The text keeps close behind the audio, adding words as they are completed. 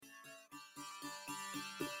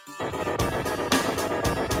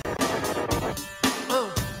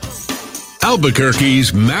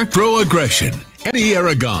Albuquerque's macro aggression. Eddie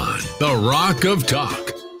Aragon, the Rock of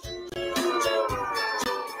Talk.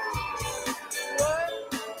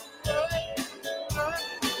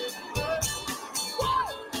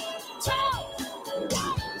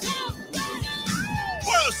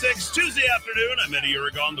 Tuesday afternoon, I'm Eddie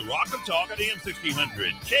Aragon, the Rock of Talk at AM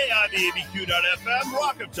 1600, KIVABQ.FM,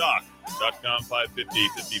 rockoftalk.com,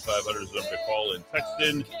 550-5500 is the number to call and text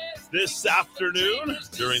in this afternoon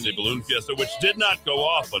during the balloon fiesta, which did not go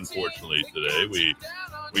off, unfortunately, today.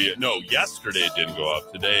 Yesterday it didn't go off.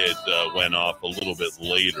 Today it went off a little bit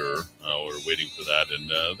later. We're waiting for that, and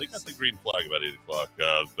they got the green flag about 8 o'clock.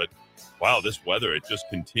 But, wow, this weather, it just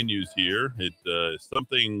continues here. It is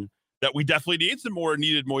something that we definitely need. Some more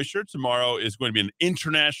needed moisture. Tomorrow is going to be an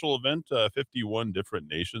international event. 51 different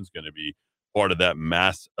nations going to be part of that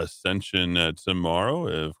mass ascension tomorrow.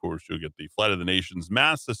 Of course, you'll get the Flight of the Nations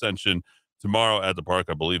mass ascension tomorrow at the park.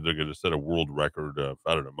 I believe they're going to set a world record. I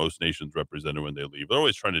don't know, most nations represented when they leave. They're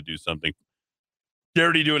always trying to do something. They're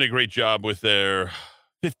already doing a great job with their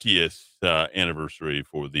 50th anniversary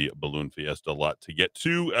for the Balloon Fiesta. A lot to get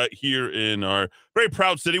to here in our very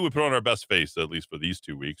proud city. We put on our best face, at least for these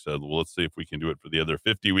 2 weeks. Let's see if we can do it for the other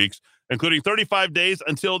 50 weeks, including 35 days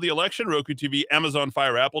until the election. Roku TV, Amazon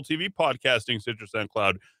Fire, Apple TV, podcasting, Stitcher,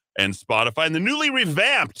 SoundCloud, and Spotify. And the newly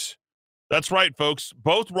revamped, that's right, folks,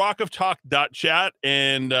 both rockoftalk.chat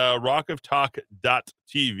and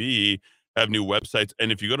rockoftalk.tv have new websites. And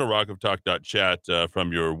if you go to rockoftalk.chat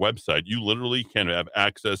from your website, you literally can have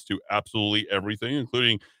access to absolutely everything,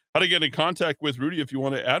 including how to get in contact with Rudy if you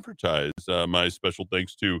want to advertise. My special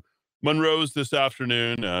thanks to Monroe's this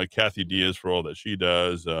afternoon, Kathy Diaz for all that she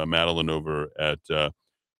does, Madeline over at, our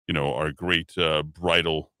great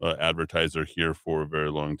bridal advertiser here for a very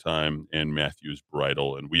long time, and Matthews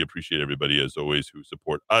Bridal. And we appreciate everybody, as always, who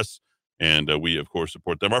support us. And we, of course,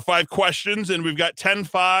 support them. Our 5 questions, and we've got 10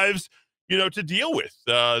 fives to deal with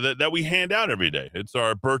that we hand out every day. It's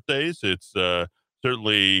our birthdays. It's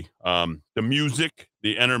certainly the music,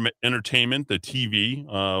 the entertainment, the TV.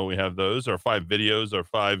 We have those. Our 5 videos, our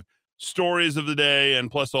 5 stories of the day, and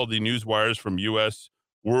plus all the news wires from U.S.,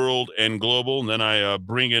 world, and global. And then I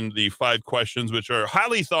bring in the 5 questions, which are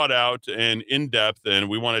highly thought out and in-depth, and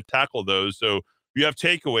we want to tackle those. So you have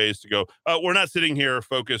takeaways to go. We're not sitting here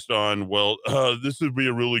focused on, this would be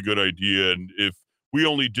a really good idea, and if we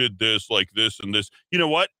only did this, like this and this. You know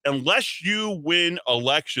what? Unless you win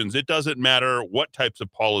elections, it doesn't matter what types of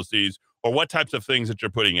policies or what types of things that you're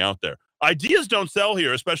putting out there. Ideas don't sell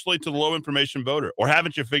here, especially to the low information voter. Or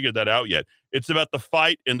haven't you figured that out yet? It's about the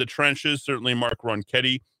fight in the trenches. Certainly Mark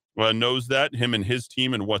Ronchetti knows that, him and his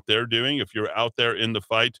team and what they're doing. If you're out there in the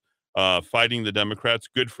fight, fighting the Democrats,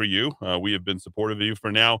 good for you. We have been supportive of you for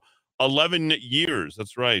now 11 years.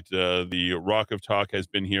 That's right. The Rock of Talk has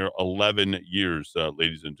been here 11 years,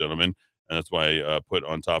 ladies and gentlemen. And that's why I put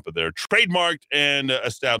on top of there, trademarked and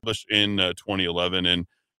established in 2011. And,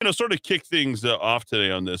 sort of kick things off today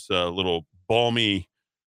on this little balmy,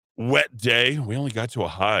 wet day. We only got to a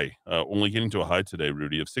high, only getting to a high today,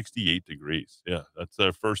 Rudy, of 68 degrees. Yeah, that's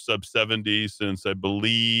our first sub 70 since I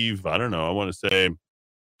believe, I want to say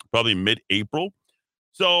probably mid-April.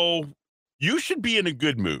 So you should be in a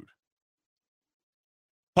good mood.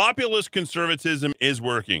 Populist conservatism is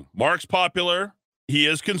working. Mark's popular, he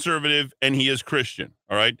is conservative, and he is Christian,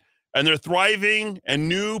 all right? And they're thriving, and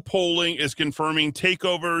new polling is confirming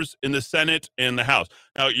takeovers in the Senate and the House.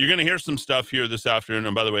 Now, you're going to hear some stuff here this afternoon.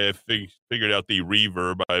 And by the way, I figured out the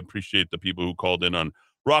reverb. I appreciate the people who called in on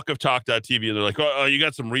rockoftalk.tv. And they're like, oh, you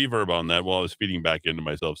got some reverb on that. Well, I was feeding back into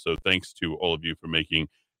myself. So thanks to all of you for making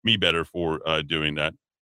me better for doing that.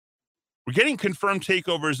 We're getting confirmed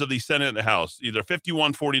takeovers of the Senate and the House, either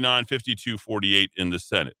 51-49, 52-48 in the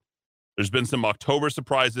Senate. There's been some October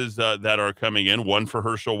surprises that are coming in. One for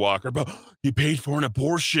Herschel Walker, but he paid for an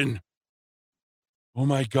abortion. Oh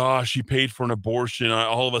my gosh, he paid for an abortion.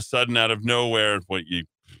 All of a sudden, out of nowhere, you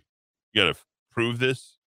got to prove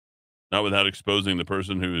this? Not without exposing the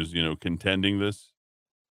person who is, contending this.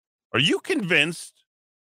 Are you convinced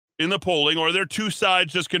in the polling, or are there two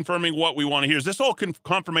sides just confirming what we want to hear? Is this all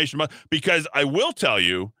confirmation? Because I will tell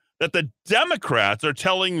you that the Democrats are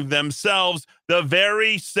telling themselves the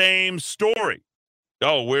very same story.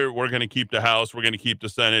 Oh, we're going to keep the House. We're going to keep the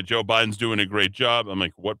Senate. Joe Biden's doing a great job. I'm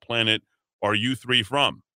like, what planet are you three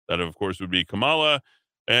from? That, of course, would be Kamala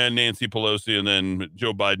and Nancy Pelosi. And then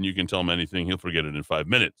Joe Biden, you can tell him anything. He'll forget it in 5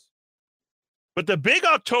 minutes. But the big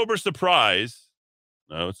October surprise,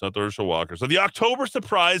 no, it's not the Herschel Walker. So the October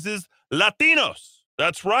surprise is Latinos.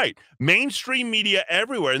 That's right. Mainstream media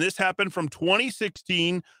everywhere. And this happened from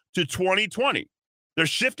 2016 to 2020. They're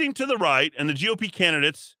shifting to the right, and the GOP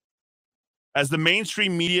candidates as the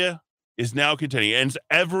mainstream media is now contending, and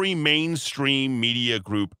every mainstream media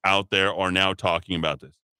group out there are now talking about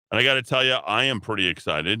this. And I got to tell you, I am pretty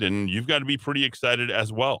excited, and you've got to be pretty excited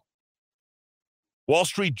as well. Wall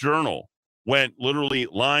Street Journal went literally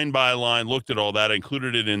line by line, looked at all that,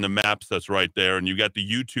 included it in the maps that's right there, and you got the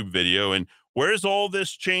YouTube video. And where's all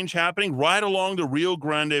this change happening? Right along the Rio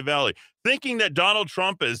Grande Valley. Thinking that Donald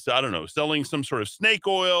Trump is, I don't know, selling some sort of snake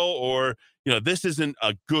oil, or, this isn't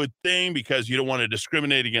a good thing because you don't want to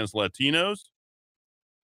discriminate against Latinos.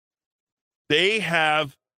 They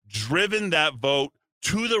have driven that vote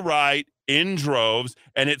to the right in droves,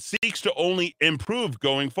 and it seeks to only improve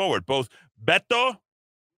going forward. Both Beto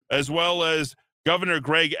as well as Governor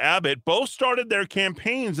Greg Abbott both started their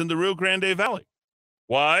campaigns in the Rio Grande Valley.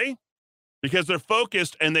 Why? Because they're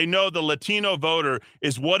focused and they know the Latino voter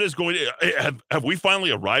is what is going to... Have we finally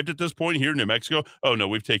arrived at this point here in New Mexico? Oh, no,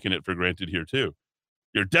 we've taken it for granted here, too.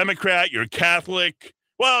 You're Democrat, you're Catholic.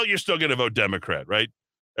 Well, you're still going to vote Democrat, right?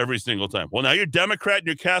 Every single time. Well, now you're Democrat and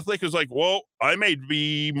you're Catholic. It's like, well, I may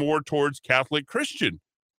be more towards Catholic Christian.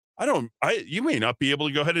 You may not be able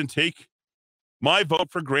to go ahead and take my vote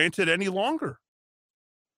for granted any longer.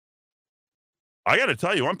 I got to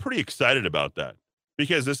tell you, I'm pretty excited about that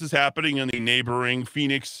because this is happening in the neighboring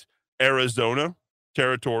Phoenix, Arizona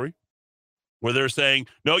territory, where they're saying,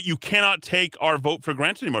 no, you cannot take our vote for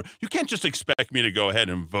granted anymore. You can't just expect me to go ahead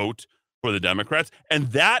and vote for the Democrats. And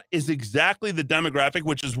that is exactly the demographic,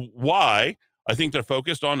 which is why I think they're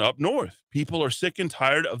focused on up north. People are sick and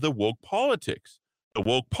tired of the woke politics, the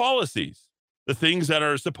woke policies, the things that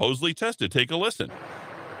are supposedly tested. Take a listen.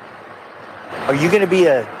 Are you going to be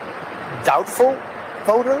a doubtful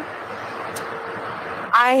voter?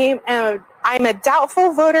 I'm a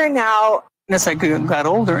doubtful voter now. As I got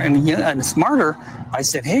older and smarter, I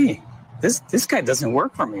said, hey, this guy doesn't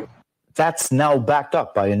work for me. That's now backed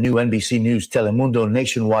up by a new NBC News Telemundo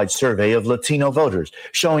nationwide survey of Latino voters,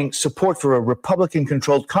 showing support for a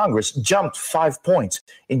Republican-controlled Congress jumped 5 points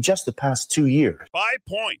in just the past 2 years. 5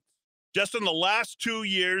 points. Just in the last 2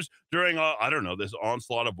 years during, this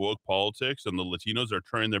onslaught of woke politics, and the Latinos are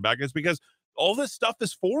turning their back. It's because all this stuff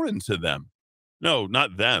is foreign to them. No,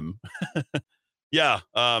 not them.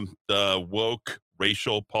 The woke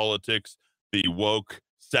racial politics, the woke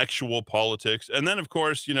sexual politics, and then, of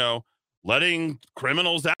course, letting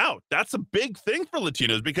criminals out. That's a big thing for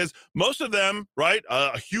Latinos because most of them, right,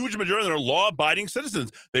 a huge majority of them are law-abiding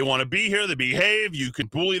citizens. They want to be here. They behave. You can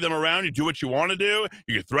bully them around. You do what you want to do.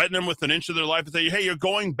 You can threaten them with an inch of their life and say, hey, you're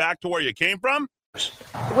going back to where you came from.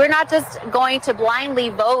 We're not just going to blindly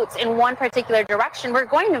vote in one particular direction. We're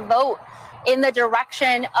going to vote in the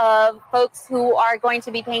direction of folks who are going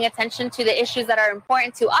to be paying attention to the issues that are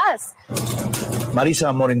important to us.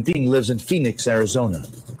 Marisa Morentin lives in Phoenix, Arizona.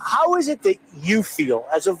 How is it that you feel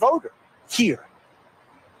as a voter here?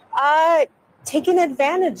 Taken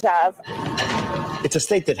advantage of. It's a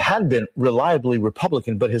state that had been reliably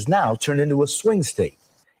Republican, but has now turned into a swing state.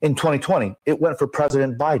 In 2020, it went for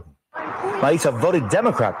President Biden. Marisa voted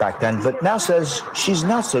Democrat back then, but now says she's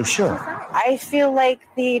not so sure. I feel like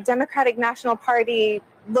the Democratic National Party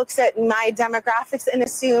looks at my demographics and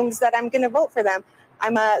assumes that I'm going to vote for them.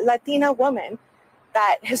 I'm a Latina woman.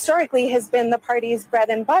 That historically has been the party's bread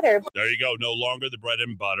and butter. There you go. No longer the bread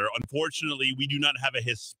and butter. Unfortunately, we do not have a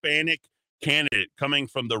Hispanic candidate coming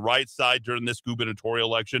from the right side during this gubernatorial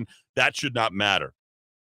election. That should not matter.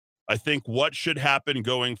 I think what should happen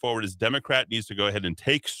going forward is Democrat needs to go ahead and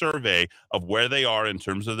take survey of where they are in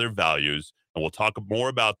terms of their values. And we'll talk more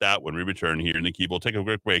about that when we return here in the Kiva. We'll take a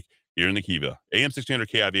quick break here in the Kiva. AM 1600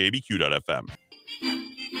 KIVA, ABQ.FM.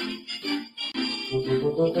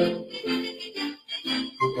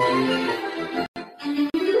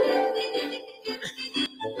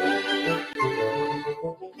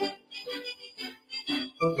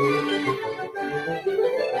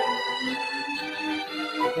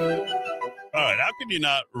 All right, how can you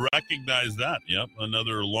not recognize that? Yep,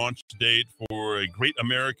 another launch date for a great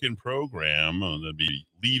American program. That'd be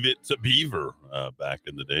Leave It to Beaver back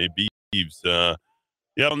in the day. Beaves,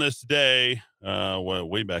 on this day,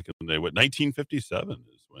 way back in the day, 1957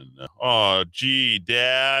 is when,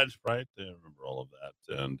 Dad, right? I remember all of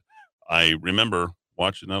that. And I remember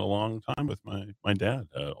watching that a long time with my dad,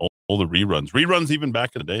 all the reruns. Reruns even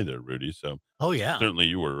back in the day there, Rudy. So, oh, yeah. Certainly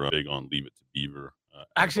you were big on Leave It to Beaver.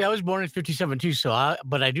 Actually, I was born in 57 too,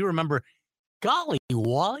 but I do remember, golly,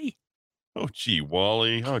 Wally. Oh, gee,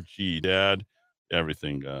 Wally. Oh, gee, Dad.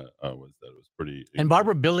 Everything was pretty. And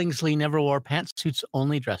Barbara Billingsley never wore pantsuits,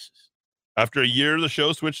 only dresses. After a year, the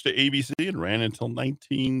show switched to ABC and ran until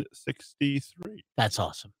 1963. That's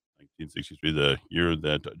awesome. 1963, the year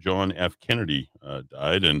that John F. Kennedy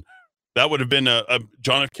died. And That would have been a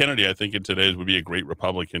John F. Kennedy, I think, in today's would be a great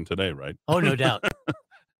Republican today, right? Oh, no doubt.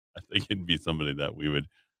 I think it'd be somebody that we would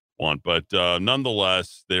want. But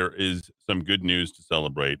nonetheless, there is some good news to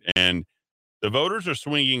celebrate. And the voters are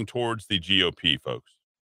swinging towards the GOP, folks.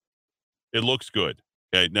 It looks good.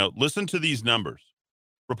 Okay, now listen to these numbers.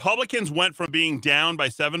 Republicans went from being down by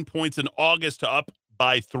 7 points in August to up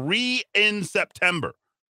by 3 in September.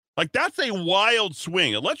 Like, that's a wild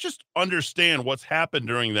swing. And let's just understand what's happened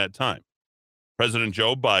during that time. President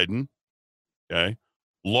Joe Biden, okay,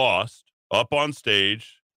 lost up on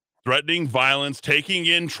stage, threatening violence, taking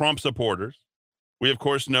in Trump supporters. We, of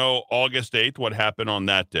course, know August 8th, what happened on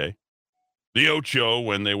that day. The Ocho,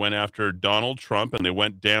 when they went after Donald Trump and they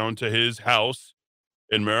went down to his house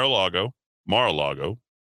in Mar-a-Lago,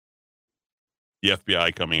 the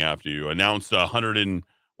FBI coming after you, announced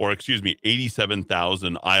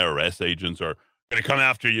 87,000 IRS agents are going to come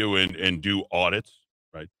after you and do audits,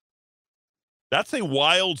 right? That's a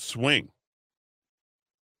wild swing.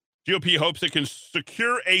 GOP hopes it can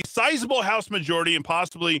secure a sizable House majority and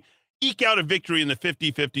possibly eke out a victory in the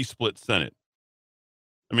 50-50 split Senate.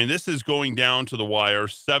 I mean, this is going down to the wire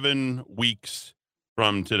 7 weeks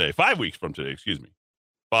from today. 5 weeks from today, excuse me.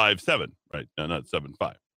 5-7, right? No, not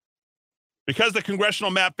 7-5. Because the congressional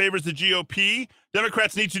map favors the GOP,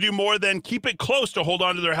 Democrats need to do more than keep it close to hold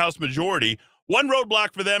on to their House majority. One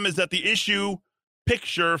roadblock for them is that the issue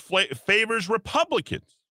picture favors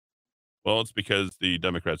Republicans. Well, it's because the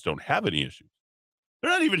Democrats don't have any issues.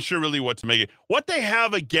 They're not even sure really what to make it. What they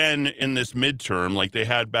have again in this midterm, like they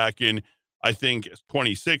had back in, I think,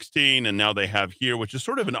 2016, and now they have here, which is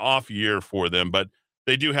sort of an off year for them, but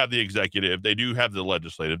they do have the executive, they do have the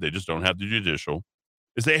legislative, they just don't have the judicial,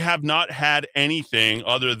 is they have not had anything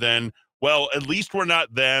other than, well, at least we're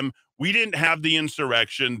not them. We didn't have the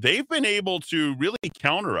insurrection. They've been able to really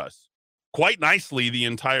counter us quite nicely the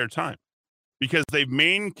entire time because they've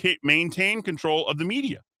maintained control of the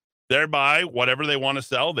media. Thereby, whatever they want to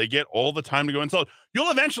sell, they get all the time to go and sell it.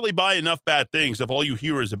 You'll eventually buy enough bad things if all you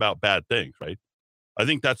hear is about bad things, right? I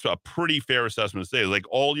think that's a pretty fair assessment to say. Like,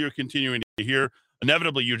 all you're continuing to hear,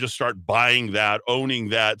 inevitably you just start buying that, owning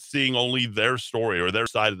that, seeing only their story or their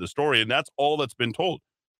side of the story, and that's all that's been told.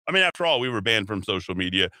 I mean, after all, we were banned from social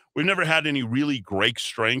media. We've never had any really great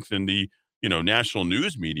strength in the, national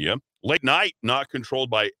news media. Late night, not controlled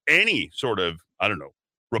by any sort of,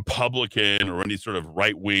 Republican or any sort of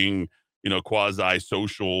right-wing,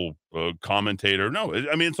 quasi-social commentator. No,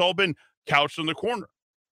 I mean, it's all been couched in the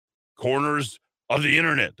corners of the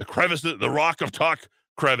internet, the crevice, the Rock of Talk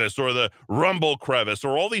crevice or the Rumble crevice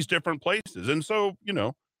or all these different places. And so,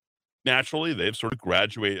 naturally, they've sort of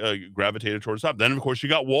gravitated towards top. Then, of course, you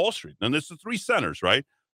got Wall Street. And this is three centers, right?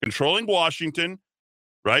 Controlling Washington,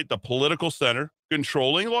 right? The political center.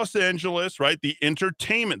 Controlling Los Angeles, right? The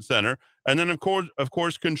entertainment center. And then, of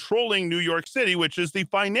course, controlling New York City, which is the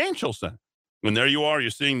financial center. And there you are.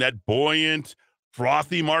 You're seeing that buoyant,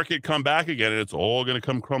 frothy market come back again. And it's all going to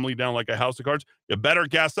come crumbling down like a house of cards. You better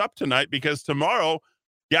gas up tonight because tomorrow,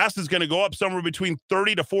 gas is going to go up somewhere between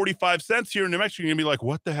 30 to 45 cents here in New Mexico. You're going to be like,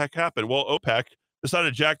 what the heck happened? Well, OPEC decided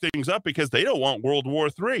to jack things up because they don't want World War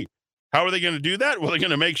III. How are they going to do that? Well, they're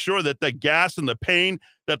going to make sure that the gas and the pain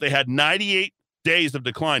that they had 98 days of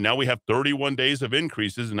decline. Now we have 31 days of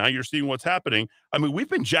increases, and now you're seeing what's happening. I mean, we've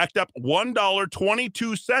been jacked up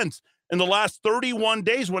 $1.22 in the last 31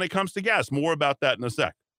 days when it comes to gas. More about that in a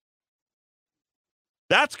sec.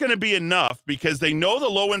 That's going to be enough because they know the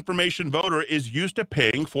low information voter is used to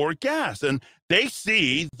paying for gas, and they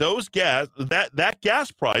see those that gas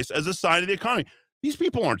price as a sign of the economy. These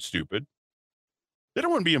people aren't stupid. They don't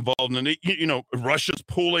want to be involved in it. Russia's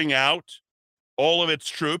pulling out all of its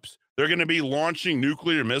troops. They're going to be launching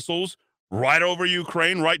nuclear missiles right over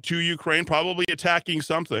Ukraine, right to Ukraine, probably attacking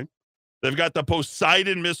something. They've got the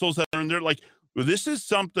Poseidon missiles that are in there. Like, this is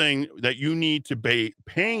something that you need to be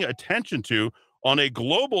paying attention to on a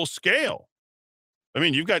global scale. I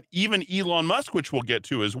mean, you've got even Elon Musk, which we'll get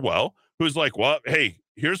to as well, who's like, well, hey,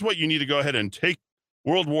 here's what you need to go ahead and take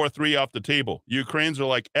World War III off the table. Ukrainians are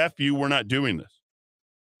like, F you, we're not doing this.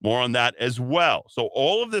 More on that as well. So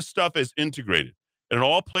all of this stuff is integrated, and it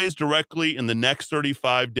all plays directly in the next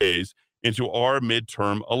 35 days into our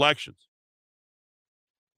midterm elections.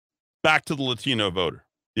 Back to the Latino voter,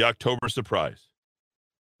 the October surprise.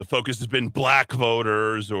 The focus has been black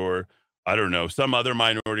voters or, I don't know, some other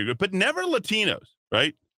minority group, but never Latinos,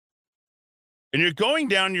 right? And you're going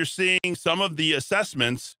down, you're seeing some of the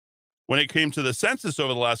assessments when it came to the census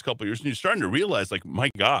over the last couple of years, and you're starting to realize, like, my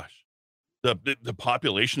gosh, the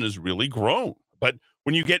population has really grown. But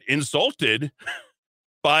when you get insulted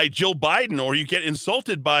by Jill Biden, or you get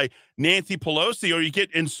insulted by Nancy Pelosi, or you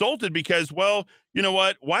get insulted because, well, you know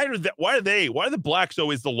what? Why are the blacks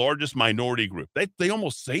always the largest minority group? They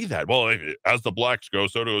almost say that. Well, as the blacks go,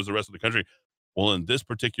 so does the rest of the country. Well, in this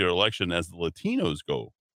particular election, as the Latinos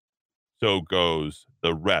go, so goes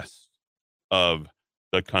the rest of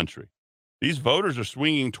the country. These voters are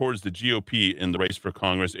swinging towards the GOP in the race for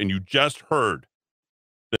Congress, and you just heard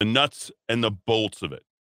the nuts and the bolts of it.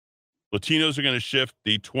 Latinos are going to shift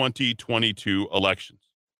the 2022 elections.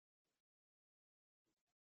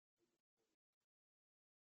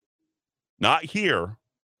 Not here,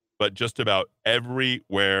 but just about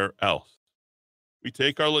everywhere else. We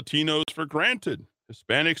take our Latinos for granted.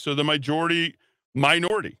 Hispanics are the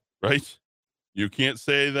minority, right? You can't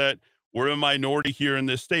say that we're a minority here in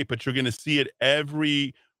this state, but you're going to see it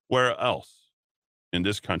everywhere else in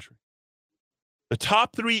this country. The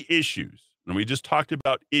top three issues, and we just talked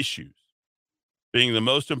about issues being the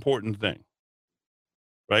most important thing,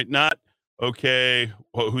 right? Not, okay,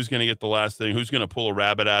 well, who's going to get the last thing? Who's going to pull a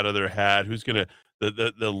rabbit out of their hat? Who's going to,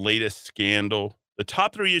 the latest scandal? The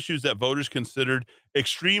top three issues that voters considered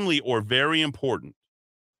extremely or very important.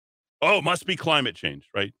 Oh, it must be climate change,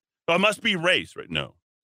 right? Oh, it must be race, right? No.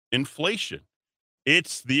 Inflation.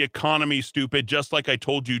 It's the economy, stupid, just like I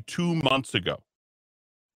told you 2 months ago.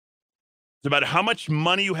 It's about how much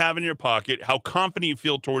money you have in your pocket, how confident you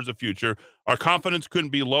feel towards the future. Our confidence couldn't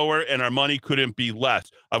be lower and our money couldn't be less.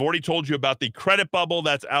 I've already told you about the credit bubble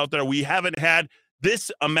that's out there. We haven't had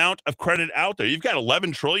this amount of credit out there. You've got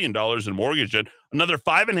 $11 trillion in mortgage debt, another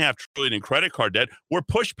 $5.5 trillion in credit card debt. We're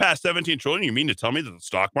pushed past $17 trillion. You mean to tell me that the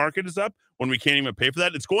stock market is up when we can't even pay for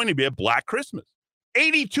that? It's going to be a black Christmas.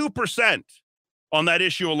 82% on that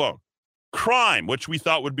issue alone. Crime, which we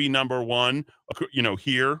thought would be number one,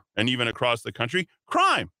 here and even across the country.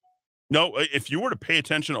 Crime. No, if you were to pay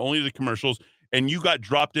attention only to the commercials and you got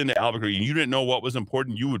dropped into Albuquerque and you didn't know what was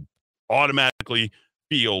important, you would automatically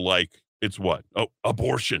feel like it's what? Oh,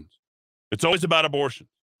 abortions. It's always about abortion.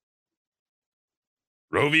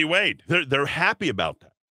 Roe v. Wade. They're happy about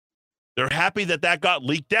that. They're happy that got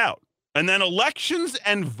leaked out. And then elections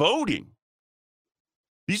and voting.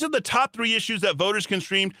 These are the top three issues that voters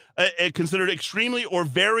considered extremely or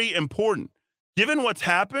very important. Given what's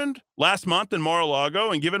happened last month in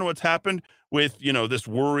Mar-a-Lago, and given what's happened with, this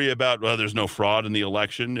worry about, well, there's no fraud in the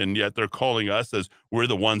election, and yet they're calling us as we're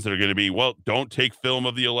the ones that are going to be, well, don't take film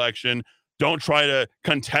of the election. Don't try to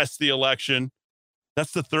contest the election.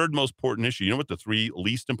 That's the third most important issue. You know what the three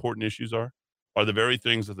least important issues are? Are the very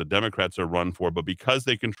things that the Democrats are run for, but because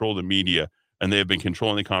they control the media, and they have been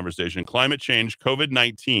controlling the conversation. Climate change,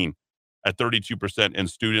 COVID-19 at 32%, and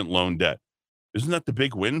student loan debt. Isn't that the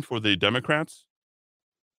big win for the Democrats?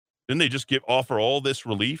 Didn't they just offer all this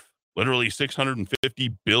relief? Literally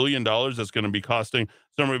 $650 billion that's going to be costing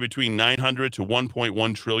somewhere between $900 to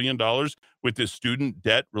 $1.1 trillion with this student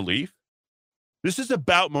debt relief. This is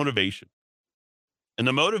about motivation. And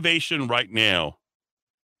the motivation right now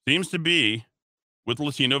seems to be with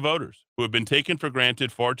Latino voters who have been taken for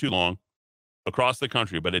granted far too long across the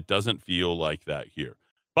country, but it doesn't feel like that here.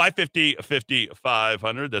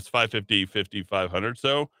 550-500. That's 550-500.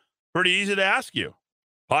 So pretty easy to ask you.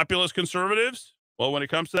 Populist conservatives? Well, when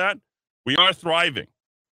it comes to that, we are thriving.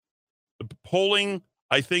 The polling,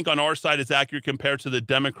 I think, on our side is accurate compared to the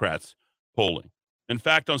Democrats' polling. In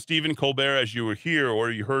fact, on Stephen Colbert, as you were here,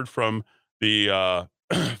 or you heard from the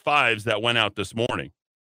fives that went out this morning,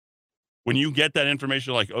 when you get that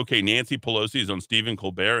information like, okay, Nancy Pelosi is on Stephen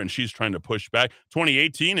Colbert and she's trying to push back.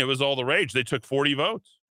 2018, it was all the rage. They took 40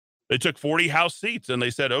 votes. They took 40 House seats and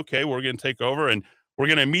they said, okay, we're going to take over and we're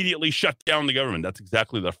going to immediately shut down the government. That's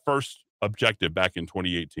exactly the first objective back in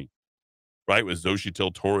 2018, right? With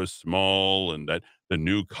Xochitl Torres Small and that the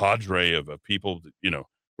new cadre of people, that,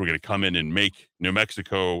 we're going to come in and make New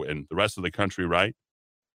Mexico and the rest of the country right.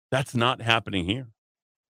 That's not happening here.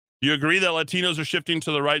 Do you agree that Latinos are shifting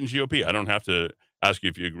to the right in GOP? I don't have to ask you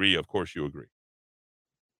if you agree. Of course you agree.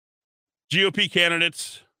 GOP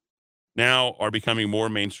candidates now are becoming more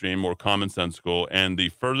mainstream, more commonsensical, and the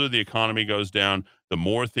further the economy goes down, the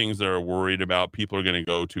more things that are worried about, people are going to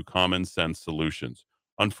go to common sense solutions.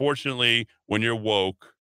 Unfortunately, when you're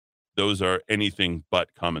woke, those are anything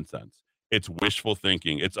but common sense. It's wishful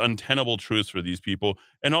thinking. It's untenable truths for these people.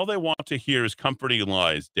 And all they want to hear is comforting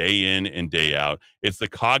lies day in and day out. It's the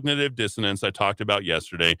cognitive dissonance I talked about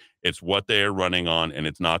yesterday. It's what they are running on, and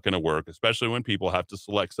it's not going to work, especially when people have to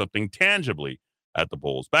select something tangibly at the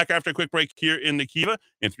polls. Back after a quick break here in the Kiva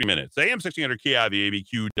in 3 minutes. AM 1600 KIV,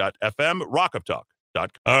 ABQ.FM, Rock of Talk. All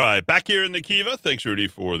right, back here in the Kiva. Thanks, Rudy,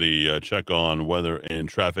 for the check on weather and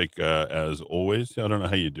traffic, as always. I don't know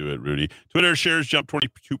how you do it, Rudy. Twitter shares jumped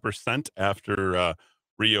 22% after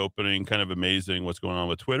reopening. Kind of amazing what's going on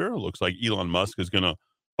with Twitter. It looks like Elon Musk is going to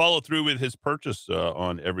follow through with his purchase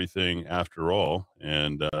on everything after all.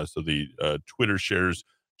 And so the Twitter shares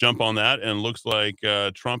jump on that. And looks like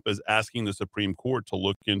Trump is asking the Supreme Court to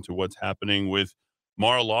look into what's happening with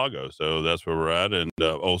Mar-a-Lago. So that's where we're at. And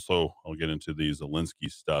also, I'll get into the Zelensky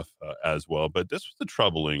stuff as well. But this was the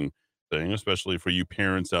troubling thing, especially for you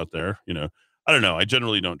parents out there. You know, I don't know. I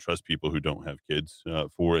generally don't trust people who don't have kids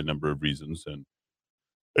for a number of reasons. And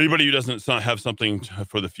anybody who doesn't have something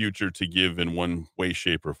for the future to give in one way,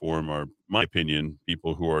 shape, or form are, in my opinion,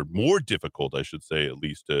 people who are more difficult, I should say, at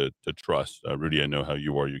least to trust. Rudy, I know how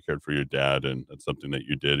you are. You cared for your dad, and that's something that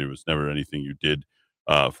you did. It was never anything you did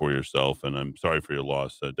for yourself, and I'm sorry for your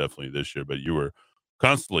loss, definitely this year, but you were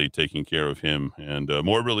constantly taking care of him, and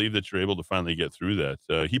more relieved that you're able to finally get through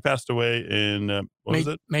that. He passed away in, what was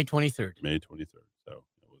it? May 23rd. May 23rd. So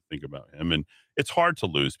we'll think about him, and it's hard to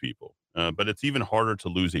lose people, but it's even harder to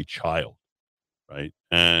lose a child, right?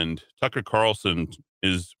 And Tucker Carlson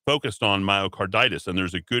is focused on myocarditis, and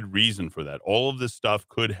there's a good reason for that. All of this stuff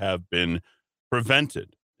could have been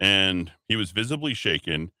prevented, and he was visibly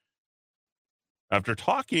shaken after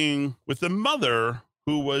talking with the mother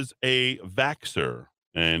who was a vaxxer,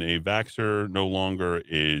 and a vaxxer no longer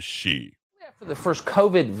is she. After the first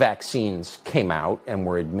COVID vaccines came out and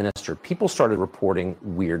were administered, people started reporting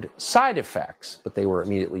weird side effects, but they were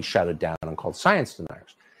immediately shouted down and called science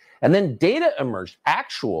deniers. And then data emerged,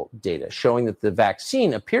 actual data, showing that the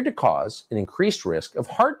vaccine appeared to cause an increased risk of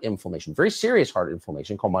heart inflammation, very serious heart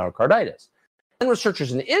inflammation called myocarditis. And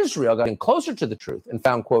researchers in Israel got in closer to the truth and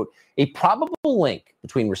found, quote, a probable link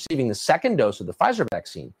between receiving the second dose of the Pfizer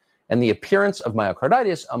vaccine and the appearance of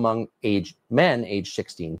myocarditis among men aged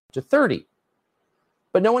 16 to 30.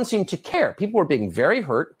 But no one seemed to care. People were being very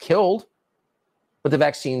hurt, killed, but the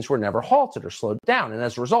vaccines were never halted or slowed down. And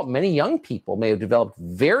as a result, many young people may have developed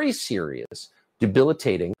very serious,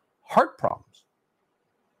 debilitating heart problems.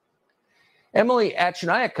 Emily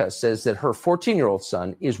Achiniaka says that her 14-year-old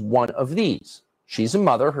son is one of these. She's a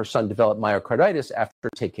mother. Her son developed myocarditis after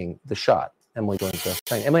taking the shot. Emily joins us.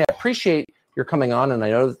 Emily, I appreciate your coming on, and I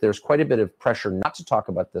know that there's quite a bit of pressure not to talk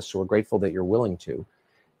about this, so we're grateful that you're willing to.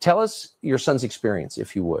 Tell us your son's experience,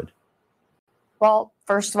 if you would. Well,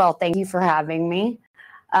 first of all, thank you for having me.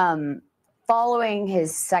 Following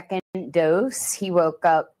his second dose, he woke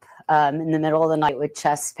up in the middle of the night with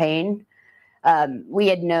chest pain. We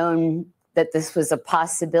had known that this was a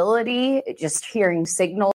possibility, just hearing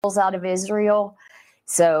signals out of Israel.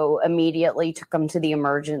 So immediately took him to the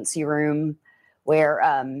emergency room where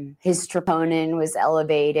his troponin was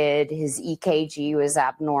elevated, his EKG was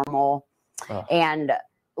abnormal. Oh. And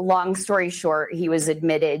long story short, he was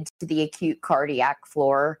admitted to the acute cardiac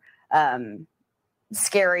floor.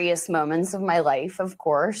 Scariest moments of my life, of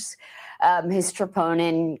course. His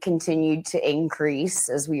troponin continued to increase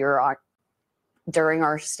as we were during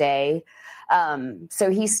our stay. So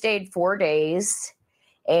he stayed 4 days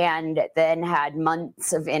and then had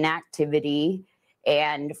months of inactivity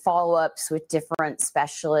and follow-ups with different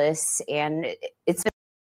specialists. And it's been...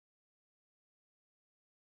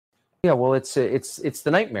 Yeah, well, it's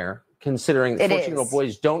the nightmare, considering that 14-year-old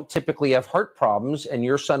boys don't typically have heart problems, and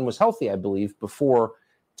your son was healthy, I believe, before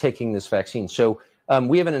taking this vaccine. So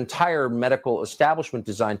we have an entire medical establishment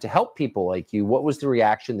designed to help people like you. What was the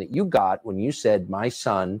reaction that you got when you said my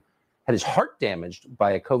son had his heart damaged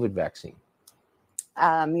by a COVID vaccine?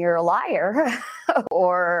 You're a liar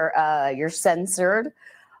or you're censored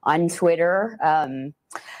on Twitter.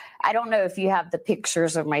 I don't know if you have the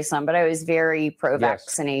pictures of my son, but I was very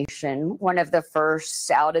pro-vaccination, yes. One of the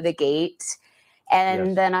first out of the gate. And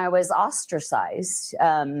yes. Then I was ostracized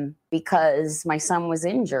because my son was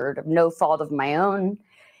injured of no fault of my own.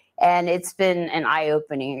 And it's been an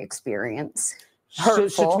eye-opening experience.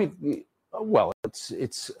 Hurtful. Well,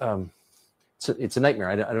 it's a nightmare.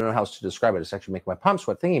 I don't know how else to describe it. It's actually making my palms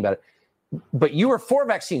sweat thinking about it. But you were for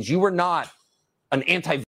vaccines. You were not an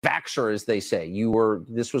anti-vaxxer, as they say.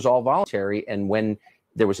 This was all voluntary. And when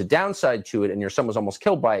there was a downside to it and your son was almost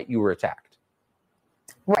killed by it, you were attacked.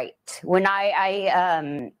 Right. When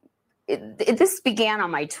this began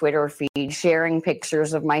on my Twitter feed, sharing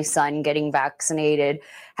pictures of my son getting vaccinated,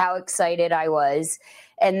 how excited I was.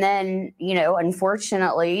 And then,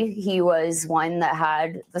 unfortunately, he was one that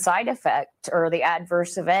had the side effect or the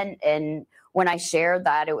adverse event. And when I shared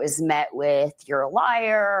that, it was met with, you're a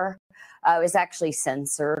liar. I was actually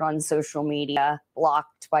censored on social media,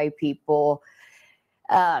 blocked by people.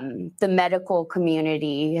 The medical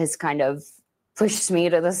community has kind of pushed me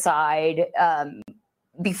to the side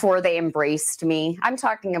before they embraced me. I'm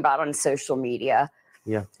talking about on social media.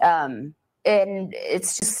 Yeah. And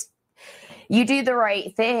it's just, you do the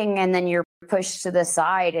right thing and then you're pushed to the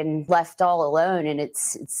side and left all alone. And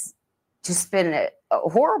it's just been a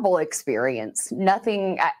horrible experience.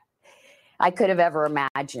 Nothing I could have ever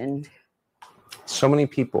imagined. So many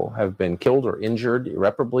people have been killed or injured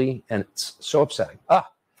irreparably, and it's so upsetting. I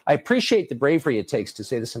appreciate the bravery it takes to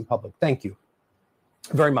say this in public. Thank you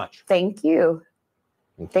very much. Thank you.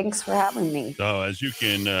 Thanks for having me. So as you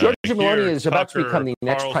can Giorgia Meloni is about to Tucker become the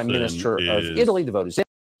next prime Carlson minister of Italy. The vote is in.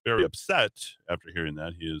 Very upset after hearing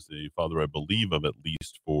that. He is the father, I believe, of at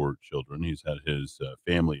least 4 children. He's had his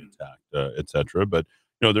family attacked, etc. But,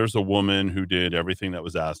 there's a woman who did everything that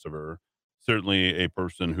was asked of her. Certainly a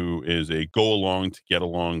person who is a go along to get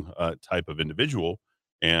along type of individual.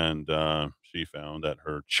 And she found that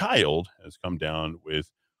her child has come down with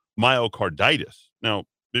myocarditis. Now,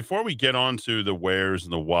 before we get on to the wheres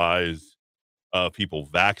and the whys of people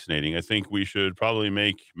vaccinating, I think we should probably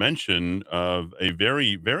make mention of a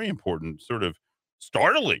very, very important sort of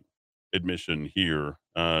startling admission here,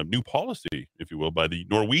 new policy, if you will, by the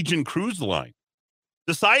Norwegian Cruise Line,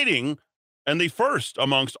 deciding, and the first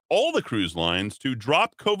amongst all the cruise lines, to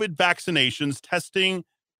drop COVID vaccinations, testing,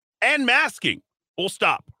 and masking. Full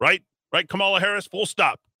stop, right? Right, Kamala Harris, full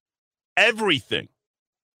stop. Everything.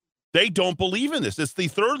 They don't believe in this. It's the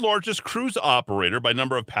 3rd largest cruise operator by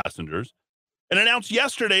number of passengers, and announced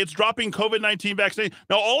yesterday it's dropping COVID-19 vaccination.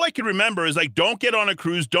 Now, all I can remember is don't get on a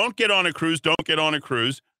cruise, don't get on a cruise, don't get on a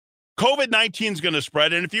cruise. COVID-19 is going to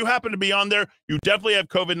spread, and if you happen to be on there, you definitely have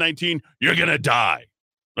COVID-19, you're going to die,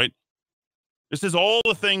 right? This is all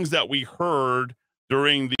the things that we heard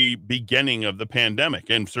during the beginning of the pandemic.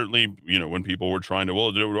 And certainly, when people were trying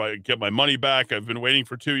to, do I get my money back? I've been waiting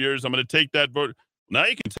for 2 years. I'm going to take that vote. Now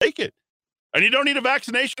you can take it. And you don't need a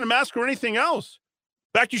vaccination, a mask, or anything else.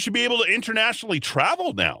 In fact, you should be able to internationally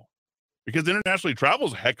travel now, because internationally travel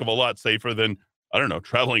is a heck of a lot safer than,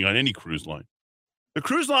 traveling on any cruise line. The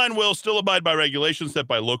cruise line will still abide by regulations set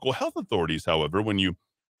by local health authorities, however, when you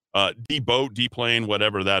deboat, deplane,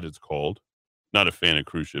 whatever that is called. Not a fan of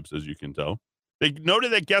cruise ships, as you can tell. They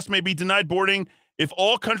noted that guests may be denied boarding if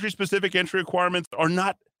all country-specific entry requirements are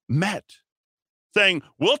not met, saying,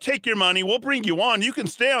 we'll take your money, we'll bring you on, you can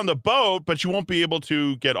stay on the boat, but you won't be able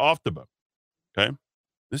to get off the boat, okay?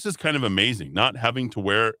 This is kind of amazing, not having to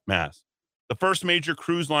wear masks. The first major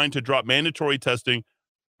cruise line to drop mandatory testing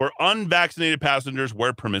for unvaccinated passengers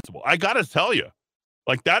where permissible. I got to tell you,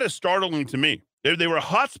 that is startling to me. They were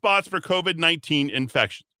hotspots for COVID-19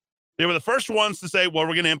 infections. They were the first ones to say, well,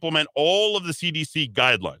 we're going to implement all of the CDC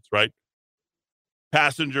guidelines, right?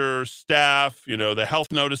 Passengers, staff, the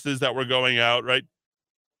health notices that were going out, right?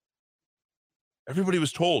 Everybody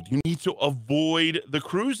was told, you need to avoid the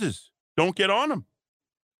cruises. Don't get on them.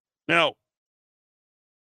 Now,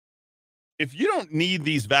 if you don't need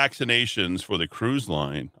these vaccinations for the cruise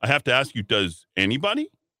line, I have to ask you, does anybody?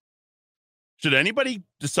 Should anybody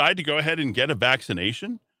decide to go ahead and get a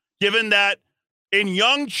vaccination? Given that in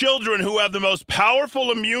young children who have the most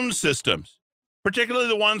powerful immune systems, particularly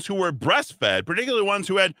the ones who were breastfed, particularly the ones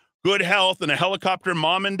who had good health and a helicopter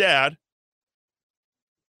mom and dad,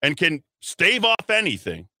 and can stave off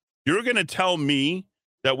anything, you're going to tell me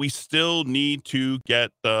that we still need to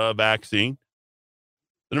get the vaccine?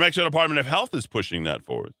 The New Mexico Department of Health is pushing that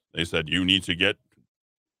forward. They said you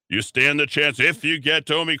stand the chance. If you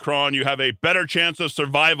get Omicron, you have a better chance of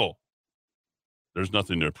survival. There's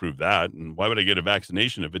nothing to prove that. And why would I get a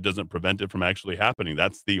vaccination if it doesn't prevent it from actually happening?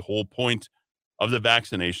 That's the whole point of the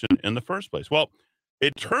vaccination in the first place. Well,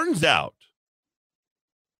 it turns out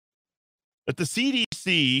that the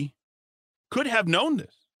CDC could have known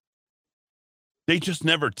this. They just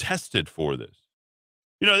never tested for this.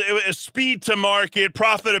 It was speed to market,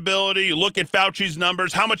 profitability. You look at Fauci's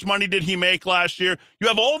numbers. How much money did he make last year? You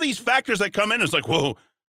have all these factors that come in. It's whoa,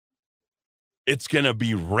 it's going to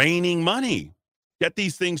be raining money. Get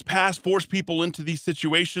these things passed, force people into these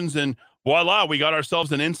situations, and voila, we got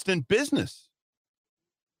ourselves an instant business.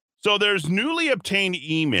 So there's newly obtained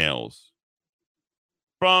emails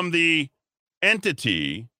from the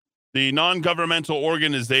entity, the non-governmental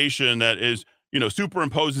organization that is,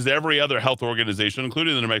 superimposes every other health organization,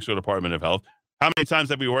 including the New Mexico Department of Health. How many times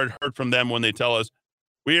have we heard from them when they tell us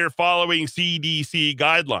we are following CDC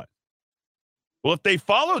guidelines? Well, if they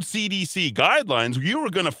followed CDC guidelines, you were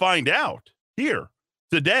going to find out here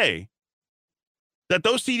today that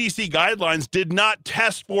those CDC guidelines did not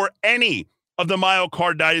test for any of the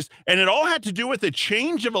myocarditis, and it all had to do with a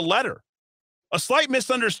change of a letter, a slight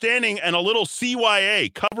misunderstanding, and a little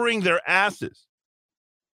CYA covering their asses.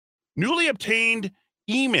 Newly obtained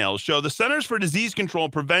emails show the Centers for Disease Control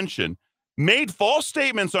and Prevention made false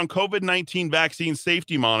statements on COVID-19 vaccine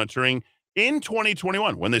safety monitoring in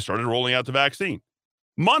 2021 when they started rolling out the vaccine.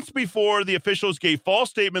 Months before, the officials gave false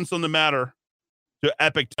statements on the matter to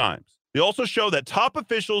Epoch Times. They also show that top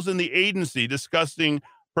officials in the agency discussing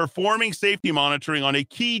performing safety monitoring on a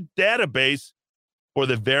key database for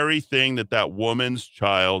the very thing that that woman's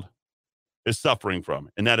child is suffering from,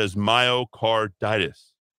 and that is myocarditis.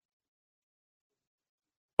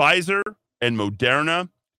 Pfizer and Moderna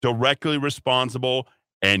directly responsible,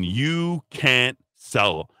 and you can't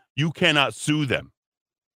sell. You cannot sue them.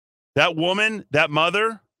 That woman, that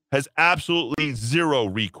mother, has absolutely zero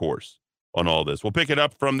recourse on all this. We'll pick it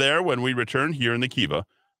up from there when we return here in the Kiva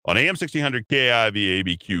on AM 1600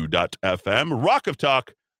 KIVABQ.FM,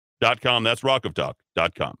 rockoftalk.com. That's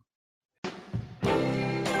rockoftalk.com.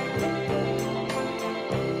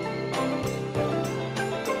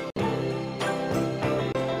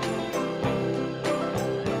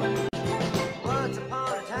 Once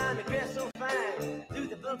upon a time, you dressed so fine, through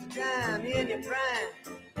the books of time in your prime.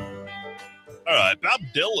 All right, Bob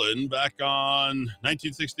Dylan back on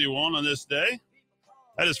 1961 on this day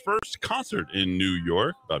had his first concert in New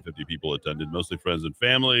York. About 50 people attended, mostly friends and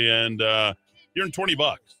family, and you're in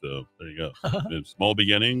 $20. So there you go. Small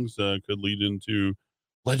beginnings could lead into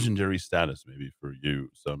legendary status maybe for you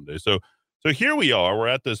someday. So here we are. We're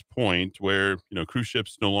at this point where cruise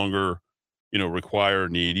ships no longer require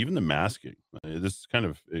need even the masking. This is kind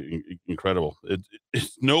of incredible.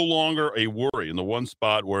 It's no longer a worry in the one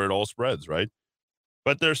spot where it all spreads, right?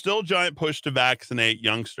 But there's still a giant push to vaccinate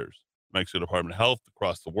youngsters. Mexico Department of Health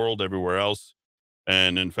across the world, everywhere else.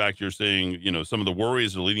 And in fact, you're seeing, some of the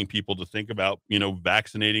worries are leading people to think about,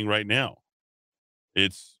 vaccinating right now.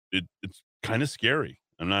 It's kind of scary.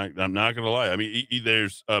 I'm not going to lie. I mean,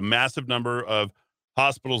 there's a massive number of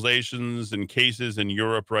hospitalizations and cases in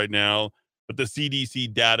Europe right now. But the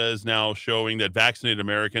CDC data is now showing that vaccinated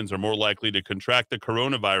Americans are more likely to contract the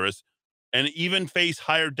coronavirus and even face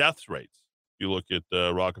higher death rates. You look at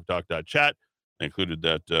rockoftalk.chat. I included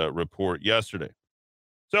that report yesterday.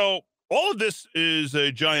 So all of this is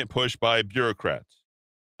a giant push by bureaucrats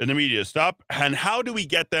in the media. Stop. And how do we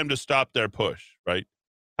get them to stop their push, right?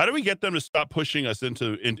 How do we get them to stop pushing us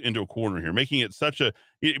into a corner here, making it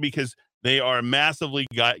because they are massively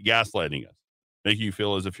gaslighting us, making you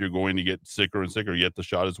feel as if you're going to get sicker and sicker, yet the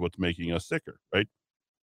shot is what's making us sicker, right?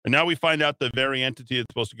 And now we find out the very entity that's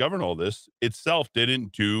supposed to govern all this itself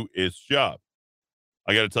didn't do its job.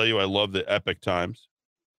 I got to tell you, I love the Epoch Times.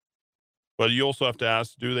 But you also have to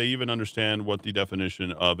ask, do they even understand what the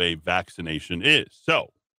definition of a vaccination is?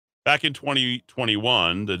 So, back in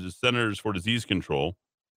 2021, the Centers for Disease Control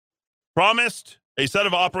promised a set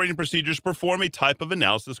of operating procedures to perform a type of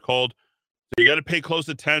analysis called, so you got to pay close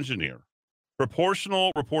attention here,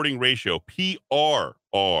 proportional reporting ratio,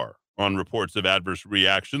 PRR, on reports of adverse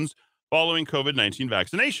reactions following COVID-19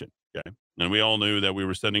 vaccination. Okay. And we all knew that we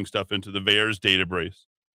were sending stuff into the VAERS database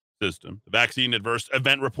system, the Vaccine Adverse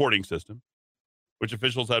Event Reporting System, which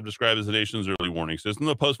officials have described as the nation's early warning system.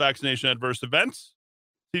 The post-vaccination adverse events.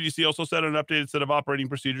 CDC also set an updated set of operating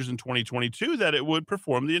procedures in 2022 that it would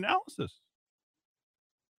perform the analysis.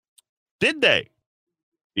 Did they?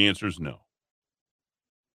 The answer is no.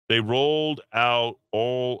 They rolled out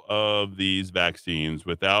all of these vaccines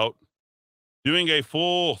without doing a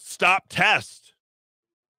full stop test,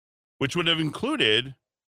 which would have included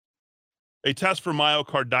a test for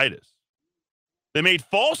myocarditis. They made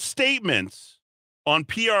false statements on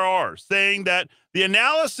PRR saying that the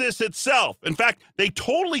analysis itself, in fact, they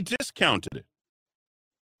totally discounted it,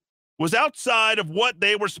 was outside of what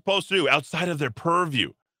they were supposed to do, outside of their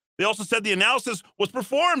purview. They also said the analysis was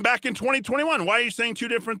performed back in 2021. Why are you saying two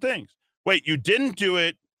different things? Wait, you didn't do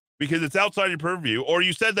it because it's outside your purview, or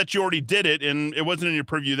you said that you already did it and it wasn't in your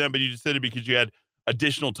purview then, but you just did it because you had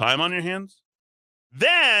additional time on your hands?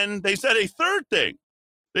 Then they said a third thing.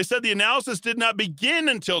 They said the analysis did not begin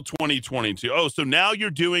until 2022. Oh, so now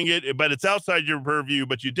you're doing it, but it's outside your purview,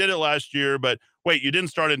 but you did it last year, but wait, you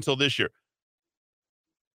didn't start it until this year.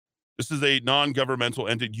 This is a non-governmental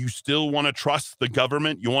entity. You still want to trust the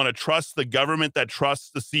government? You want to trust the government that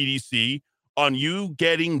trusts the CDC on you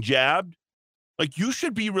getting jabbed? Like, you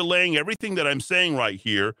should be relaying everything that I'm saying right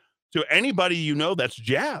here to anybody you know that's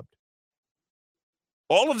jabbed.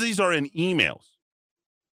 All of these are in emails.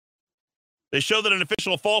 They show that an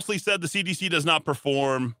official falsely said the CDC does not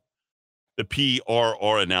perform the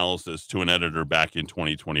PRR analysis to an editor back in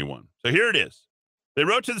 2021. So here it is. They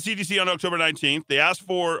wrote to the CDC on October 19th. They asked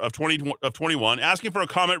of 21, asking for a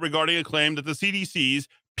comment regarding a claim that the CDC's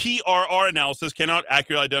PRR analysis cannot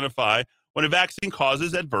accurately identify when a vaccine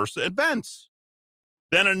causes adverse events.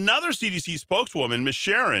 Then another CDC spokeswoman, Ms.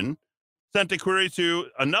 Sharon, sent a query to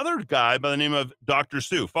another guy by the name of Dr.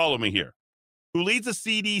 Sue, follow me here, who leads the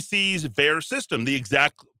CDC's VAERS system, the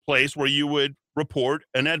exact place where you would report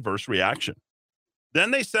an adverse reaction.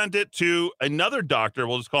 Then they sent it to another doctor,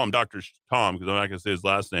 we'll just call him Dr. Tom because I'm not going to say his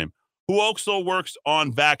last name, who also works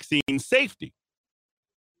on vaccine safety.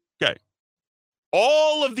 Okay.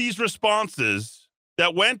 All of these responses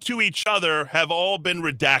that went to each other have all been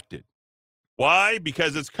redacted. Why?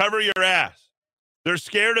 Because it's cover your ass. They're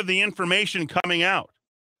scared of the information coming out.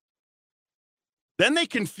 Then they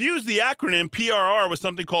confused the acronym PRR with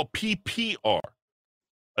something called PPR.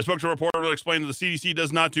 I spoke to a reporter who explained that the CDC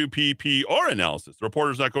does not do PPR analysis. The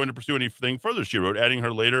reporter is not going to pursue anything further, she wrote, adding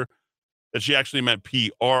her later that she actually meant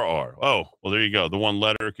PRR. Oh, well, there you go. The one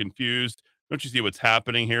letter confused. Don't you see what's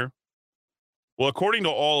happening here? Well, according to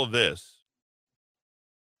all of this,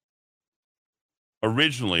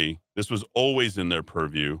 originally, this was always in their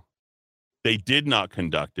purview. They did not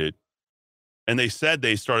conduct it. And they said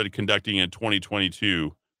they started conducting it in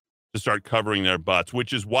 2022 to start covering their butts,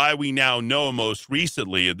 which is why we now know most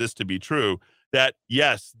recently, this to be true, that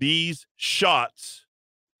yes, these shots,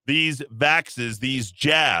 these vaxes, these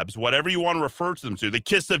jabs, whatever you want to refer to them to, the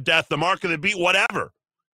kiss of death, the mark of the beast, whatever,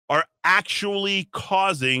 are actually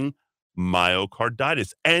causing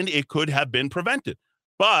myocarditis. And it could have been prevented.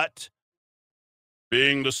 But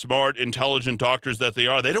being the smart, intelligent doctors that they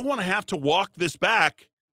are, they don't want to have to walk this back.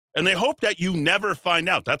 And they hope that you never find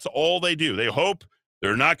out. That's all they do. They hope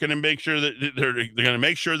they're not going to make sure that they're going to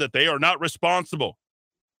make sure that they are not responsible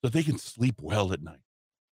so they can sleep well at night.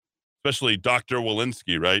 Especially Dr.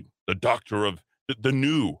 Walensky, right? The doctor of the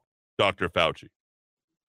new Dr. Fauci.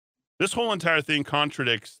 This whole entire thing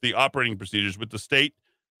contradicts the operating procedures with the state,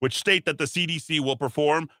 which state that the CDC will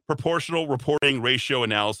perform proportional reporting ratio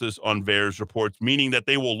analysis on VAERS reports, meaning that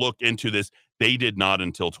they will look into this. They did not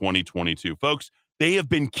until 2022. Folks, they have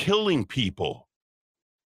been killing people.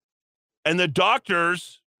 And the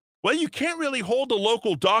doctors, well, you can't really hold the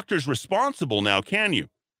local doctors responsible now, can you?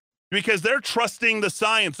 Because they're trusting the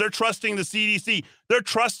science. They're trusting the CDC. They're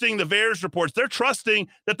trusting the VAERS reports. They're trusting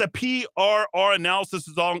that the PRR analysis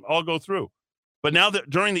is all go through. But now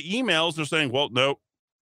that during the emails, they're saying, well, no,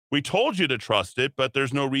 we told you to trust it, but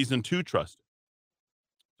there's no reason to trust it.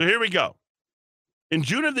 So here we go. In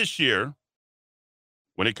June of this year,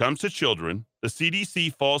 when it comes to children, the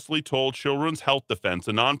CDC falsely told Children's Health Defense,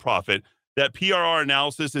 a nonprofit, that PRR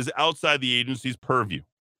analysis is outside the agency's purview.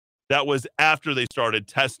 That was after they started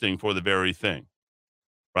testing for the very thing,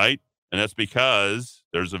 right? And that's because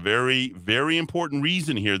there's a very, very important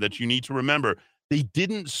reason here that you need to remember. They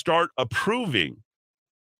didn't start approving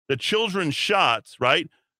the children's shots, right?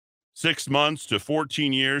 6 months to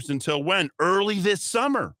 14 years until when? Early this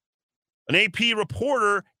summer. An AP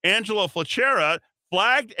reporter, Angela Flachera,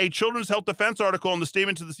 flagged a Children's Health Defense article in the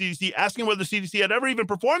statement to the CDC asking whether the CDC had ever even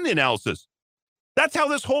performed the analysis. That's how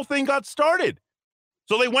this whole thing got started.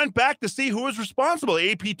 So they went back to see who was responsible.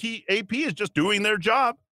 AP is just doing their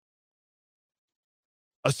job.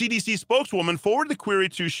 A CDC spokeswoman forwarded the query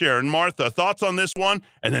to Sharon. Martha, thoughts on this one?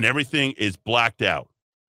 And then everything is blacked out.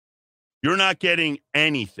 You're not getting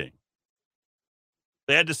anything.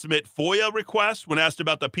 They had to submit FOIA requests when asked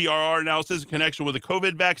about the PRR analysis in connection with the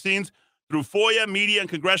COVID vaccines. Through FOIA, media, and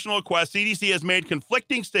congressional requests, CDC has made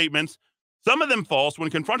conflicting statements, some of them false. When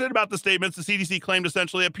confronted about the statements, the CDC claimed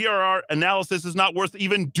essentially a PRR analysis is not worth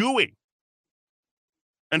even doing.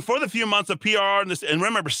 And for the few months of PRR, and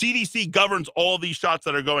remember, CDC governs all these shots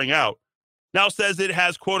that are going out, now says it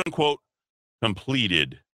has, quote unquote,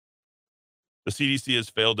 completed. The CDC has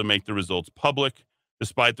failed to make the results public,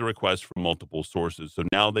 despite the request from multiple sources. So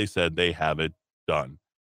now they said they have it done.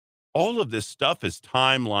 All of this stuff is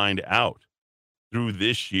timelined out through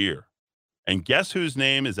this year. And guess whose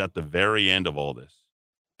name is at the very end of all this?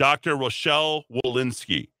 Dr. Herschel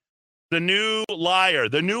Walensky, the new liar,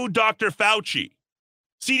 the new Dr. Fauci.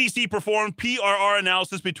 CDC performed PRR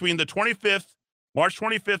analysis between the March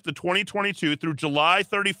 25th of 2022 through July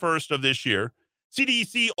 31st of this year.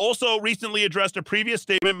 CDC also recently addressed a previous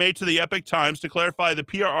statement made to the Epoch Times to clarify the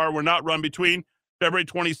PRR were not run between February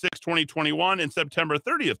 26, 2021 and September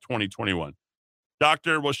 30th, 2021.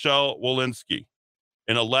 Dr. Herschel Walensky,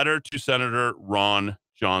 in a letter to Senator Ron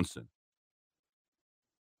Johnson.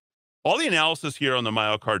 All the analysis here on the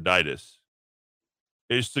myocarditis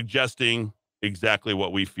is suggesting exactly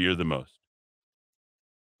what we fear the most,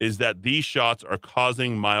 is that these shots are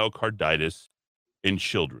causing myocarditis in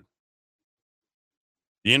children.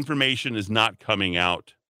 The information is not coming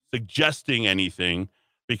out suggesting anything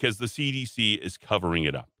because the CDC is covering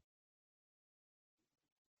it up.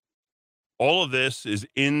 All of this is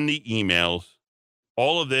in the emails.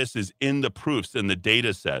 All of this is in the proofs and the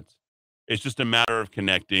data sets. It's just a matter of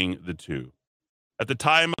connecting the two. At the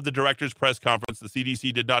time of the director's press conference, the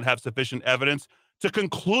CDC did not have sufficient evidence to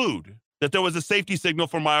conclude that there was a safety signal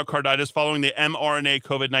for myocarditis following the mRNA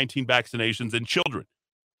COVID-19 vaccinations in children.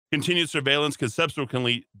 Continued surveillance has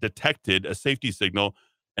subsequently detected a safety signal,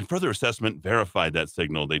 and further assessment verified that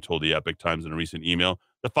signal, they told the Epoch Times in a recent email.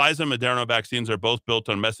 The Pfizer and Moderna vaccines are both built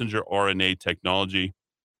on messenger RNA technology.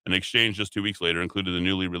 An exchange just 2 weeks later included the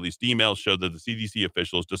newly released email showed that the CDC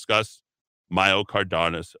officials discussed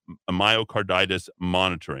myocarditis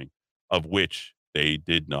monitoring, of which they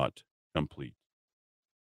did not complete.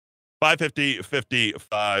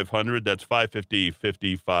 550-5500. That's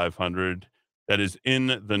 550-5500. That is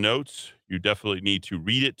in the notes. You definitely need to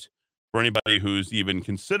read it. For anybody who's even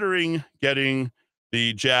considering getting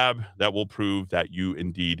the jab, that will prove that you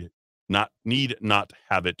indeed need not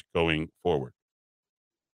have it going forward.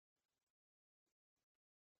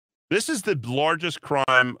 This is the largest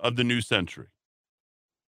crime of the new century.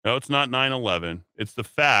 No, it's not 9/11. It's the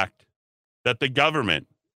fact that the government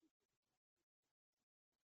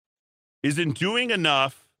isn't doing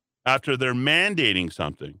enough after they're mandating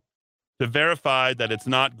something to verify that it's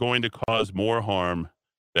not going to cause more harm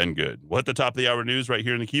than good. What at the top of the hour news right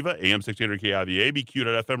here in the Kiva, AM 1600 KIVA,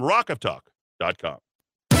 BQ.FM, rockoftalk.com.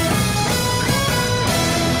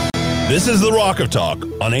 This is the Rock of Talk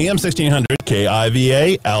on AM 1600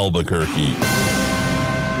 KIVA, Albuquerque.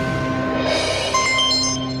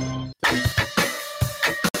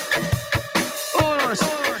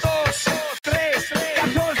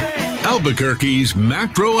 Albuquerque's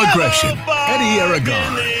macro aggression. Eddie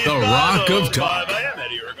Aragon, the Rock of Talk. I am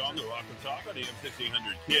Eddie Aragon, the Rock of Talk on AM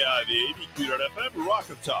 1600 KIVA, BQ.FM,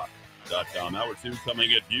 rockoftalk.com. Hour 2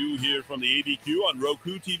 coming at you here from the ABQ on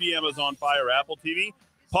Roku TV, Amazon Fire, Apple TV.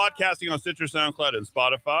 Podcasting on Stitcher, SoundCloud, and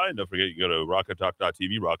Spotify. And don't forget, you go to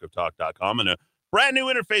rockoftalk.tv, rockoftalk.com, and a brand new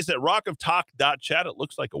interface at rockoftalk.chat. It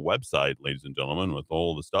looks like a website, ladies and gentlemen, with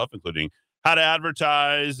all the stuff, including how to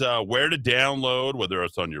advertise, where to download, whether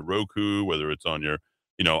it's on your Roku, whether it's on your,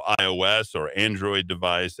 iOS or Android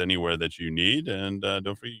device, anywhere that you need. And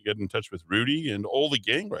don't forget, you get in touch with Rudy and all the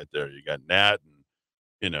gang right there. You got Nat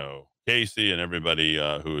and, Casey and everybody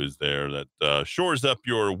who is there that shores up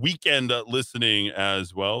your weekend listening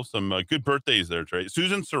as well. Some good birthdays there, Trey.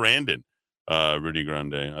 Susan Sarandon, Rudy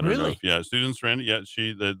Grande. I don't know if, Susan Sarandon. Yeah,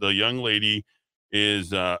 the young lady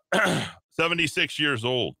is 76 years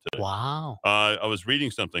old today. Wow. I was reading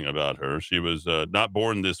something about her. She was not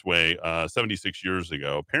born this way 76 years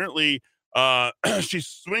ago. Apparently, she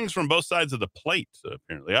swings from both sides of the plate,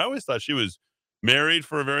 apparently. I always thought she was married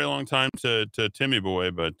for a very long time to Timmy Boy,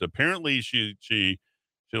 but apparently she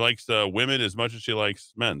likes women as much as she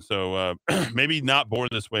likes men. So maybe not born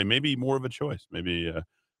this way, maybe more of a choice. Maybe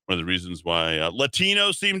one of the reasons why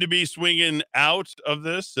Latinos seem to be swinging out of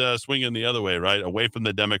this, swinging the other way, right? Away from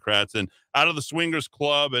the Democrats and out of the swingers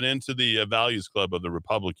club and into the values club of the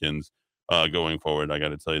Republicans going forward. I got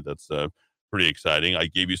to tell you, that's pretty exciting. I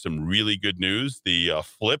gave you some really good news. The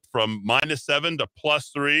flip from -7 to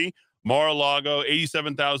 +3. Mar-a-Lago,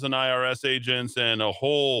 87,000 IRS agents, and a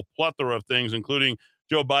whole plethora of things, including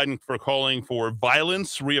Joe Biden for calling for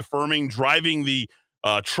violence, reaffirming driving the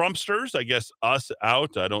Trumpsters, I guess, us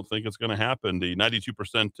out. I don't think it's going to happen. The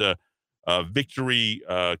 92% victory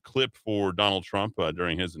clip for Donald Trump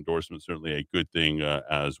during his endorsement, certainly a good thing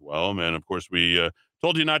as well. And, of course, we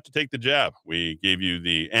told you not to take the jab. We gave you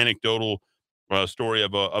the anecdotal story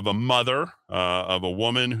of a mother, of a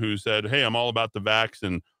woman who said, hey, I'm all about the vax,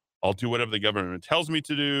 and I'll do whatever the government tells me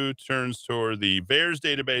to do, turns toward the VAERS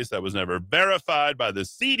database that was never verified by the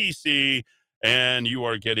CDC, and you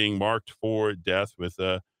are getting marked for death with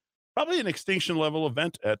probably an extinction level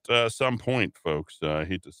event at some point, folks. I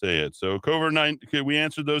hate to say it. So COVID-19, we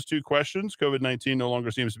answered those two questions. COVID-19 no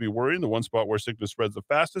longer seems to be worrying. The one spot where sickness spreads the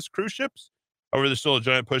fastest, cruise ships. However, there's still a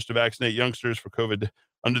giant push to vaccinate youngsters for COVID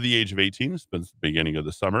under the age of 18. It's been the beginning of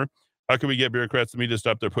the summer. How can we get bureaucrats to meet to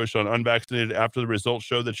stop their push on unvaccinated after the results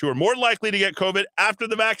show that you are more likely to get COVID after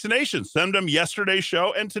the vaccination? Send them yesterday's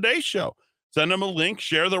show and today's show. Send them a link.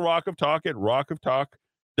 Share the Rock of Talk at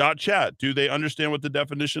rockoftalk.chat. Do they understand what the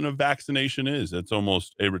definition of vaccination is? It's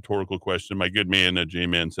almost a rhetorical question. My good man,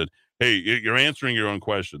 J-Man, said, hey, you're answering your own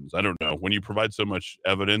questions. I don't know. When you provide so much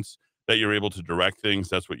evidence that you're able to direct things,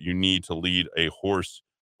 that's what you need to lead a horse,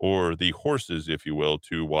 or the horses, if you will,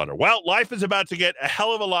 to water. Well, life is about to get a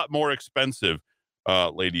hell of a lot more expensive,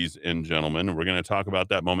 ladies and gentlemen. We're going to talk about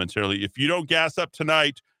that momentarily. If you don't gas up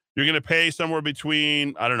tonight, you're going to pay somewhere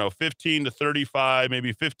between, 15 to 35,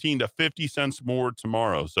 maybe 15 to 50 cents more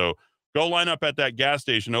tomorrow. So Go line up at that gas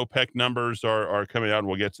station. OPEC numbers are coming out, and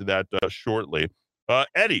we'll get to that shortly.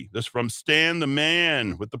 Eddie, this from Stan the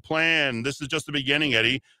Man with the plan. This is just the beginning,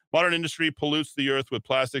 Eddie. Modern industry pollutes the earth with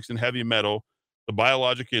plastics and heavy metal. The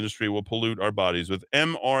biologic industry will pollute our bodies with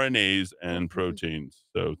mRNAs and proteins.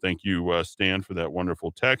 So thank you, Stan, for that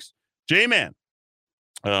wonderful text. J-Man,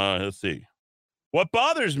 let's see. What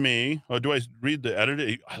bothers me, do I read the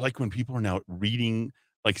edited? I like when people are now reading,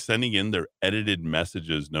 like sending in their edited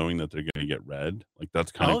messages knowing that they're going to get read. Like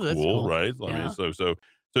that's kind of cool, right? I mean,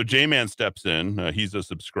 so J-Man steps in. He's a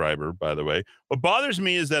subscriber, by the way. What bothers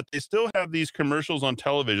me is that they still have these commercials on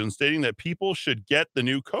television stating that people should get the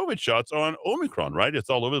new COVID shots on Omicron, right? It's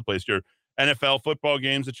all over the place. Your NFL football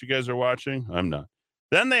games that you guys are watching, I'm not.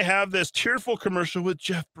 Then they have this tearful commercial with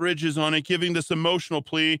Jeff Bridges on it, giving this emotional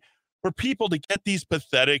plea for people to get these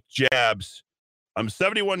pathetic jabs. I'm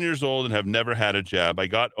 71 years old and have never had a jab. I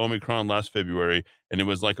got Omicron last February, and it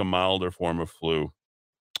was like a milder form of flu.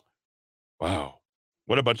 Wow.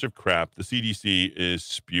 What a bunch of crap the CDC is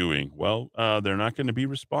spewing. Well, they're not going to be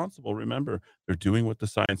responsible. Remember, they're doing what the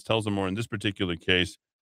science tells them, or in this particular case,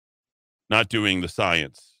 not doing the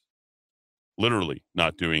science. Literally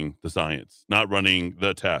not doing the science, not running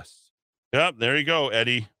the tests. Yep, there you go,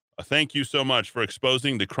 Eddie. Thank you so much for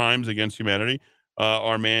exposing the crimes against humanity.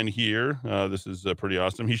 Our man here, this is pretty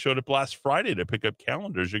awesome. He showed up last Friday to pick up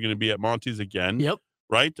calendars. You're going to be at Monty's again,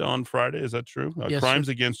 right, on Friday. Is that true? Yes, crimes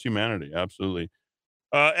sir. Against humanity. Absolutely.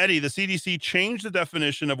 Eddie, the CDC changed the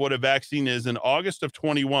definition of what a vaccine is in August of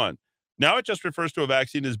 21. Now it just refers to a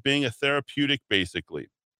vaccine as being a therapeutic, basically.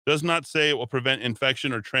 Does not say it will prevent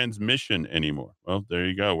infection or transmission anymore. Well, there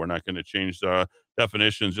you go. We're not going to change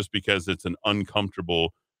definitions just because it's an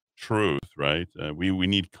uncomfortable truth, right? We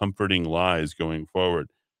need comforting lies going forward.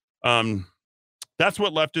 That's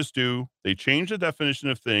what leftists do. They change the definition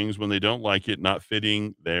of things when they don't like it, not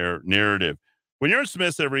fitting their narrative. When you're in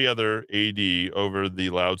Smith's, every other AD over the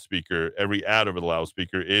loudspeaker, every ad over the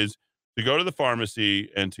loudspeaker is to go to the pharmacy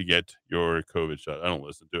and to get your COVID shot. I don't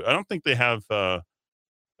listen to it. I don't think they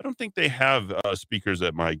have speakers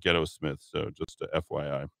at my ghetto Smith. So just a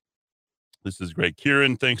FYI. This is great.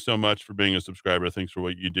 Kieran, thanks so much for being a subscriber. Thanks for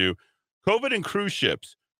what you do. COVID and cruise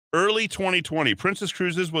ships. Early 2020, Princess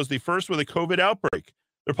Cruises was the first with a COVID outbreak.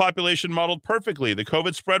 Their population modeled perfectly. The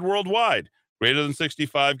COVID spread worldwide. Greater than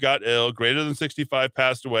 65 got ill. Greater than 65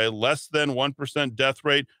 passed away. Less than 1% death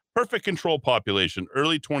rate. Perfect control population.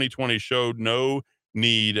 Early 2020 showed no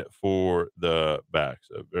need for the vax.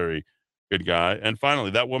 A very good guy. And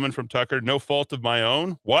finally, that woman from Tucker, no fault of my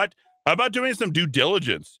own. What? How about doing some due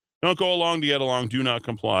diligence? Don't go along to get along. Do not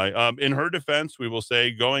comply. In her defense, we will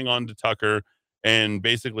say going on to Tucker and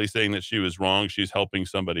basically saying that she was wrong. She's helping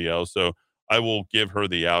somebody else. So I will give her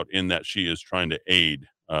the out in that she is trying to aid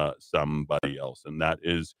somebody else. And that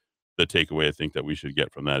is the takeaway I think that we should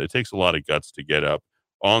get from that. It takes a lot of guts to get up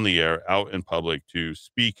on the air, out in public, to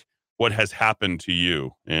speak what has happened to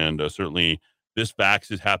you. And certainly this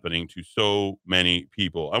vax is happening to so many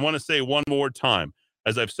people. I want to say one more time,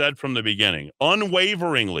 as I've said from the beginning,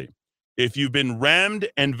 unwaveringly, if you've been rammed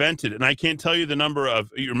and vented, and I can't tell you the number of,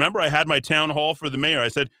 you remember I had my town hall for the mayor. I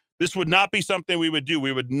said, this would not be something we would do.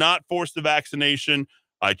 We would not force the vaccination.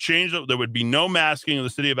 I changed it. There would be no masking in the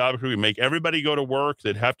city of Albuquerque. We make everybody go to work.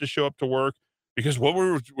 They'd have to show up to work because what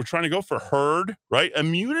we're trying to go for herd, right?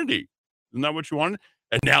 Immunity. Isn't that what you wanted?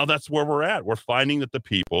 And now that's where we're at. We're finding that the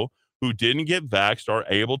people who didn't get vaxxed are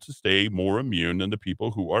able to stay more immune than the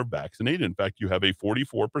people who are vaccinated. In fact, you have a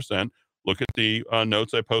 44%. Look at the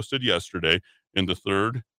notes I posted yesterday in the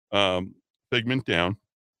third segment down.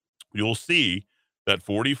 You'll see that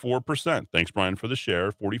 44%, thanks, Brian, for the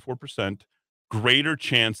share, 44% greater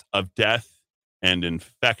chance of death and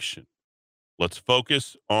infection. Let's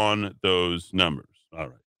focus on those numbers. All right.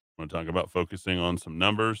 I want to talk about focusing on some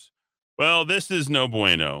numbers. Well, this is no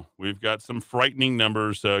bueno. We've got some frightening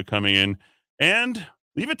numbers coming in. And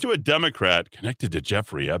leave it to a Democrat connected to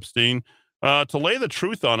Jeffrey Epstein to lay the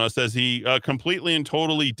truth on us as he completely and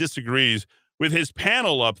totally disagrees with his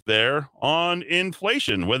panel up there on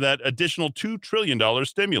inflation with that additional $2 trillion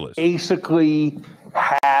stimulus. Basically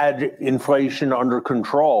had inflation under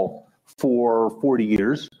control for 40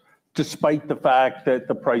 years, despite the fact that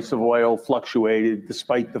the price of oil fluctuated,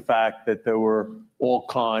 despite the fact that there were all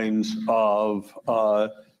kinds of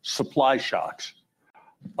supply shocks.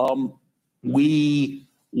 We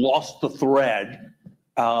lost the thread,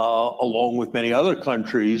 along with many other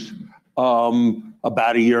countries,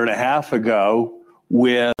 about a year and a half ago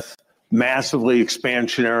with massively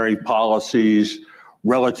expansionary policies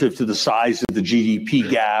relative to the size of the GDP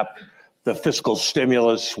gap. The fiscal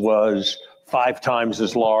stimulus was 5 times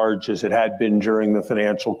as large as it had been during the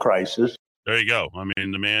financial crisis. There you go. I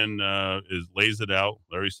mean, the man lays it out.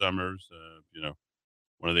 Larry Summers,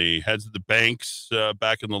 one of the heads of the banks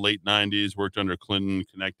back in the late 90s, worked under Clinton,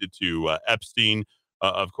 connected to Epstein.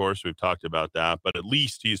 Of course, we've talked about that, but at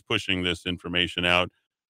least he's pushing this information out.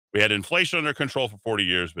 We had inflation under control for 40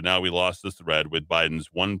 years, but now we lost the thread with Biden's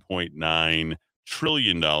 $1.9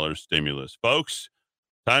 trillion stimulus. Folks,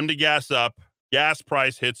 time to gas up. Gas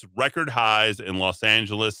price hits record highs in Los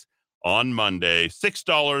Angeles on Monday.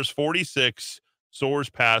 $6.46 soars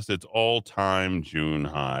past its all-time June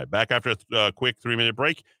high. Back after a quick 3-minute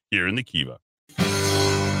break here in the Kiva.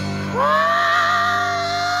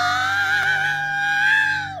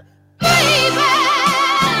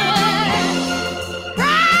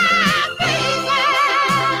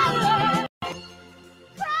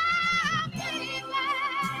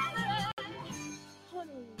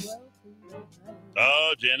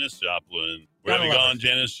 Oh, Janis Joplin. We're having on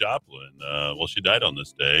Janis Joplin. Well, she died on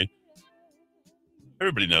this day.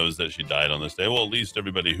 Everybody knows that she died on this day. Well, at least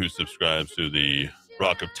everybody who subscribes to the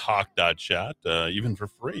rockoftalk.chat, even for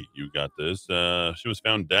free, you got this. She was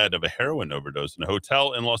found dead of a heroin overdose in a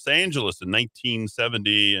hotel in Los Angeles in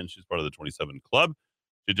 1970, and she's part of the 27 Club.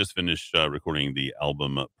 She just finished recording the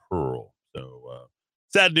album Pearl. So,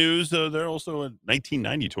 sad news. They're also in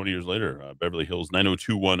 1990, 20 years later, Beverly Hills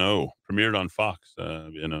 90210 premiered on Fox.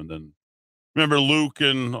 And then remember Luke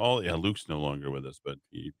and all. Yeah, Luke's no longer with us, but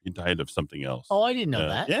he died of something else. Oh, I didn't know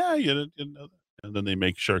that. Yeah, you didn't know that. And then they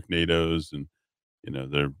make Sharknadoes, and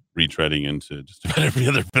they're retreading into just about every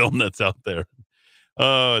other film that's out there.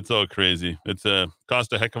 Oh, it's all crazy. It's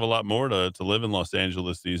cost a heck of a lot more to live in Los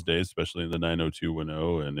Angeles these days, especially in the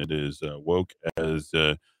 90210, and it is woke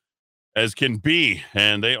as can be,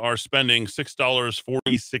 and they are spending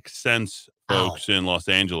 $6.46, folks, in Los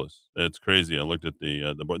Angeles. That's crazy. I looked at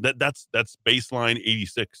the board. That's baseline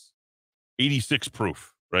 86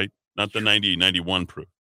 proof, right? Not the 91 proof.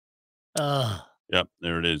 Yep,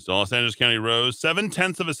 there it is. Los Angeles County rose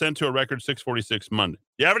 0.7 cents to a record $6.46 Monday.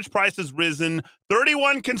 The average price has risen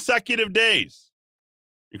 31 consecutive days,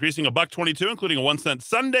 increasing $1.22, including a 1 cent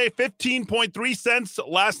Sunday, 15.3 cents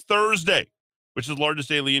last Thursday, which is the largest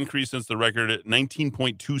daily increase since the record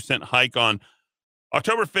 19.2 cent hike on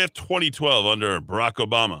October 5th, 2012 under Barack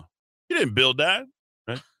Obama. He didn't build that,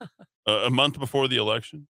 right? A month before the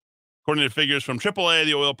election. According to figures from AAA,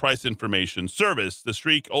 the Oil Price Information Service, the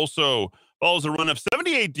streak also follows a run of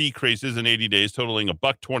 78 decreases in 80 days, totaling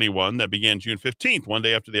 $1.21 that began June 15th, one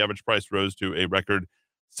day after the average price rose to a record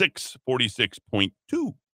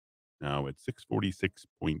 646.2. Now it's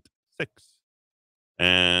 646.6.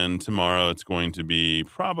 And tomorrow it's going to be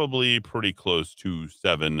probably pretty close to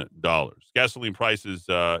 $7. Gasoline prices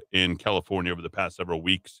in California over the past several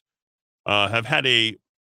weeks have had a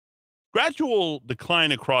gradual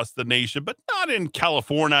decline across the nation, but not in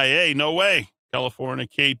California. No way.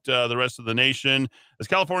 Californicate the rest of the nation, as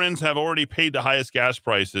Californians have already paid the highest gas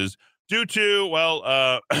prices due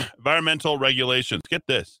to, environmental regulations. Get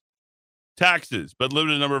this. Taxes, but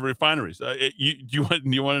limited number of refineries. You want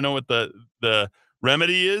to know what the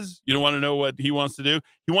remedy is? You don't want to know what he wants to do?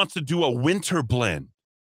 He wants to do a winter blend.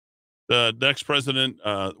 The next president,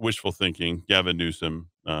 wishful thinking, Gavin Newsom,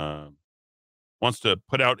 wants to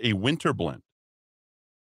put out a winter blend.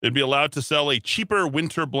 They'd be allowed to sell a cheaper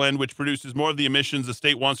winter blend, which produces more of the emissions the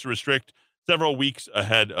state wants to restrict several weeks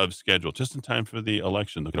ahead of schedule, just in time for the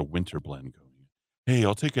election. Look at a winter blend going. Hey,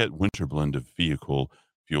 I'll take that winter blend of vehicle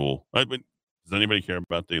fuel. Right, but does anybody care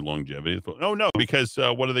about the longevity? Oh, no, because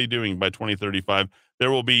what are they doing by 2035? There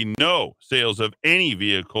will be no sales of any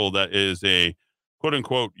vehicle that is a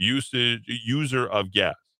quote-unquote user of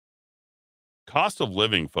gas. Cost of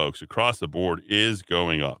living, folks, across the board is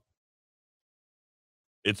going up.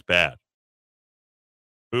 It's bad.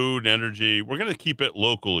 Food, energy. We're going to keep it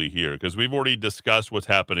locally here because we've already discussed what's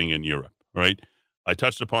happening in Europe, right? I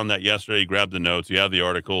touched upon that yesterday. Grab the notes. You have the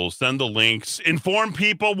articles. Send the links. Inform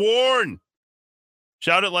people. Warn.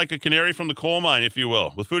 Shout it like a canary from the coal mine, if you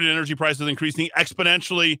will. With food and energy prices increasing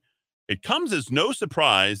exponentially, it comes as no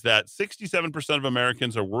surprise that 67% of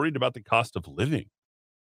Americans are worried about the cost of living.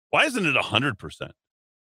 Why isn't it 100%?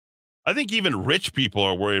 I think even rich people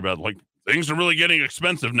are worried about, things are really getting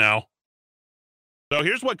expensive now. So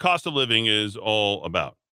here's what cost of living is all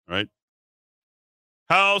about, right?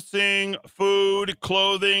 Housing, food,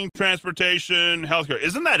 clothing, transportation, healthcare.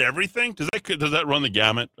 Isn't that everything? Does that run the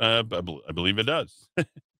gamut? I believe it does.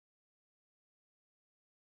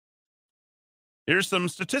 Here's some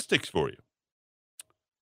statistics for you.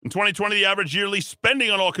 In 2020, the average yearly spending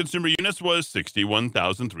on all consumer units was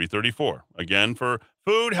 $61,334. Again, for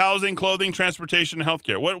food, housing, clothing, transportation, and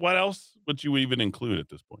healthcare. What else? what you would even include at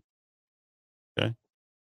this point. Okay.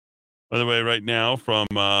 By the way, right now from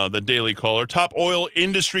the Daily Caller, top oil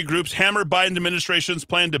industry groups hammer Biden administration's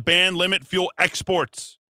plan to limit fuel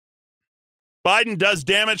exports. Biden does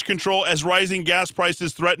damage control as rising gas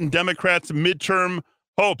prices threaten Democrats' midterm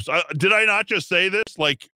hopes. Did I not just say this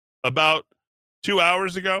like about 2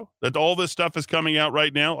 hours ago that all this stuff is coming out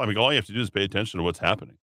right now? I mean, all you have to do is pay attention to what's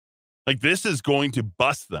happening. Like, this is going to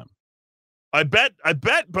bust them. I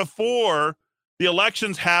bet before the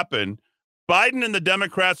elections happen, Biden and the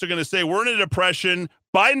Democrats are going to say, we're in a depression.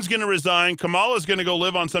 Biden's going to resign. Kamala's going to go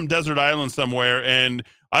live on some desert island somewhere. And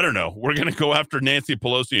I don't know, we're going to go after Nancy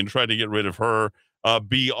Pelosi and try to get rid of her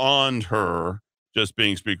beyond her just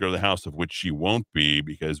being Speaker of the House, of which she won't be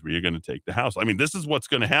because we're going to take the House. I mean, this is what's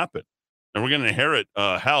going to happen. And we're going to inherit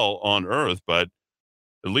hell on earth, but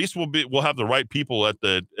at least we'll have the right people at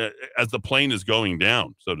as the plane is going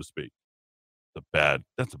down, so to speak.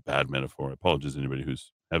 That's a bad metaphor. I apologize to anybody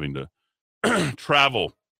who's having to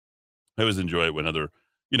travel. I always enjoy it when other,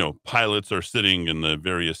 pilots are sitting in the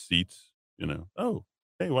various seats, Oh,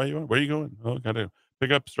 hey, where are you going? Oh, got to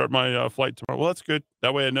start my flight tomorrow. Well, that's good.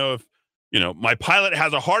 That way I know if, my pilot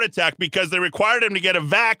has a heart attack because they required him to get a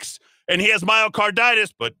vax and he has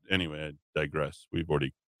myocarditis. But anyway, I digress. We've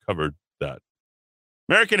already covered that.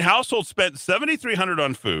 American households spent $7,300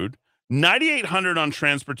 on food, $9,800 on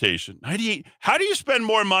transportation. 98. How do you spend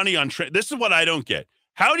more money on this is what I don't get.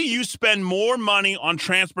 How do you spend more money on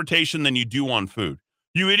transportation than you do on food?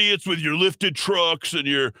 You idiots with your lifted trucks and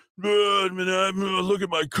your look at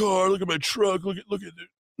my car, look at my truck, look at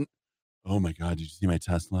it. Oh my God, did you see my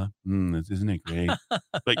Tesla? Isn't it great?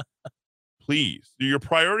 Like, please, your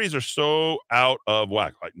priorities are so out of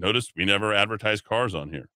whack. Like, notice we never advertise cars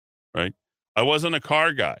on here, right? I wasn't a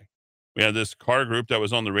car guy. We had this car group that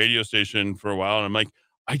was on the radio station for a while, and I'm like,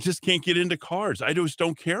 I just can't get into cars. I just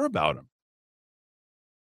don't care about them.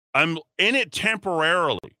 I'm in it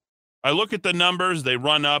temporarily. I look at the numbers, they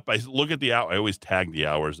run up. I look at the hour. I always tag the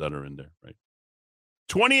hours that are in there, right?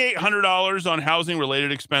 $2,800 on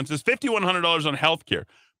housing-related expenses, $5,100 on healthcare.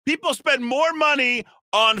 People spend more money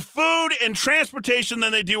on food and transportation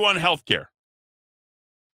than they do on healthcare.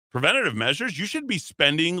 Preventative measures, you should be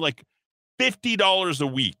spending like $50 a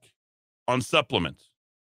week on supplements.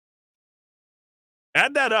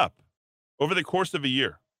 Add that up over the course of a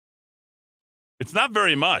year. It's not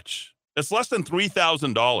very much. It's less than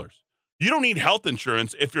 $3,000. You don't need health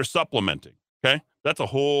insurance if you're supplementing, okay? That's a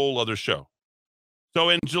whole other show. So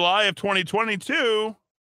in July of 2022,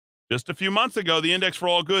 just a few months ago, the index for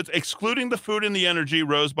all goods, excluding the food and the energy,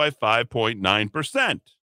 rose by 5.9%.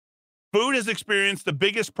 Food has experienced the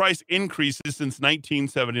biggest price increases since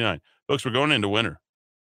 1979. Folks, we're going into winter.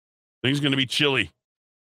 Things are going to be chilly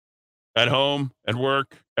at home, at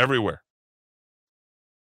work, everywhere.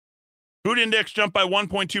 Food index jumped by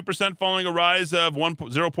 1.2%, following a rise of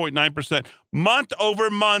 0.9%. Month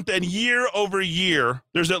over month and year over year,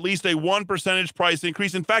 there's at least a 1 percentage price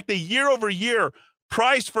increase. In fact, the year over year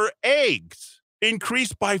price for eggs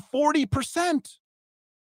increased by 40%.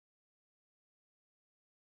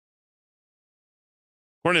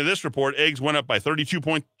 According to this report, eggs went up by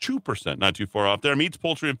 32.2%, not too far off there. Meats,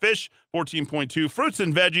 poultry, and fish, 14.2%. Fruits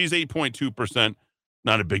and veggies, 8.2%.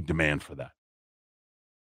 Not a big demand for that.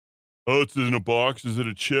 Oh, it's in a box. Is it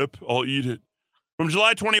a chip? I'll eat it. From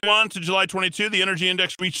July 21 to July 22, the energy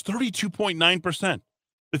index reached 32.9%.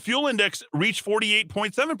 The fuel index reached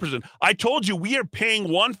 48.7%. I told you we are paying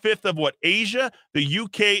 1/5 of what Asia, the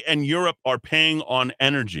UK, and Europe are paying on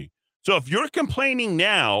energy. So if you're complaining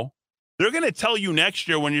now, they're going to tell you next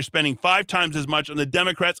year when you're spending 5 times as much and the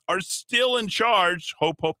Democrats are still in charge.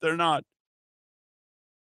 Hope they're not.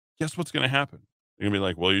 Guess what's going to happen? They're going to be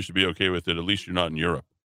like, well, you should be okay with it. At least you're not in Europe.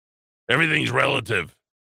 Everything's relative.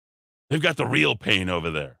 They've got the real pain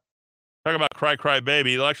over there. Talk about cry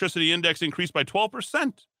baby. The electricity index increased by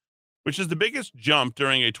 12%, which is the biggest jump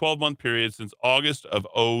during a 12-month period since August of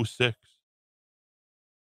 2006.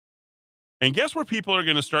 And guess where people are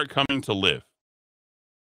going to start coming to live?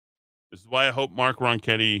 This is why I hope Mark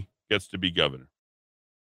Ronchetti gets to be governor.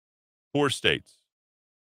 4 states.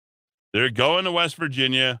 They're going to West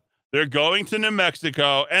Virginia. They're going to New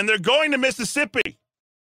Mexico. And they're going to Mississippi.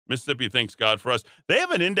 Mississippi, thanks God for us. They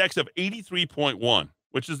have an index of 83.1,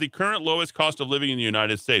 which is the current lowest cost of living in the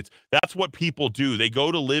United States. That's what people do. They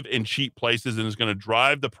go to live in cheap places, and it's going to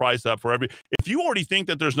drive the price up for If you already think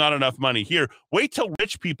that there's not enough money here, wait till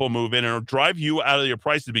rich people move in and it'll drive you out of your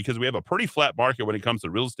prices, because we have a pretty flat market when it comes to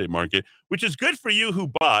the real estate market, which is good for you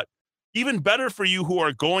who bought, even better for you who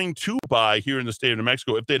are going to buy here in the state of New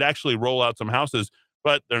Mexico if they'd actually roll out some houses,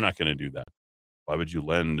 but they're not going to do that. Why would you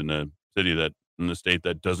lend in a city that in the state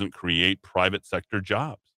that doesn't create private sector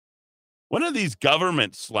jobs. When are these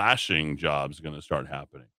government slashing jobs going to start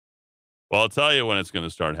happening? Well, I'll tell you when it's going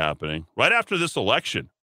to start happening. Right after this election.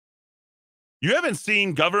 You haven't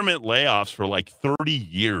seen government layoffs for like 30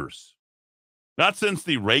 years. Not since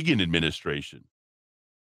the Reagan administration.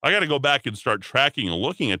 I got to go back and start tracking and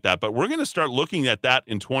looking at that, but we're going to start looking at that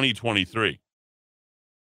in 2023.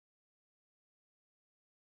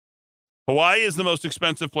 Hawaii is the most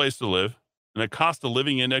expensive place to live, and a cost of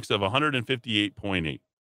living index of 158.8.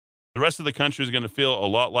 The rest of the country is going to feel a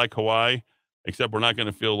lot like Hawaii, except we're not going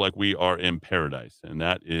to feel like we are in paradise, and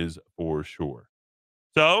that is for sure.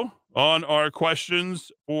 So, on our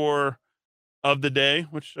questions of the day,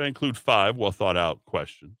 which I include 5 well thought out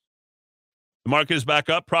questions. The market is back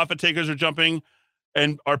up. Profit takers are jumping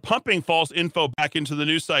and are pumping false info back into the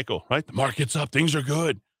news cycle, right? The market's up. Things are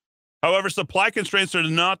good. However, supply constraints are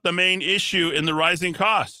not the main issue in the rising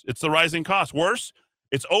costs. It's the rising costs. Worse,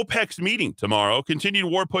 it's OPEC's meeting tomorrow. Continued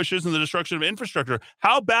war pushes and the destruction of infrastructure.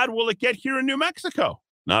 How bad will it get here in New Mexico?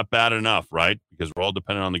 Not bad enough, right? Because we're all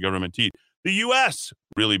dependent on the government teeth. The U.S.,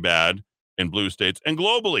 really bad in blue states. And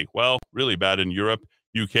globally, well, really bad in Europe,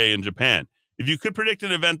 UK, and Japan. If you could predict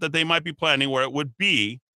an event that they might be planning, where it would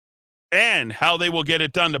be, and how they will get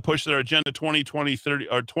it done to push their Agenda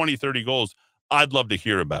 2030 goals, I'd love to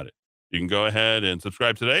hear about it. You can go ahead and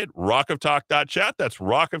subscribe today at rockoftalk.chat. That's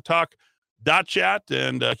rockoftalk.chat,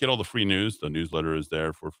 and get all the free news. The newsletter is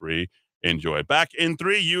there for free. Enjoy. Back in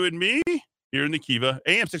 3, you and me, here in the Kiva,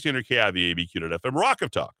 AM 1600 KIVA,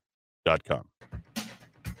 ABQ.FM, rockoftalk.com.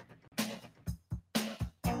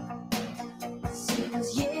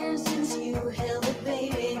 Seems years since you held a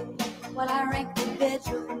baby while I ranked the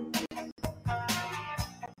bedroom.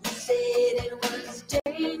 You said it was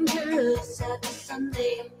dangerous after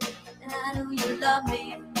Sunday, and I know you love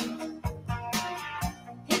me.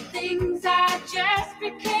 Hit things I just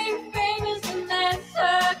became famous, and that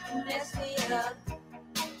took mess me up.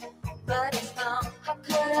 But it's gone. How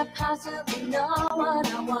could I possibly know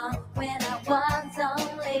what I want when I was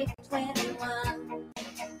only 21?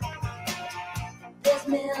 There's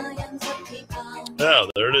millions of people. Oh,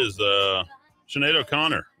 there it is. Sinead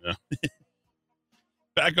O'Connor. Yeah.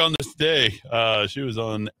 Back on this day, she was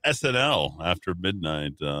on SNL after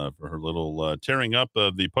midnight for her little tearing up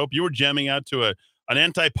of the Pope. You were jamming out to an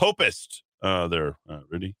anti-popist there,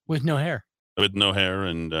 Rudy. With no hair. With no hair,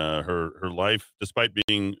 and her life, despite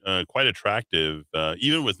being quite attractive,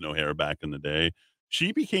 even with no hair back in the day,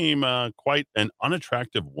 she became quite an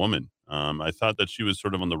unattractive woman. I thought that she was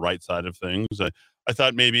sort of on the right side of things. I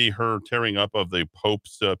thought maybe her tearing up of the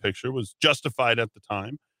Pope's picture was justified at the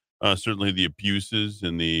time. Certainly the abuses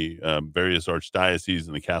in the various archdioceses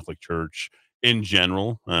and the Catholic Church in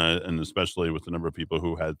general, and especially with the number of people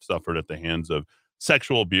who had suffered at the hands of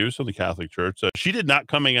sexual abuse in the Catholic Church. She did not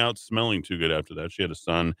coming out smelling too good after that. She had a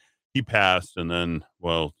son. He passed, and then,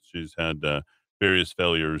 well, she's had various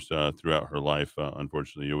failures throughout her life.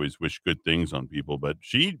 Unfortunately, you always wish good things on people, but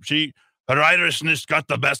her Irishness got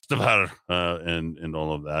the best of her, and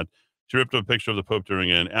all of that. She ripped up a picture of the Pope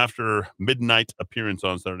during an after midnight appearance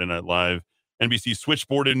on Saturday Night Live. NBC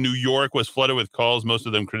switchboard in New York was flooded with calls, most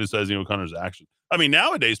of them criticizing O'Connor's actions. I mean,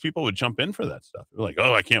 nowadays people would jump in for that stuff. They're like,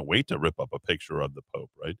 oh, I can't wait to rip up a picture of the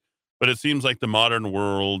Pope, right? But it seems like the modern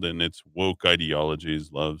world and its woke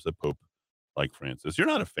ideologies loves a Pope like Francis. You're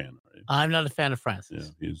not a fan, right? I'm not a fan of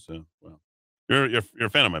Francis. Yeah, he's well. You're a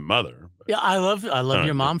fan of my mother. But... Yeah, I love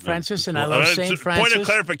your mom, Francis, and I love Saint Francis. Point of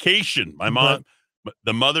clarification: my mom,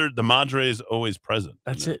 the madre is always present.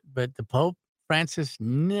 That's it. But the Pope, Francis,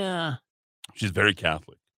 nah. She's very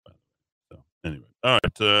Catholic. So anyway, all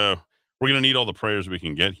right. We're going to need all the prayers we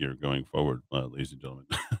can get here going forward, ladies and gentlemen.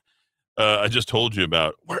 I just told you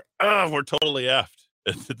about we're totally effed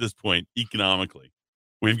at this point economically.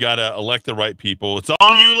 We've got to elect the right people. It's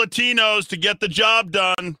on you Latinos to get the job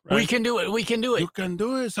done. Right? We can do it. We can do it. You can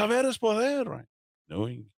do it. Saber es poder. Right?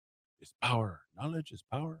 Knowing is power. Knowledge is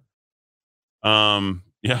power.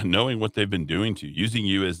 Yeah, knowing what they've been doing to you, using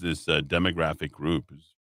you as this demographic group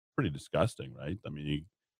is pretty disgusting, right? I mean, you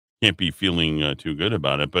can't be feeling too good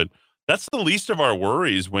about it, but that's the least of our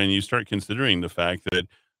worries when you start considering the fact that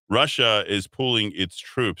Russia is pulling its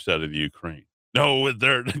troops out of the Ukraine. No,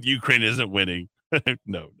 Ukraine isn't winning.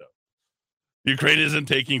 No. Ukraine isn't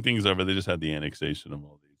taking things over. They just had the annexation of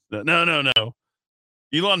all these. No.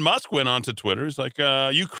 Elon Musk went onto Twitter. He's like,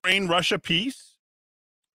 Ukraine, Russia, peace.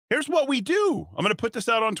 Here's what we do. I'm going to put this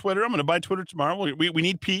out on Twitter. I'm going to buy Twitter tomorrow. We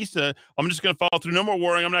need peace. I'm just going to follow through. No more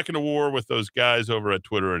warring. I'm not going to war with those guys over at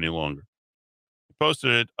Twitter any longer. He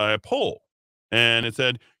posted a poll, and it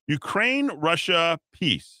said, Ukraine, Russia,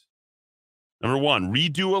 peace. Number one,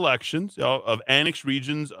 redo elections of annexed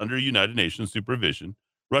regions under United Nations supervision.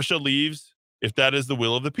 Russia leaves if that is the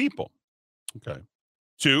will of the people. Okay.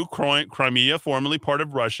 Two, Crimea, formerly part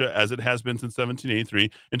of Russia, as it has been since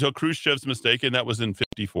 1783, until Khrushchev's mistake, and that was in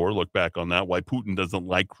 54. Look back on that, why Putin doesn't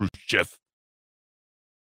like Khrushchev.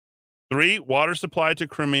 Three, water supply to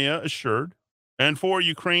Crimea assured. And four,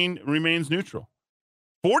 Ukraine remains neutral.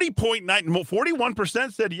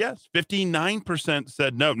 41% said yes. 59%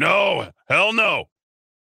 said no. No, hell no.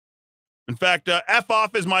 In fact, F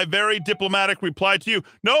off is my very diplomatic reply to you.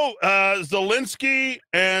 No, Zelensky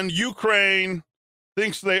and Ukraine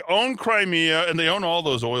thinks they own Crimea and they own all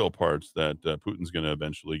those oil parts that Putin's going to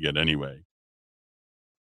eventually get anyway.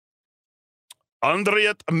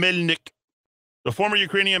 Andriy Melnik, the former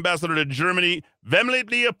Ukrainian ambassador to Germany,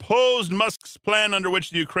 vehemently opposed Musk's plan under which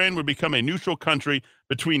the Ukraine would become a neutral country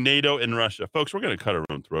between NATO and Russia. Folks, we're going to cut our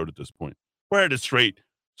own throat at this point. We're headed straight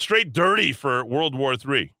dirty for World War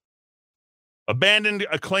III. Abandoned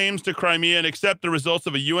claims to Crimea and accept the results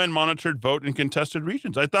of a UN-monitored vote in contested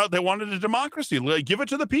regions. I thought they wanted a democracy. Give it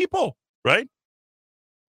to the people, right?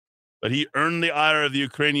 But he earned the ire of the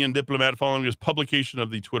Ukrainian diplomat following his publication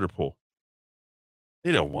of the Twitter poll.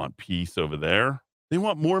 They don't want peace over there. They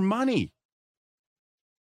want more money.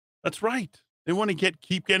 That's right. They want to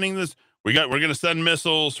keep getting this. We're going to send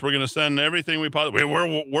missiles. We're going to send everything we possibly. We're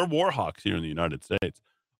Warhawks here in the United States.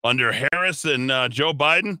 Under Harris and Joe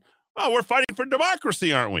Biden, well, we're fighting for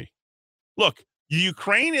democracy, aren't we? Look,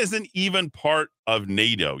 Ukraine isn't even part of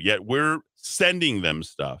NATO, yet we're sending them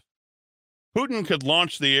stuff. Putin could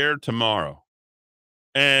launch the air tomorrow,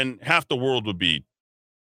 and half the world would be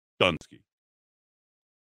Dunsky.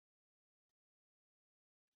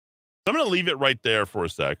 I'm going to leave it right there for a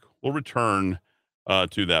sec. We'll return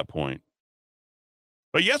to that point.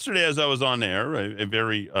 But yesterday, as I was on air, a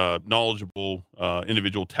very knowledgeable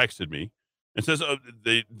individual texted me and says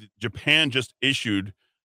Japan just issued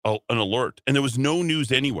an alert, and there was no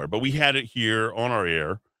news anywhere, but we had it here on our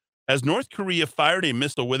air, as North Korea fired a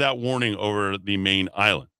missile without warning over the main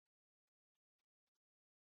island.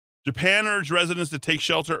 Japan urged residents to take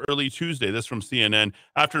shelter early Tuesday, this from CNN,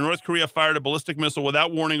 after North Korea fired a ballistic missile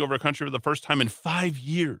without warning over a country for the first time in 5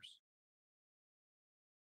 years.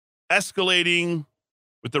 Escalating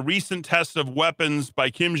with the recent test of weapons by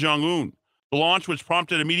Kim Jong-un. The launch, which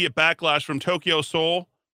prompted immediate backlash from Tokyo, Seoul,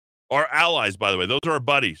 are allies, by the way. Those are our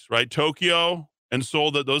buddies, right? Tokyo and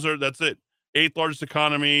Seoul, that's it. 8th largest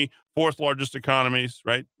economy, 4th largest economies,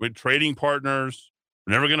 right? We're trading partners.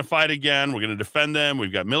 We're never going to fight again. We're going to defend them.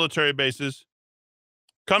 We've got military bases.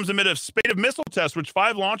 Comes amid a spate of missile tests, which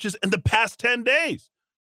 5 launches in the past 10 days.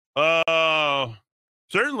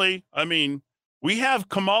 Certainly, I mean, we have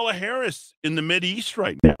Kamala Harris in the Mideast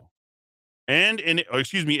right now, and in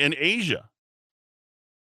Asia.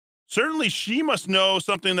 Certainly, she must know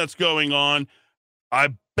something that's going on.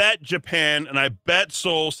 I bet Japan and I bet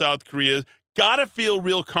Seoul, South Korea, gotta feel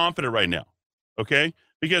real confident right now, okay?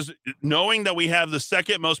 Because knowing that we have the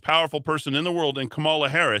second most powerful person in the world in Kamala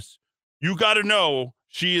Harris, you got to know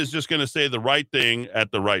she is just going to say the right thing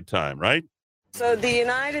at the right time, right? So the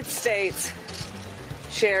United States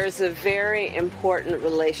shares a very important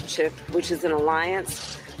relationship, which is an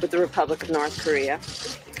alliance with the Republic of North Korea.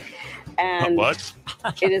 And what?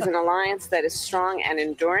 It is an alliance that is strong and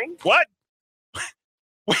enduring. What?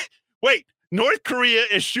 Wait. North Korea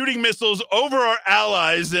is shooting missiles over our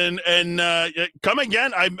allies and come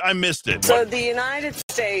again? I missed it. So the United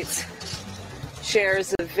States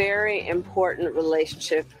shares a very important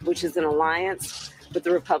relationship, which is an alliance with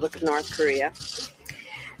the Republic of North Korea.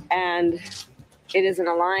 And it is an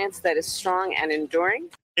alliance that is strong and enduring.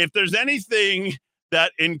 If there's anything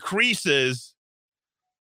that increases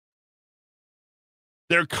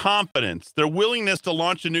their confidence, their willingness to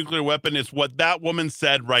launch a nuclear weapon, it's what that woman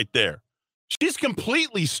said right there. She's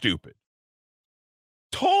completely stupid.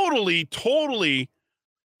 Totally,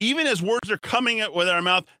 even as words are coming out with her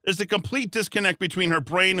mouth, there's a complete disconnect between her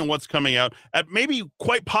brain and what's coming out at maybe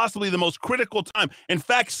quite possibly the most critical time. In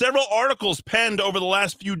fact, several articles penned over the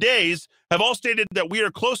last few days have all stated that we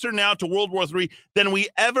are closer now to World War III than we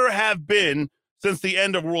ever have been since the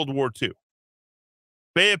end of World War II.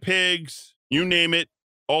 Bay of Pigs, you name it,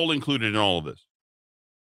 all included in all of this.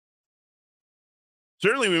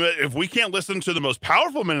 Certainly, if we can't listen to the most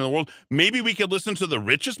powerful men in the world, maybe we could listen to the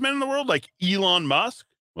richest men in the world, like Elon Musk.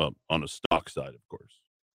 Well, on the stock side, of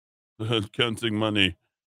course. Counting money.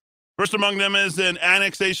 First among them is an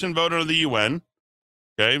annexation vote of the UN.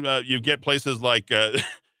 Okay, you get places like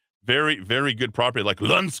very, very good property like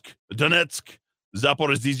Luhansk, Donetsk,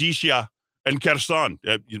 Zaporizhzhia, and Kherson.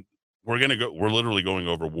 We're literally going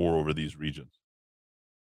over war over these regions.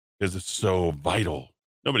 because it's so vital.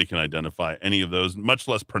 Nobody can identify any of those, much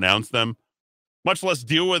less pronounce them, much less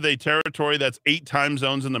deal with a territory that's 8 time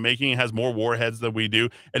zones in the making, has more warheads than we do,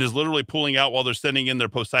 and is literally pulling out while they're sending in their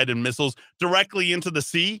Poseidon missiles directly into the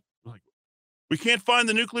sea. Like, we can't find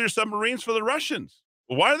the nuclear submarines for the Russians.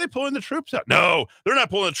 Well, why are they pulling the troops out? No, they're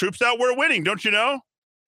not pulling the troops out. We're winning, don't you know?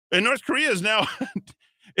 And North Korea is now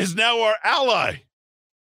is now our ally.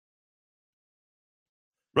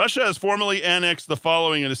 Russia has formally annexed the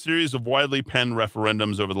following in a series of widely penned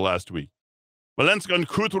referendums over the last week. Zelensky's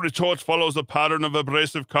coup retort follows a pattern of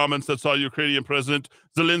abrasive comments that saw Ukrainian President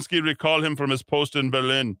Zelensky recall him from his post in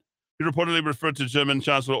Berlin. He reportedly referred to German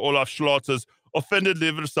Chancellor Olaf Scholz as offended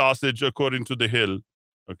liver sausage, according to The Hill.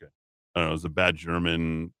 Okay. I don't know, it was a bad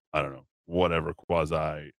German, I don't know, whatever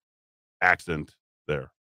quasi accent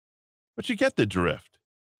there. But you get the drift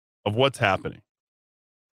of what's happening.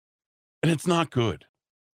 And it's not good.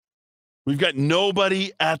 We've got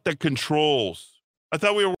nobody at the controls. I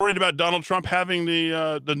thought we were worried about Donald Trump having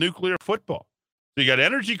the nuclear football. So you got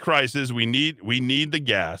energy crisis. We need the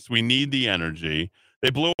gas. We need the energy.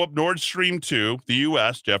 They blew up Nord Stream 2, the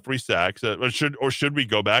U.S., Jeffrey Sachs. Or should we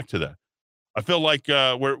go back to that? I feel like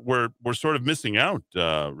we're sort of missing out,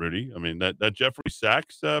 Rudy. I mean, that Jeffrey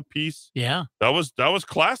Sachs piece. Yeah, that was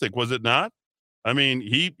classic, was it not? I mean,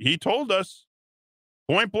 he told us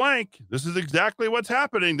point blank, this is exactly what's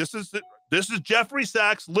happening. This is Jeffrey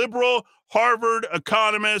Sachs, liberal Harvard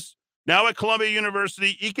economist, now at Columbia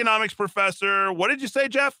University, economics professor. What did you say,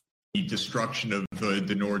 Jeff? The destruction of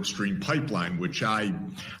the Nord Stream pipeline, which I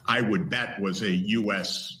would bet was a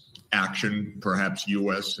U.S. action, perhaps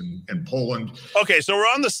U.S. and Poland. Okay, so we're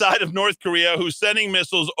on the side of North Korea, who's sending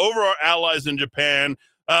missiles over our allies in Japan.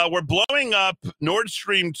 We're blowing up Nord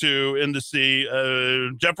Stream 2 in the sea.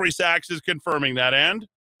 Jeffrey Sachs is confirming that, and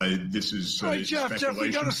this is Jeff, we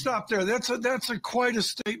got to stop there. That's a quite a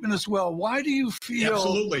statement as well. Why do you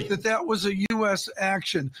feel that was a U.S.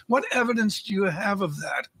 action? What evidence do you have of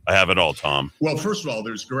that? I have it all, Tom. Well, first of all,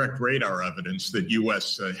 there's direct radar evidence that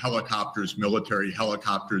U.S. Helicopters, military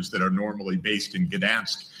helicopters that are normally based in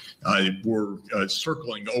Gdansk, were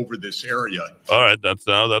circling over this area. All right, that's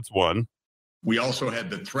one. We also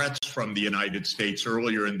had the threats from the United States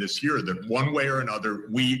earlier in this year that one way or another,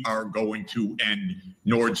 we are going to end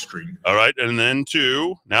Nord Stream. All right. And then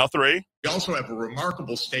 2, now 3. We also have a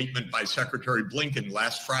remarkable statement by Secretary Blinken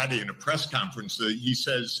last Friday in a press conference. He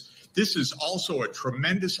says, this is also a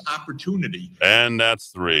tremendous opportunity. And that's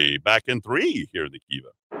 3. Back in 3 here at the Kiva.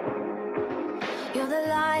 You're the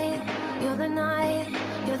light, you're the night,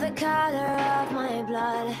 you're the color of my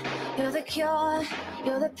blood. You're the cure,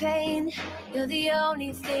 you're the pain, you're the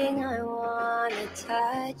only thing I want to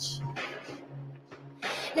touch.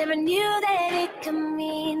 Never knew that it could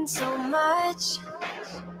mean so much,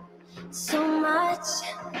 so much.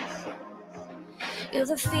 You're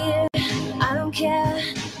the fear, I don't care,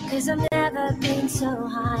 'cause I've never been so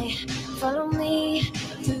high. Follow me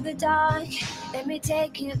through the dark, let me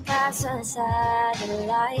take you past the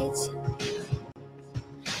satellites.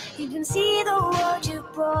 You can see the world you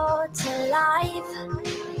brought to life,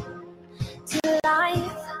 to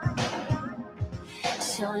life.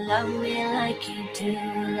 So love me like you do,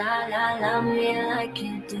 la la, love me like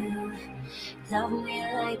you do. Love me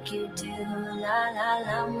like you do, la la,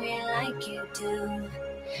 love me like you do.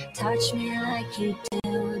 Touch me like you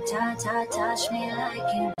do, touch me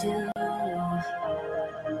like you do.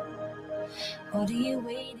 What are you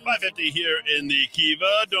waiting? 550 here in the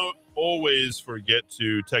Kiva. Don't always forget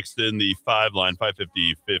to text in the 5 line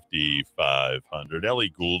 550-5500.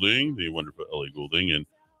 Ellie Goulding, the wonderful Ellie Goulding, and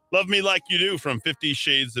Love Me Like You Do from 50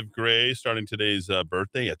 Shades of Grey, starting today's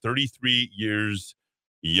birthday at 33 years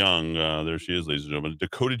young. There she is, ladies and gentlemen.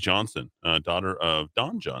 Dakota Johnson, daughter of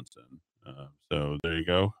Don Johnson. So there you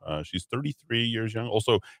go. She's 33 years young.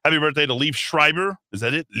 Also, happy birthday to Liev Schreiber. Is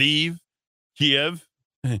that it? Liev Kiev.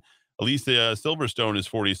 Alicia Silverstone is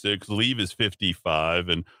 46. Liev is 55.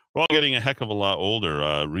 And we're all getting a heck of a lot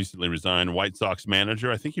older. Recently resigned White Sox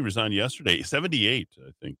manager. I think he resigned yesterday. 78, I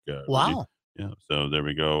think. Wow. Yeah, so there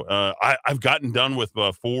we go. I've gotten done with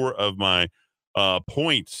 4 of my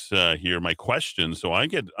points here, my questions. So I'm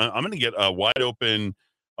going to get a wide open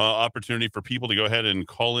opportunity for people to go ahead and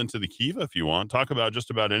call into the Kiva if you want. Talk about just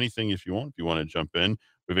about anything if you want to jump in.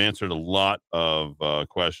 We've answered a lot of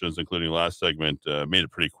questions, including last segment, made it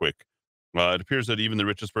pretty quick. It appears that even the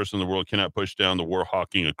richest person in the world cannot push down the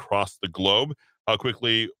Warhawk-ING across the globe. How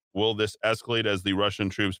quickly will this escalate as the Russian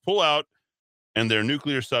troops pull out and their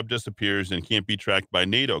nuclear sub disappears and can't be tracked by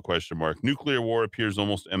NATO? ? Nuclear war appears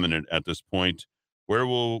almost imminent at this point. Where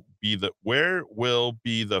will be the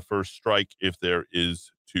first strike if there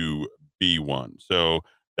is to be one? So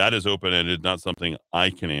that is open-ended, not something I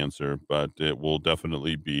can answer, but it will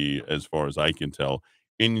definitely be, as far as I can tell,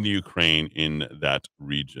 in the Ukraine, in that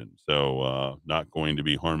region. So not going to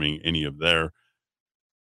be harming any of their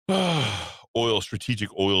strategic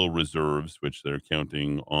oil reserves, which they're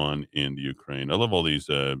counting on in the Ukraine. I love all these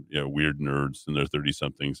weird nerds in their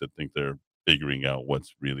 30-somethings that think they're figuring out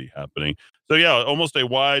what's really happening. So yeah, almost a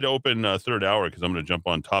wide open third hour, because I'm going to jump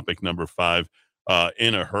on topic number 5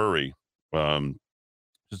 in a hurry.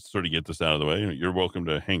 Just to sort of get this out of the way. You're welcome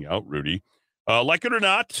to hang out, Rudy. Like it or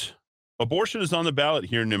not, abortion is on the ballot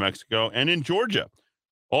here in New Mexico and in Georgia.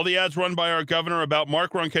 All the ads run by our governor about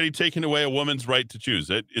Mark Ronchetti taking away a woman's right to choose.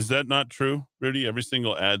 Is that not true, Rudy? Every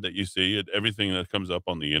single ad that you see, everything that comes up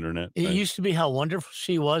on the internet. It used to be how wonderful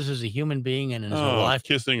she was as a human being and as a wife.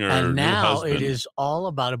 Kissing her and new now husband. it is all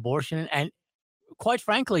about abortion. And quite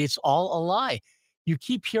frankly, it's all a lie. You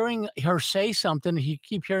keep hearing her say something. You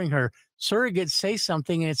keep hearing her surrogate say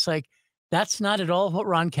something. And it's like, that's not at all what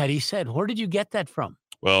Ronchetti said. Where did you get that from?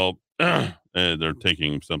 Well, they're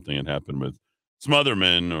taking something that happened with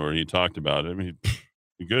Smotherman, or he talked about it. I mean,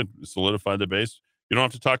 good. Solidify the base. You don't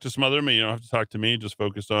have to talk to Smotherman. You don't have to talk to me. Just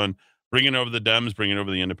focus on bringing over the Dems, bringing over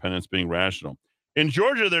the independents, being rational. In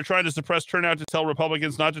Georgia, they're trying to suppress turnout to tell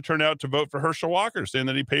Republicans not to turn out to vote for Herschel Walker, saying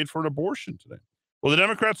that he paid for an abortion today. Well, the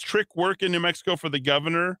Democrats trick work in New Mexico for the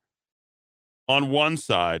governor on one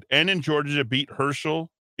side, and in Georgia to beat Herschel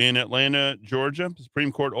in Atlanta, Georgia. The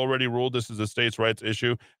Supreme Court already ruled this is a states' rights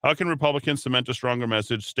issue. How can Republicans cement a stronger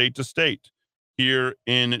message state to state here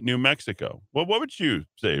in New Mexico? Well, what would you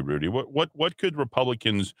say, Rudy? What could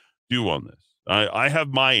Republicans do on this? I have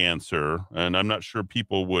my answer, and I'm not sure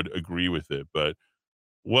people would agree with it, but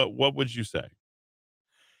what would you say?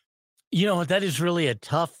 You know, that is really a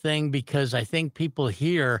tough thing, because I think people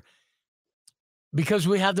here, because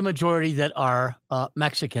we have the majority that are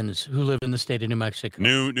Mexicans who live in the state of New Mexico.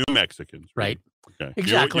 New Mexicans. Right. Okay.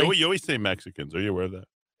 Exactly. You always say Mexicans. Are you aware of that?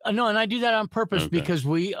 No, and I do that on purpose because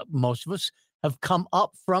most of us have come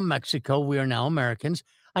up from Mexico. We are now Americans.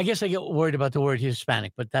 I guess I get worried about the word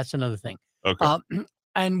Hispanic, but that's another thing. Okay.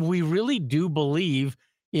 And we really do believe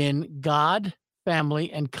in God,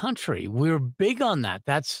 family, and country. We're big on that.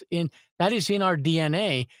 That is in our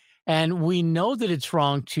DNA. And we know that it's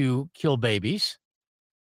wrong to kill babies.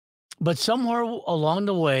 But somewhere along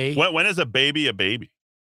the way... When is a baby a baby?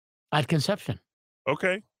 At conception.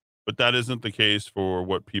 Okay. But that isn't the case for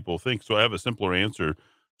what people think. So I have a simpler answer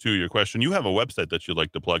to your question. You have a website that you'd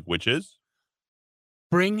like to plug, which is?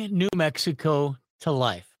 Bring New Mexico to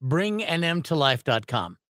life.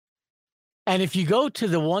 BringNM2life.com. And if you go to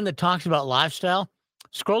the one that talks about lifestyle,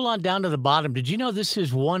 scroll on down to the bottom. Did you know this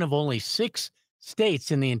is one of only 6 states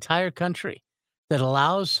in the entire country that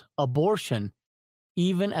allows abortion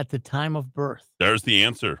even at the time of birth? There's the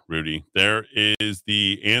answer, Rudy. There is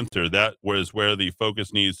the answer. That was where the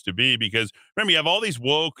focus needs to be, because remember, you have all these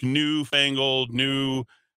woke, newfangled, new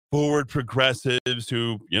forward progressives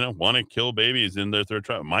who, want to kill babies in their third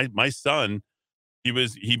trimester. My son, he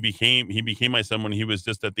became my son when he was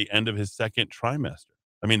just at the end of his second trimester.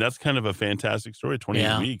 I mean, that's kind of a fantastic story.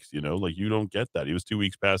 28 weeks, like you don't get that. He was 2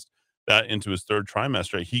 weeks past that into his third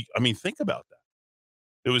trimester. Think about that.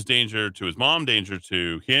 It was danger to his mom, danger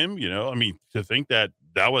to him, to think that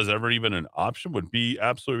was ever even an option would be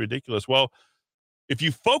absolutely ridiculous. Well, if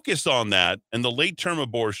you focus on that and the late term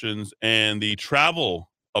abortions and the travel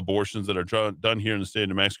abortions that are done here in the state of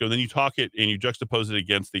New Mexico, then you talk it and you juxtapose it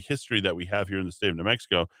against the history that we have here in the state of New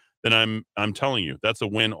Mexico, then I'm telling you, that's a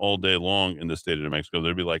win all day long in the state of New Mexico.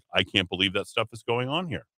 They'll be like, I can't believe that stuff is going on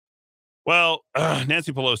here. Well,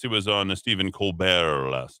 Nancy Pelosi was on Stephen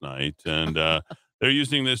Colbert last night, and they're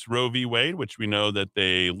using this Roe v. Wade, which we know that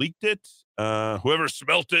they leaked it. Whoever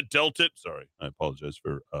smelt it, dealt it. Sorry, I apologize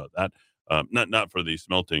for that. Not for the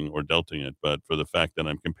smelting or delting it, but for the fact that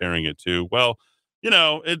I'm comparing it to,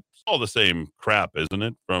 it's all the same crap, isn't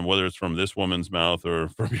it? From whether it's from this woman's mouth or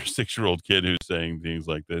from your 6-year-old kid who's saying things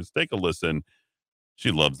like this. Take a listen.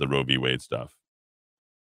 She loves the Roe v. Wade stuff.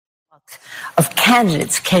 Of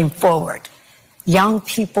candidates came forward. Young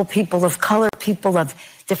people, people of color, people of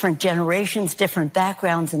different generations, different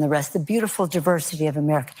backgrounds, and the rest, the beautiful diversity of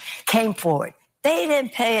America came forward. They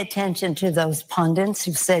didn't pay attention to those pundits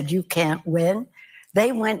who said you can't win.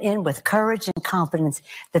 They went in with courage and confidence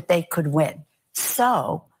that they could win.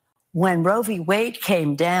 So when Roe v. Wade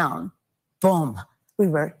came down, boom, we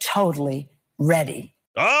were totally ready.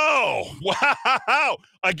 Oh, wow.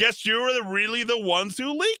 I guess you were really the ones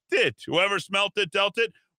who leaked it. Whoever smelt it, dealt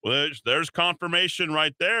it. Well, there's confirmation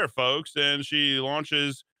right there, folks. And she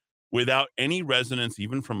launches without any resonance,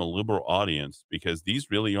 even from a liberal audience, because these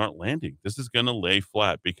really aren't landing. This is going to lay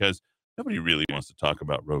flat because Nobody really wants to talk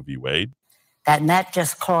about Roe v. Wade. And that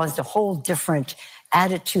just caused a whole different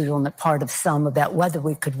attitude on the part of some about whether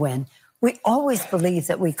we could win. We always believed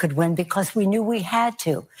that we could win because we knew we had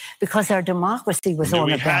to, because our democracy was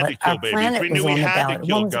on the ballot. Our planet was on the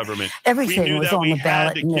ballot. Everything was on the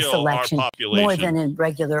ballot in this election, more than in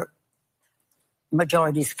regular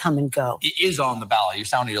majorities come and go. It is on the ballot. You're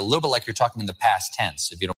sounding a little bit like you're talking in the past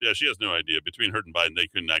tense. If you don't. Yeah, she has no idea. Between her and Biden, they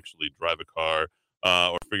couldn't actually drive a car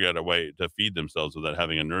or figure out a way to feed themselves without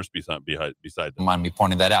having a nurse beside them. Mind me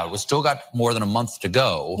pointing that out. We've still got more than a month to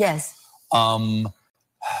go. Yes.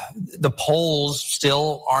 The polls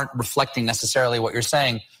still aren't reflecting necessarily what you're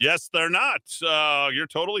saying. Yes, they're not. You're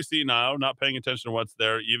totally senile, not paying attention to what's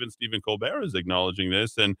there. Even Stephen Colbert is acknowledging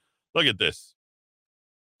this. And look at this.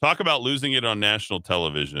 Talk about losing it on national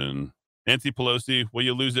television. Nancy Pelosi, will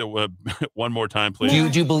you lose it one more time, please?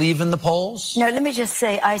 Do you believe in the polls? No, let me just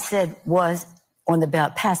say, I said was on the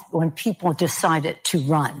ballot past when people decided to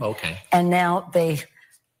run. Okay. And now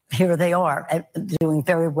here they are doing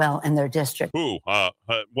very well in their district. Who?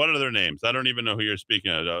 What are their names? I don't even know who you're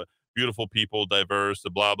speaking of. Beautiful people, diverse,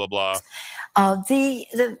 blah, blah, blah.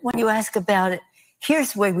 When you ask about it,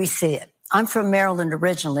 here's the way we see it. I'm from Maryland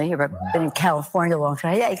originally. I've been in California a long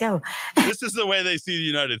time. There you go. This is the way they see the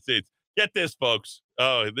United States. Get this, folks.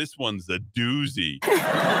 Oh, this one's a doozy.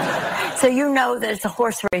 So you know that it's a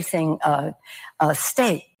horse racing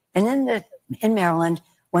state. And in Maryland,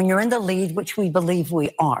 when you're in the lead, which we believe we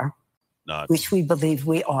are, we're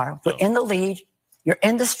in the lead, you're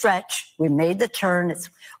in the stretch, we made the turn, it's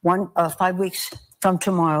 5 weeks from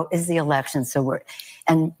tomorrow is the election,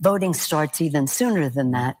 and voting starts even sooner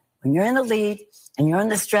than that. When you're in the lead and you're in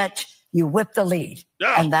the stretch, you whip the lead,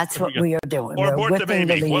 and that's what we are doing. Or we're abort the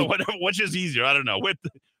baby. The Which is easier? I don't know. Whip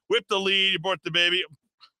the lead, abort the baby.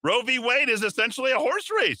 Roe v. Wade is essentially a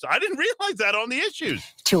horse race. I didn't realize that on the issues.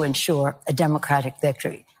 To ensure a Democratic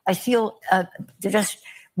victory. I feel just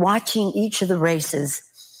watching each of the races,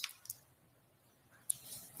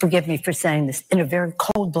 forgive me for saying this, in a very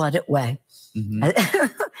cold-blooded way,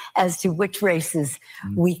 as to which races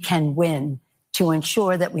we can win to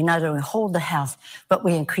ensure that we not only hold the House, but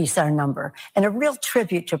we increase our number. And a real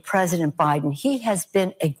tribute to President Biden. He has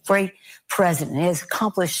been a great president. He has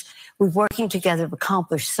we're working together to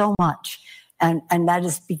accomplish so much. And that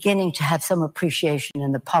is beginning to have some appreciation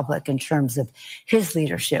in the public in terms of his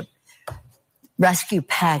leadership. Rescue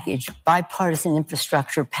package, bipartisan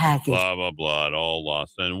infrastructure package. Blah, blah, blah, it all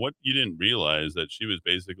lost. And what you didn't realize that she was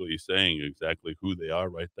basically saying exactly who they are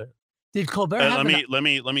right there. Did Colbert let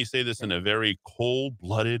me say this in a very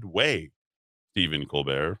cold-blooded way, Stephen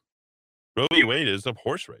Colbert. Roe v. Wade is a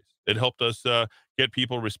horse race. It helped us get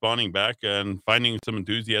people responding back and finding some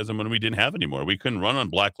enthusiasm when we didn't have anymore. We couldn't run on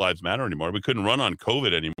Black Lives Matter anymore. We couldn't run on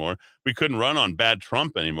COVID anymore. We couldn't run on bad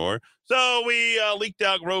Trump anymore. So we leaked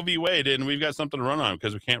out Roe v. Wade, and we've got something to run on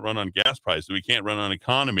because we can't run on gas prices. We can't run on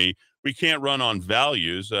economy. We can't run on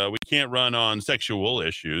values. We can't run on sexual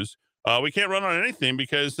issues. We can't run on anything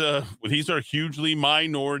because these are hugely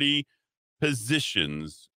minority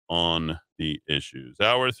positions on the issues.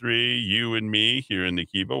 Hour 3, you and me here in the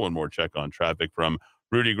Kiva. One more check on traffic from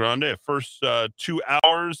Rudy Grande. First 2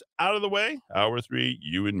 hours out of the way. Hour 3,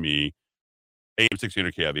 you and me. AM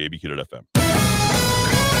 1600 KIVA, ABQ.FM.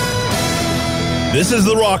 This is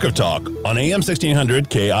the Rock of Talk on AM 1600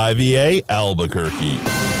 KIVA, Albuquerque.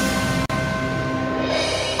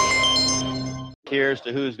 As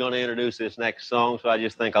to who's going to introduce this next song, so I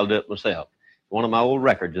just think I'll do it myself. One of my old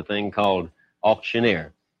records, a thing called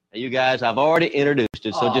Auctioneer. Now, you guys, I've already introduced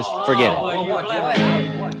it, so just forget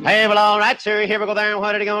it. Hey, well, all right, sir, here we go there, and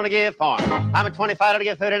what are you going to give for? I'm at 25 to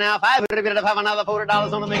get 30 now, 5 to have another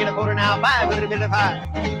 $40 on the making a quarter now, 5 to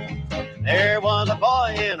 5. There was a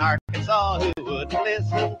boy in Arkansas who wouldn't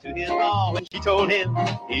listen to his mom when she told him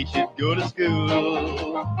he should go to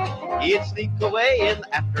school. He'd sneak away in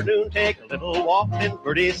the afternoon, take a little walk, and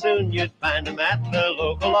pretty soon you'd find him at the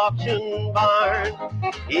local auction barn.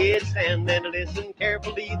 He'd stand and listen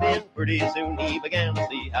carefully, then pretty soon he began to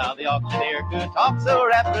see how the auctioneer could talk so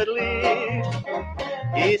rapidly.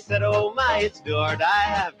 He said, oh my, it's do or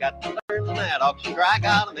die, I've got to learn from that auction cry,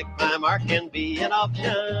 gotta make my mark and be an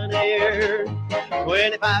auctioneer.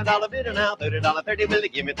 $25 bidder now, $30, 30, will you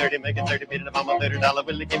give me 30, make it 30 bid, if I'm a $30,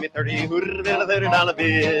 will you give me 30, who'd a $30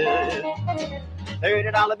 bid?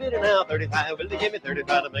 $30 bidder now, 35. Will they give me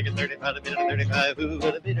 35 to make it 35 to bid at 35? Who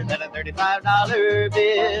will have bidder at a $35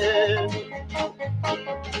 bid?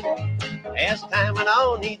 As time went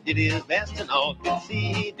on, he did his best, and all could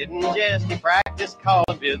see he didn't jest. He practiced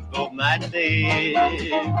calling bids both night and day.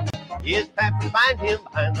 His pap would find him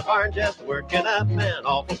behind the barn, just working up an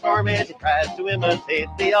awful storm as he tries to imitate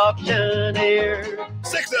the auctioneer.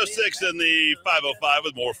 6:06 in the 5:05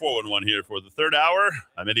 with more 411 here for the third hour.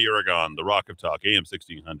 I'm Eddie Aragon, the Rock of Talk, AM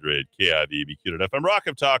 1600, KIV, BQ.FM,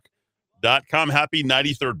 rockoftalk.com. Happy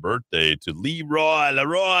 93rd birthday to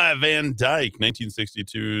Leroy Van Dyke,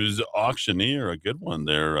 1962's auctioneer. A good one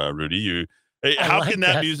there, Rudy. How can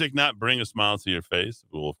that music not bring a smile to your face?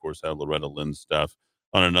 We'll, of course, have Loretta Lynn stuff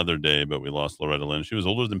on another day, but we lost Loretta Lynn. She was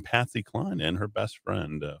older than Patsy Cline and her best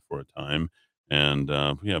friend for a time. And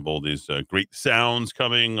we have all these great sounds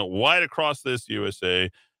coming wide across this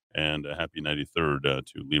USA. And happy 93rd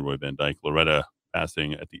to Leroy Van Dyke. Loretta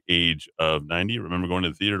passing at the age of 90. Remember going to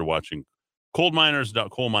the theater to watching Coal Miner's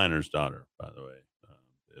Daughter, by the way.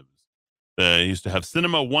 He used to have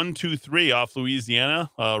Cinema 123 off Louisiana,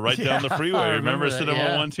 right down the freeway. Remember Cinema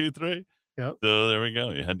 123? Yep. So there we go.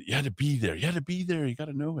 You had to be there. You had to be there. You got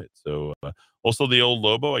to know it. So also the old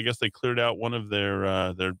Lobo, I guess they cleared out one of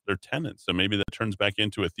their tenants. So maybe that turns back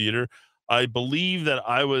into a theater. I believe that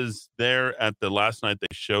I was there at the last night they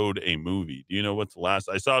showed a movie. Do you know what's the last?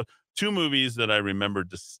 I saw two movies that I remember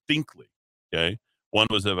distinctly. Okay. One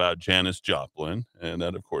was about Janis Joplin, and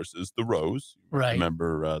that, of course, is The Rose. Right.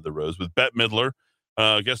 Remember The Rose with Bette Midler.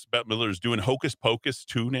 I guess Bette Midler is doing Hocus Pocus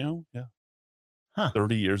 2 now. Yeah.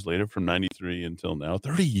 30 years later from 93 until now.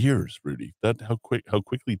 30 years, Rudy. That how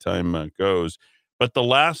quickly time goes. But the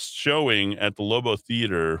last showing at the Lobo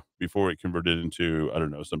Theater before it converted into, I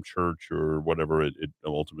don't know, some church or whatever it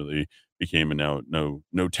ultimately became, and now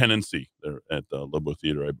no tenancy there at the Lobo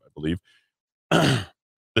Theater, I believe. The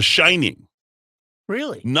Shining.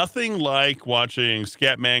 Really? Nothing like watching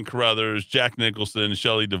Scatman Carruthers, Jack Nicholson,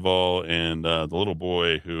 Shelley Duvall, and the little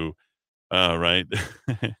boy who, right?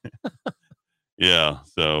 Yeah,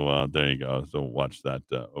 so there you go. So watch that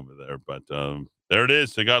over there. But there it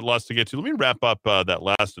is. I got lots to get to. Let me wrap up that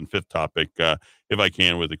last and fifth topic, if I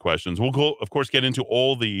can, with the questions. We'll go, of course, get into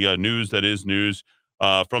all the news that is news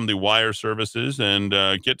from the wire services and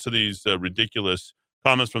get to these ridiculous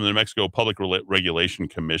comments from the New Mexico Public Regulation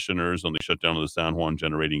Commissioners on the shutdown of the San Juan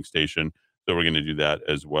generating station. So we're going to do that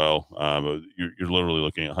as well. You're literally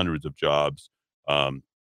looking at hundreds of jobs.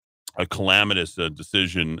 A calamitous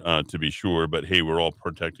decision, to be sure, but hey, we're all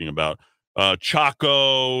protecting about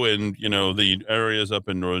Chaco and, the areas up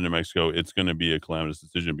in northern New Mexico. It's going to be a calamitous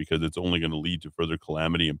decision because it's only going to lead to further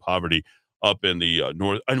calamity and poverty up in the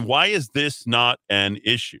north. And why is this not an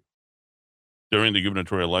issue during the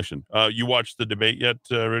gubernatorial election? You watched the debate yet,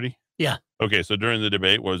 Rudy? Yeah. Okay, so during the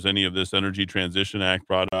debate, was any of this Energy Transition Act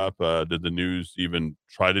brought up? Did the news even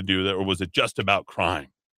try to do that, or was it just about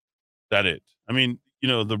crime? That it? I mean,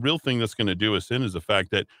 the real thing that's going to do us in is the fact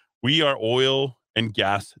that we are oil and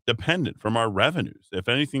gas dependent from our revenues. If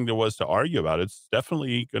anything there was to argue about, it's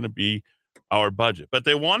definitely going to be our budget. But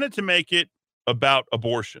they wanted to make it about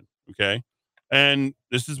abortion, okay? And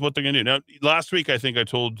this is what they're going to do. Now, last week, I think I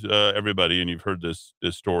told everybody, and you've heard this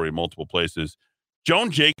story multiple places, Joan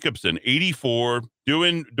Jacobson, 84,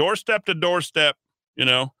 doing doorstep to doorstep,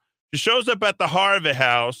 she shows up at the Harvey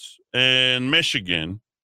House in Michigan.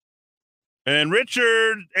 And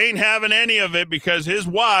Richard ain't having any of it because his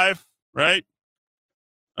wife, right,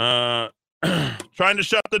 trying to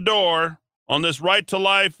shut the door on this right to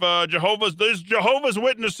life. These Jehovah's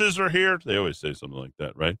Witnesses are here. They always say something like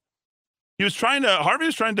that, right? Harvey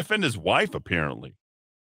was trying to defend his wife, apparently.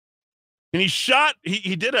 And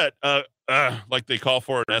he did like they call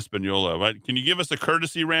for an Espanola, right? Can you give us a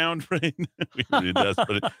courtesy round, right?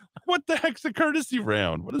 What the heck's a courtesy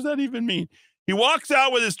round? What does that even mean? He walks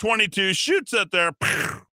out with his 22, shoots at there.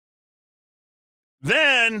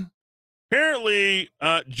 Then, apparently,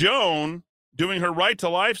 Joan, doing her right to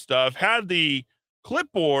life stuff, had the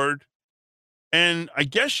clipboard, and I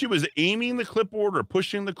guess she was aiming the clipboard or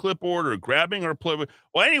pushing the clipboard or grabbing her clipboard.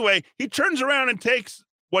 Well, anyway, he turns around and takes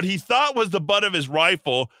what he thought was the butt of his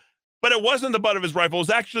rifle, but it wasn't the butt of his rifle. It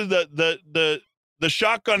was actually the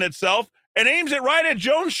shotgun itself, and aims it right at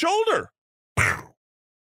Joan's shoulder.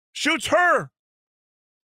 Shoots her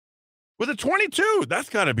with a 22. That's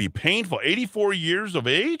got to be painful. 84 years of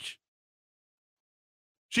age.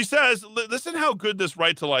 She says, listen how good this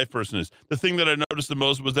right to life person is. The thing that I noticed the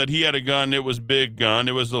most was that he had a gun. It was a big gun.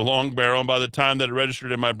 It was a long barrel. And by the time that it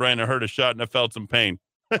registered in my brain, I heard a shot and I felt some pain.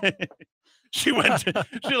 She's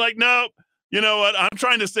like, no, You know what? I'm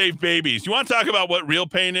trying to save babies. You want to talk about what real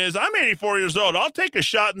pain is? I'm 84 years old. I'll take a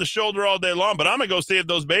shot in the shoulder all day long, but I'm going to go save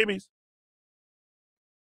those babies.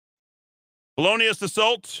 Felonious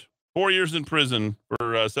assault, 4 years in prison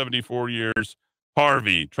for 74 years.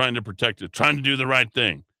 Harvey, trying to protect it, trying to do the right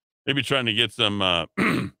thing. Maybe trying to get some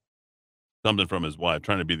something from his wife,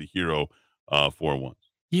 trying to be the hero for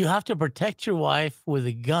once. You have to protect your wife with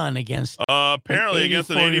a gun against apparently against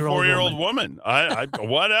an 84-year-old woman. I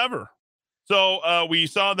whatever. So we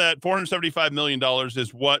saw that $475 million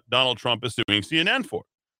is what Donald Trump is suing CNN for.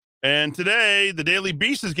 And today, the Daily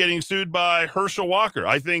Beast is getting sued by Herschel Walker.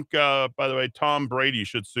 I think, by the way, Tom Brady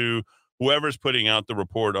should sue whoever's putting out the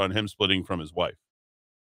report on him splitting from his wife.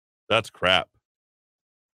 That's crap.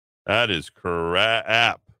 That is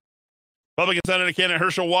crap. Republican Senator candidate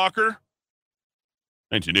Herschel Walker,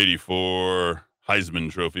 1984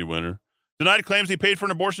 Heisman Trophy winner, denied claims he paid for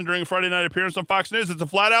an abortion during a Friday night appearance on Fox News. It's a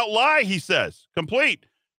flat-out lie, he says. Complete.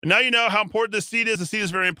 And now you know how important this seat is. The seat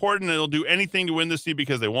is very important, and they'll do anything to win this seat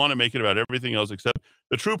because they want to make it about everything else except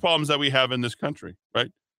the true problems that we have in this country,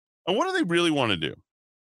 right? And what do they really want to do?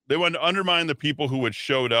 They want to undermine the people who had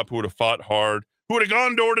showed up, who would have fought hard, who would have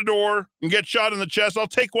gone door to door and get shot in the chest. I'll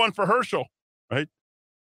take one for Herschel, right?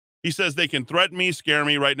 He says they can threaten me, scare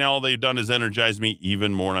me. Right now, all they've done is energize me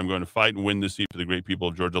even more, and I'm going to fight and win this seat for the great people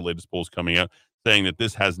of Georgia. Latest polls coming out saying that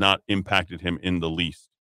this has not impacted him in the least.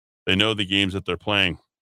 They know the games that they're playing,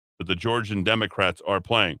 that the Georgian Democrats are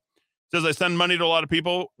playing. Says, I send money to a lot of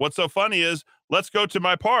people. What's so funny is, let's go to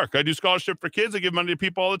my park. I do scholarship for kids. I give money to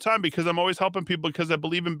people all the time because I'm always helping people because I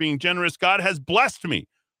believe in being generous. God has blessed me.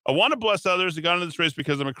 I want to bless others. I got into this race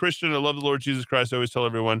because I'm a Christian. I love the Lord Jesus Christ. I always tell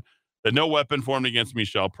everyone that no weapon formed against me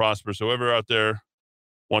shall prosper. So whoever out there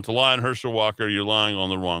want to lie on Herschel Walker, you're lying on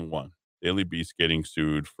the wrong one. Daily Beast getting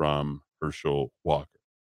sued from Herschel Walker.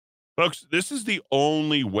 Folks, this is the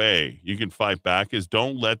only way you can fight back is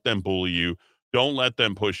don't let them bully you. Don't let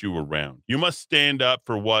them push you around. You must stand up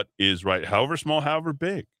for what is right, however small, however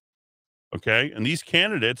big. Okay? And these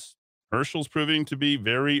candidates, Herschel's proving to be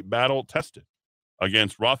very battle tested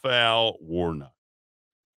against Raphael Warnock.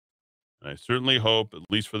 And I certainly hope, at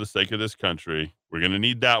least for the sake of this country, we're going to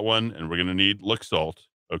need that one, and we're going to need Laxalt,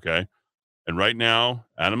 okay? And right now,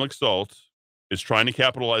 Adam Laxalt is trying to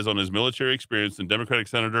capitalize on his military experience and Democratic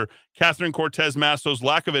Senator Catherine Cortez Masto's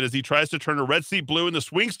lack of it as he tries to turn a red seat blue in the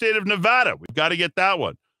swing state of Nevada. We've got to get that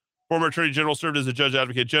one. Former Attorney General served as a judge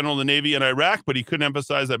advocate general in the Navy in Iraq, but he couldn't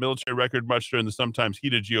emphasize that military record much during the sometimes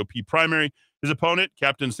heated GOP primary. His opponent,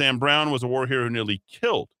 Captain Sam Brown, was a war hero who nearly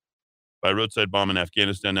killed by a roadside bomb in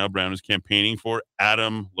Afghanistan. Now Brown is campaigning for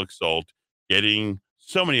Adam Laxalt, getting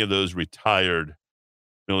so many of those retired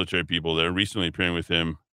military people there, recently appearing with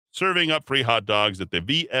him, serving up free hot dogs at the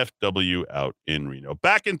VFW out in Reno.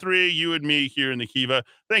 Back in 3, you and me here in the Kiva.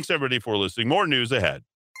 Thanks, everybody, for listening. More news ahead.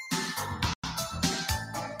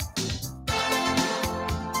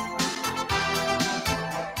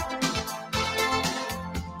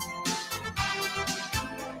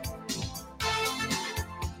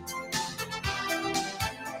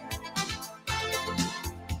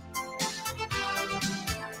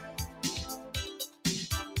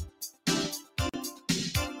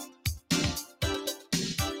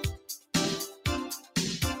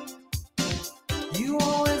 You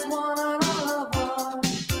always wanted a lover.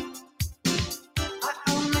 I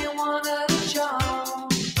only wanted a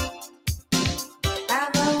job.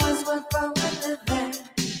 And I was worth a living.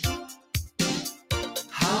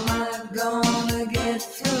 How am I gonna get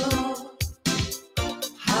through?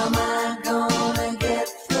 How am I gonna get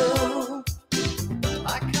through?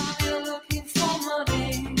 I come here looking for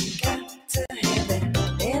money, got to have it,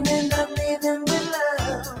 and end up living with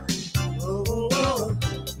love. Oh, oh.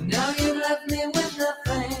 Now you left me with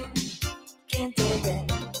nothing, can't take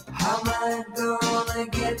it. How am I gonna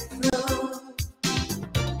get through?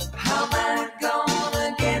 How am I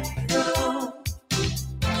gonna get through?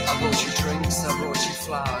 I brought you drinks, I brought you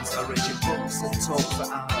flowers, I read your books and talk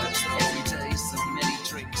for hours. Every day so many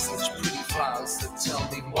drinks, such pretty flowers. So tell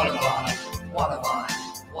me, what have I, what have I,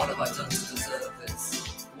 what have I done to deserve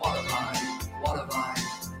this? What have I, what have I,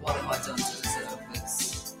 what have I done to deserve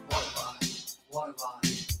this? What have I, what have I,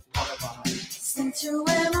 what have I? Since you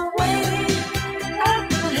went away, I've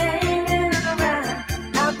been hanging around.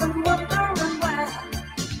 I've been wondering why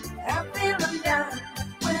I'm feeling down.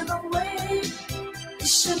 Went away, you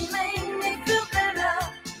should make me feel better.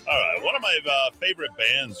 All right, one of my favorite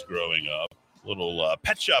bands growing up, little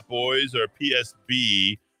Pet Shop Boys, or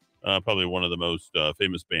PSB, probably one of the most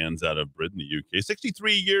famous bands out of Britain, the UK.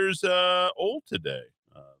 63 years old today,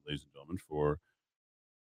 ladies and gentlemen, for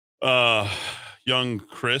young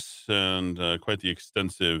Chris and quite the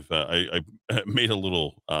extensive. I made a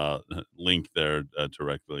little link there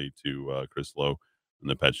directly to Chris Lowe and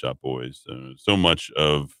the Pet Shop Boys. So much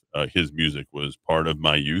of his music was part of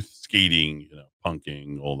my youth, skating,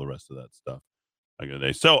 punking, all the rest of that stuff.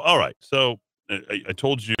 So, all right. So I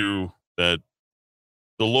told you that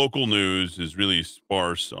the local news is really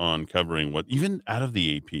sparse on covering what, even out of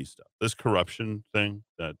the AP stuff, this corruption thing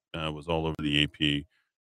that was all over the AP,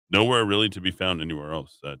 nowhere really to be found anywhere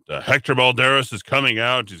else. That Hector Balderas is coming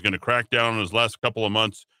out. He's going to crack down on his last couple of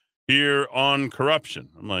months here on corruption.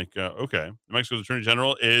 I'm like, okay. Mexico's Attorney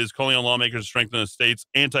General is calling on lawmakers to strengthen the state's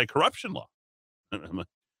anti-corruption law.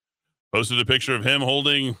 Posted a picture of him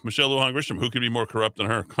holding Michelle Lujan Grisham. Who could be more corrupt than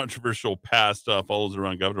her? Controversial past follows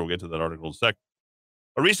around governor. We'll get to that article in a sec.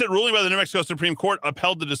 A recent ruling by the New Mexico Supreme Court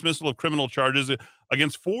upheld the dismissal of criminal charges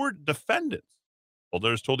against 4 defendants.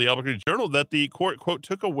 Balderas told the Albuquerque Journal that the court, quote,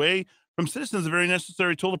 took away from citizens a very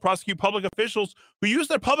necessary tool to prosecute public officials who use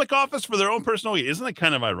their public office for their own personal gain. Isn't it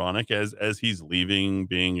kind of ironic as he's leaving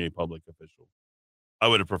being a public official? I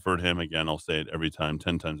would have preferred him, again, I'll say it every time,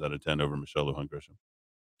 10 times out of 10 over Michelle Lujan Grisham.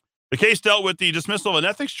 The case dealt with the dismissal of an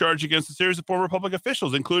ethics charge against a series of former public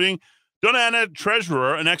officials, including Donna Ana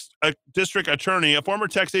Treasurer, an ex-district attorney, a former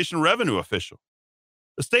taxation revenue official.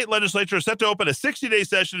 The state legislature is set to open a 60-day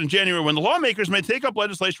session in January when the lawmakers may take up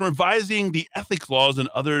legislation revising the ethics laws and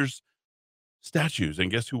others statutes.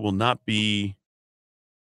 And guess who will not be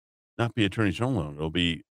Attorney General? It'll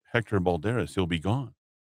be Hector Balderas. He'll be gone.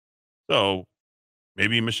 So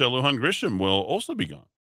maybe Michelle Lujan Grisham will also be gone.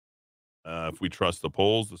 If we trust the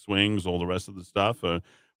polls, the swings, all the rest of the stuff,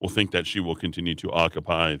 we'll think that she will continue to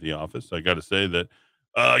occupy the office. I got to say that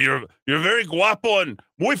you're very guapo and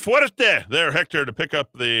muy fuerte there, Hector, to pick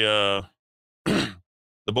up the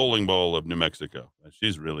the bowling ball of New Mexico.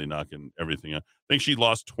 She's really knocking everything out. I think she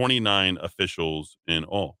lost 29 officials in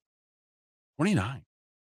all. 29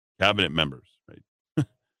 cabinet members, right?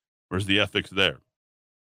 Where's the ethics there?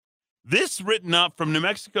 This written up from New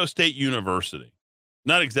Mexico State University.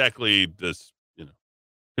 Not exactly this,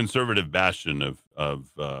 conservative bastion of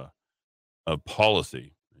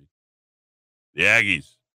policy. The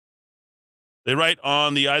Aggies. They write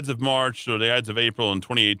on the Ides of March or the Ides of April in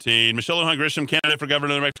 2018, Michelle Lujan Grisham, candidate for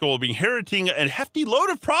governor of New Mexico, will be inheriting a hefty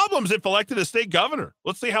load of problems if elected as state governor.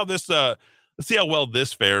 Let's see how well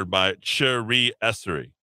this fared by Cherie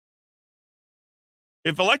Essery.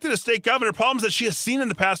 If elected as state governor, problems that she has seen in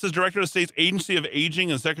the past as director of the state's Agency of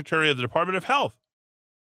Aging and secretary of the Department of Health.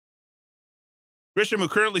 Grisham, who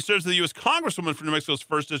currently serves as the U.S. Congresswoman for New Mexico's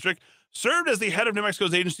 1st District, served as the head of New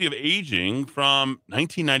Mexico's Agency of Aging from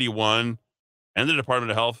 1991 and the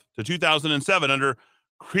Department of Health to 2007 under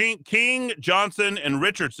King, Johnson, and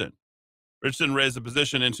Richardson. Richardson raised the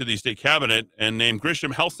position into the state cabinet and named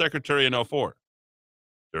Grisham health secretary in 2004.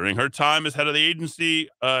 During her time as head of the Agency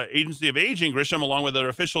of Aging, Grisham, along with other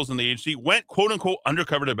officials in the agency, went, quote-unquote,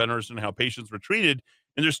 undercover to better understand how patients were treated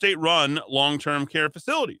in their state-run long-term care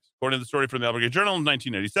facilities. According to the story from the Albuquerque Journal in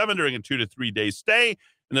 1987, during a 2 to 3 day stay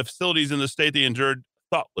in the facilities in the state, they endured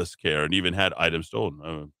thoughtless care and even had items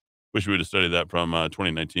stolen. Wish we would have studied that from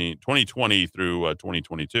 2020 through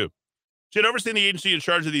 2022. She had overseen the agency in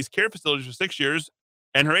charge of these care facilities for 6 years,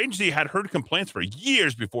 and her agency had heard complaints for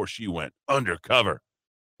years before she went undercover.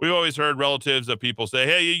 We've always heard relatives of people say,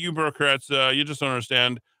 hey, you bureaucrats, you just don't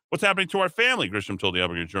understand what's happening to our family, Grisham told the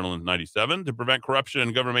Albuquerque Journal in 1997. To prevent corruption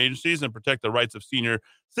in government agencies and protect the rights of senior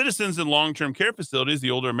citizens in long-term care facilities, the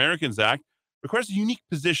Older Americans Act requires a unique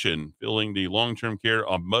position, filling the long-term care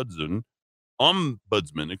ombudsman,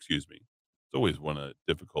 It's always a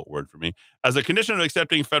difficult word for me. As a condition of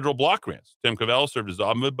accepting federal block grants, Tim Cavell served as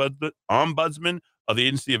ombudsman of the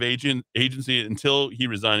Agency of Agency until he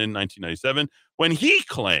resigned in 1997, when he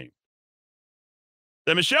claimed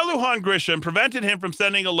that Michelle Lujan Grisham prevented him from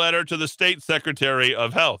sending a letter to the state secretary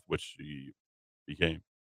of health, which he became.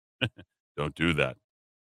 Don't do that.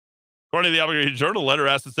 According to the Albuquerque Journal, letter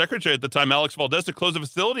asked the secretary at the time, Alex Valdez, to close a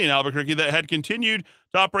facility in Albuquerque that had continued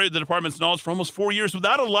to operate the department's knowledge for almost 4 years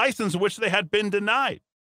without a license, which they had been denied.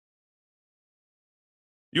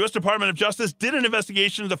 The U.S. Department of Justice did an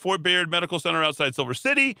investigation into the Fort Bayard Medical Center outside Silver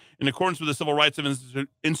City in accordance with the Civil Rights of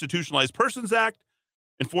Institutionalized Persons Act.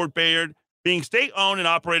 And Fort Bayard, being state-owned and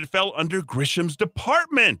operated, fell under Grisham's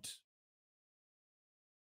department.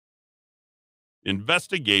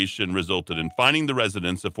 Investigation resulted in finding the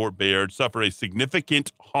residents of Fort Bayard suffer a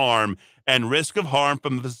significant harm and risk of harm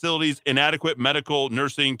from the facility's inadequate medical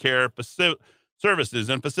nursing care services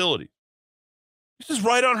and facilities. This is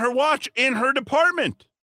right on her watch in her department.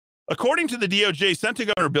 According to the DOJ sent to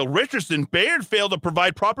Governor Bill Richardson, Bayard failed to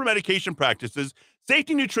provide proper medication practices,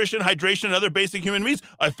 Safety, nutrition, hydration, and other basic human needs.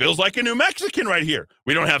 It feels like a New Mexican right here.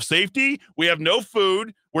 We don't have safety. We have no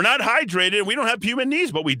food. We're not hydrated. We don't have human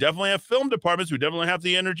needs, but we definitely have film departments. We definitely have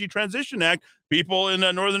the Energy Transition Act. People in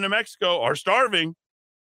northern New Mexico are starving.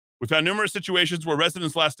 We found numerous situations where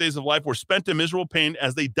residents' last days of life were spent in miserable pain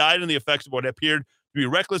as they died in the effects of what appeared to be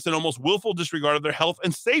reckless and almost willful disregard of their health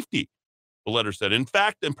and safety. The letter said, in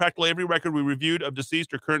fact, in practically every record we reviewed of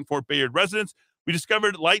deceased or current Fort Bayard residents, we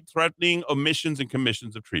discovered life-threatening omissions and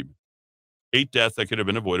commissions of treatment. 8 deaths that could have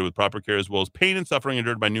been avoided with proper care, as well as pain and suffering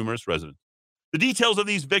endured by numerous residents. The details of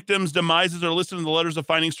these victims' demises are listed in the letters of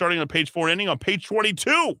findings starting on page 4 and ending on page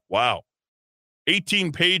 22. Wow.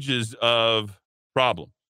 18 pages of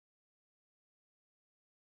problems.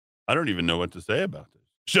 I don't even know what to say about this.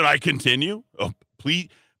 Should I continue? Oh,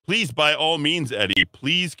 please, by all means, Eddie,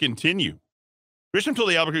 please continue. Grisham told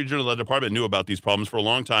the Albuquerque Journal that the department knew about these problems for a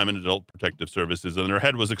long time in adult protective services, and their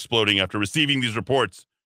head was exploding after receiving these reports.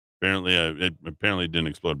 Apparently, it didn't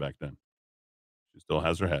explode back then. She still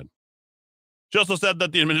has her head. She also said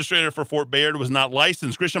that the administrator for Fort Bayard was not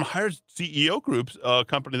licensed. Grisham hired CEO Groups, a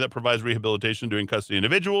company that provides rehabilitation to in-custody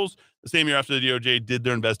individuals, the same year after the DOJ did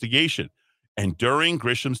their investigation. And during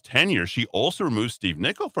Grisham's tenure, she also removed Steve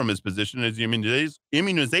Nickel from his position as the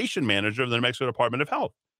immunization manager of the New Mexico Department of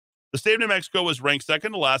Health. The state of New Mexico was ranked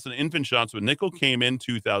second to last in infant shots when Nickel came in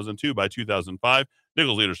 2002. By 2005,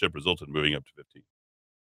 Nickel's leadership resulted in moving up to 15.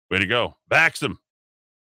 Way to go. Vax him.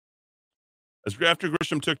 After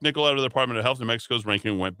Grisham took Nickel out of the Department of Health, New Mexico's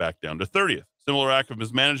ranking went back down to 30th. Similar act of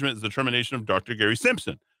mismanagement is the termination of Dr. Gary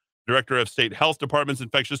Simpson, director of State Health Department's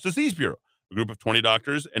Infectious Disease Bureau. A group of 20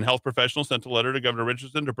 doctors and health professionals sent a letter to Governor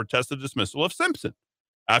Richardson to protest the dismissal of Simpson.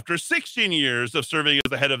 After 16 years of serving as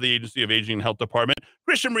the head of the Agency of Aging and Health Department,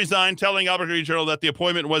 Grisham resigned, telling Albuquerque Journal that the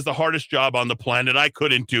appointment was the hardest job on the planet. I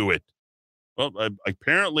couldn't do it. Well,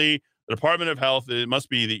 apparently, the Department of Health, it must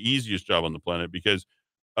be the easiest job on the planet because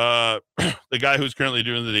the guy who's currently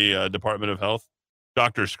doing the Department of Health,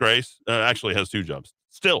 Dr. Scrace, actually has 2 jobs.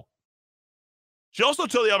 Still. She also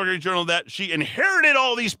told the Albuquerque Journal that she inherited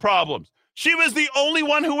all these problems. She was the only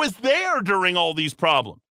one who was there during all these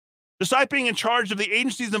problems. Despite being in charge of the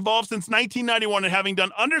agencies involved since 1991 and having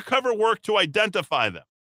done undercover work to identify them.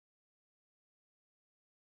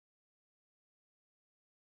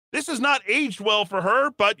 This has not aged well for her,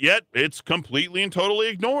 but yet it's completely and totally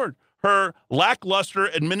ignored. Her lackluster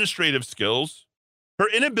administrative skills, her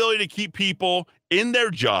inability to keep people in their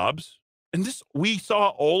jobs, and this, we saw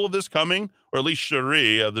all of this coming, or at least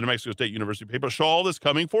Cherie of the New Mexico State University paper saw all this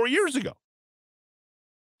coming 4 years ago.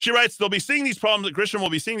 She writes, they'll be seeing these problems, Grisham will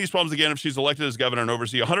be seeing these problems again if she's elected as governor and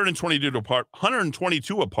oversee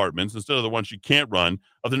 122 apartments instead of the one she can't run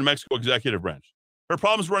of the New Mexico executive branch. Her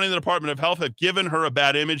problems running the Department of Health have given her a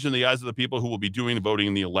bad image in the eyes of the people who will be doing the voting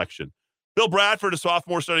in the election. Bill Bradford, a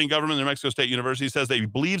sophomore studying government at New Mexico State University, says that he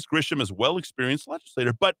believes Grisham is a well-experienced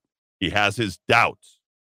legislator, but he has his doubts.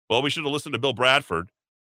 Well, we should have listened to Bill Bradford.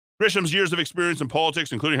 Grisham's years of experience in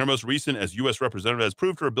politics, including her most recent as U.S. representative, has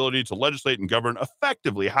proved her ability to legislate and govern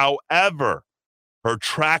effectively. However, her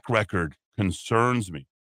track record concerns me.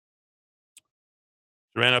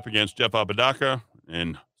 She ran up against Jeff Apodaca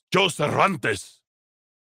and Joe Cervantes.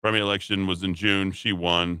 Primary election was in June. She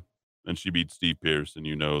won, and she beat Steve Pierce, and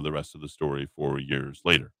you know the rest of the story 4 years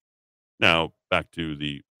later. Now, back to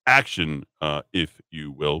the action, if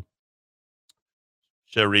you will.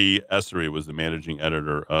 Cherie Essery was the managing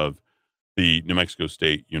editor of the New Mexico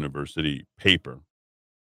State University paper.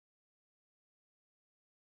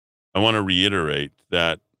 I want to reiterate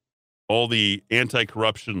that all the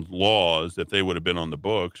anti-corruption laws, if they would have been on the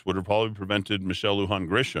books, would have probably prevented Michelle Lujan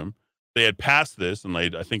Grisham. They had passed this, and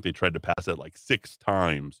I think they tried to pass it like 6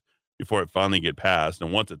 times before it finally get passed.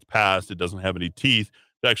 And once it's passed, it doesn't have any teeth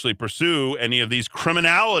to actually pursue any of these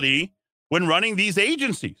criminality when running these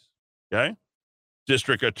agencies. Okay?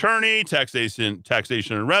 District attorney, taxation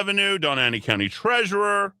and revenue, Doña County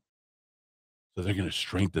treasurer. So they're going to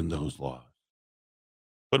strengthen those laws.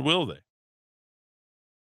 But will they?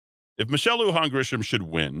 If Michelle Lujan Grisham should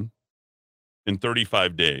win in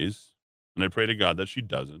 35 days, and I pray to God that she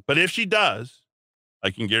doesn't, but if she does,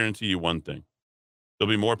 I can guarantee you one thing.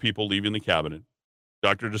 There'll be more people leaving the cabinet.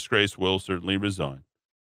 Dr. Disgrace will certainly resign,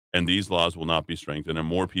 and these laws will not be strengthened, and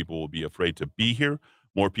more people will be afraid to be here.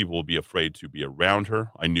 More people will be afraid to be around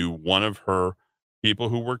her. I knew one of her people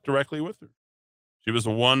who worked directly with her. She was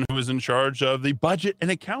the one who was in charge of the budget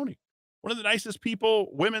and accounting. One of the nicest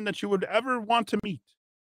women that you would ever want to meet.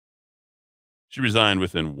 She resigned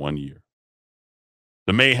within 1 year.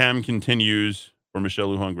 The mayhem continues for Michelle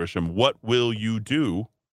Lujan Grisham. What will you do?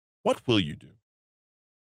 What will you do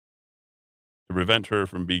to prevent her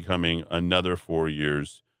from becoming another 4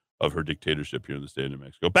 years of her dictatorship here in the state of New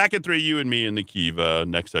Mexico. Back at 3, you and me in the Kiva.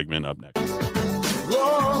 Next segment up next.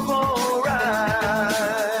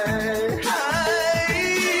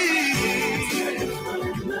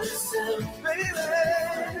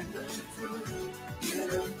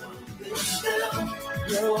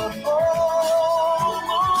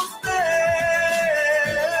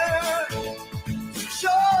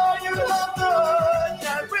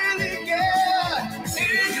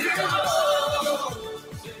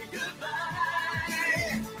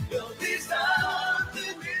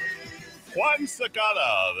 Juan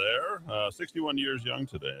Secada there, 61 years young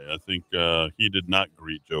today. I think he did not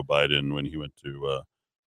greet Joe Biden when he went to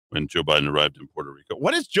when Joe Biden arrived in Puerto Rico.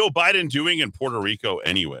 What is Joe Biden doing in Puerto Rico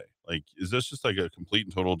anyway? Like, is this just like a complete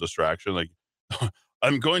and total distraction? Like,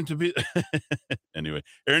 I'm going to be anyway.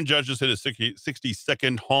 Aaron Judge just hit a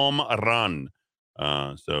 60-second home run.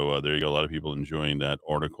 So there you go. A lot of people enjoying that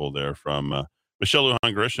article there from Michelle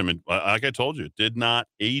Lujan Grisham. And like I told you, it did not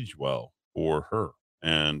age well for her.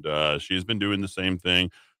 And she's been doing the same thing.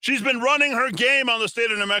 She's been running her game on the state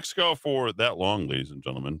of New Mexico for that long, ladies and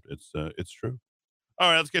gentlemen. It's true. All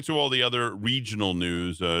right, let's get to all the other regional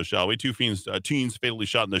news, shall we? Two teens fatally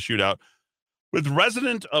shot in the shootout with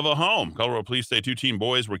resident of a home. Colorado police say 2 teen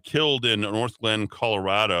boys were killed in North Glen,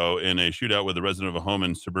 Colorado, in a shootout with a resident of a home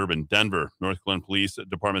in suburban Denver. North Glen Police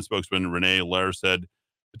Department spokesman Renee Lair said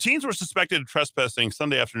the teens were suspected of trespassing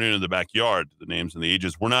Sunday afternoon in the backyard. The names and the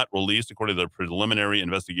ages were not released. According to the preliminary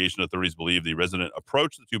investigation, authorities believe the resident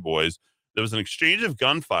approached the 2 boys. There was an exchange of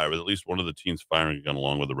gunfire with at least one of the teens firing a gun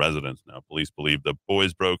along with the residents. Now, police believe the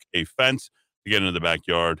boys broke a fence to get into the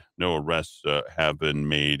backyard. No arrests have been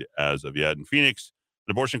made as of yet. In Phoenix,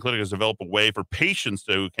 an abortion clinic has developed a way for patients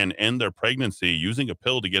who can end their pregnancy using a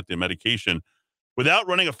pill to get the medication without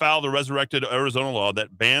running afoul of the resurrected Arizona law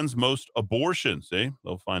that bans most abortions.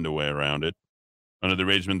 They'll find a way around it. Under the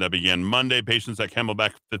arrangement that began Monday, patients at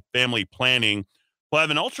Camelback Family Planning will have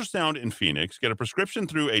an ultrasound in Phoenix, get a prescription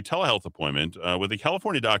through a telehealth appointment with a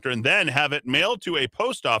California doctor, and then have it mailed to a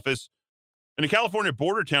post office in a California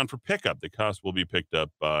border town for pickup. The cost will be picked up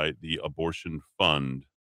by the abortion fund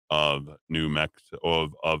of New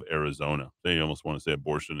Mexico, of Arizona. They almost want to say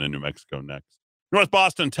abortion in New Mexico next. North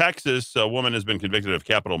Boston, Texas, a woman has been convicted of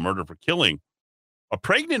capital murder for killing a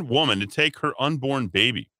pregnant woman to take her unborn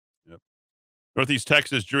baby. Northeast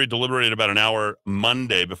Texas jury deliberated about an hour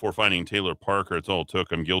Monday before finding Taylor Parker. It's all it took.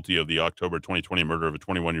 I'm guilty of the October 2020 murder of a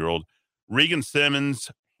 21-year-old Regan Simmons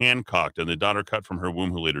Hancock and the daughter cut from her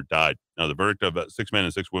womb who later died. Now, the verdict of 6 men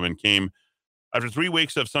and 6 women came after 3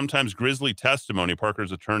 weeks of sometimes grisly testimony.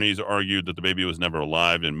 Parker's attorneys argued that the baby was never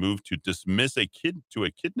alive and moved to dismiss a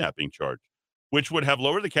kidnapping charge, which would have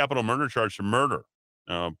lowered the capital murder charge to murder.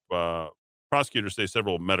 Prosecutors say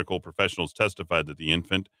several medical professionals testified that the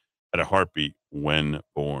infant had a heartbeat when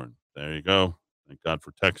born. There you go. Thank God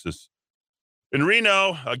for Texas. In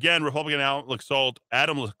Reno, again, Republican Adam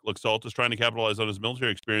Laxalt is trying to capitalize on his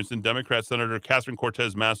military experience, and Democrat Senator Catherine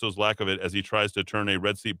Cortez Masto's lack of it as he tries to turn a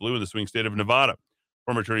red seat blue in the swing state of Nevada.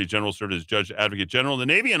 Former Attorney General served as Judge Advocate General in the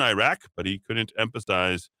Navy in Iraq, but he couldn't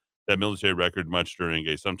emphasize that military record much during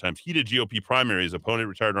a sometimes heated GOP primary. His opponent,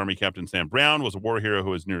 retired Army Captain Sam Brown, was a war hero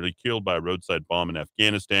who was nearly killed by a roadside bomb in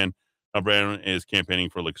Afghanistan. Now Brown is campaigning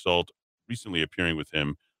for Laxalt, recently appearing with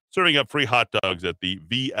him, serving up free hot dogs at the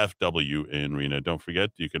VFW in Reno. Don't forget,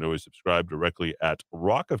 you can always subscribe directly at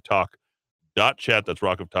rockoftalk.chat. That's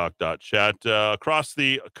rockoftalk.chat. Across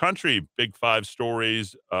the country, big 5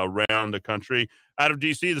 stories around the country. Out of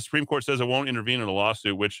D.C., the Supreme Court says it won't intervene in a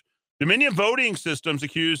lawsuit, which Dominion Voting Systems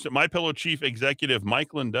accused MyPillow chief executive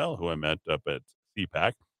Mike Lindell, who I met up at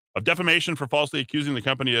CPAC, of defamation for falsely accusing the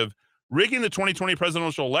company of rigging the 2020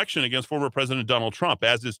 presidential election against former President Donald Trump.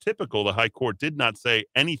 As is typical, the High Court did not say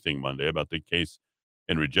anything Monday about the case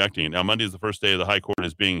and rejecting it. Now, Monday is the first day of the High Court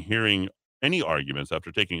is being hearing any arguments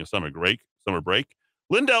after taking a summer break.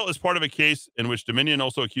 Lindell is part of a case in which Dominion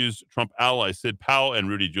also accused Trump allies Sid Powell and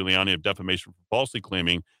Rudy Giuliani of defamation for falsely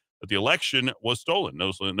claiming that the election was stolen.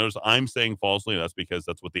 Notice I'm saying falsely. That's because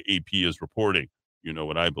that's what the AP is reporting. You know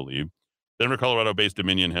what I believe. Denver, Colorado-based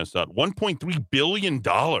Dominion has sought $1.3 billion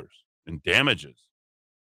in damages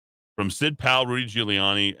from Sid Powell, Rudy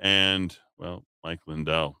Giuliani, and, well, Mike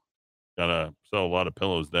Lindell. Got to sell a lot of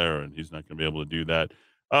pillows there, and he's not going to be able to do that.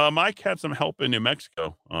 Mike had some help in New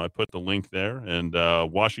Mexico. I put the link there, and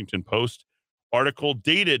Washington Post article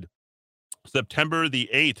dated September the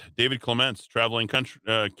 8th. David Clements traveling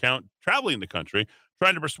the country,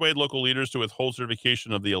 trying to persuade local leaders to withhold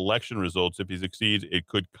certification of the election results. If he succeeds, it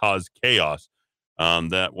could cause chaos.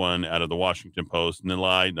 That one out of the Washington Post,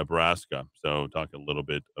 Lied, Nebraska. So talk a little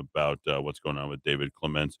bit about what's going on with David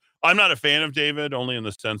Clements. I'm not a fan of David, only in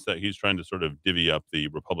the sense that he's trying to sort of divvy up the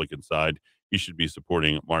Republican side. He should be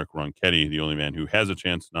supporting Mark Ronchetti, the only man who has a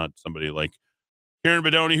chance, not somebody like Karen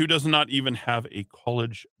Bedoni, who does not even have a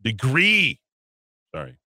college degree.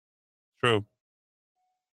 Sorry. True.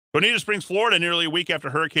 Bonita Springs, Florida, nearly a week after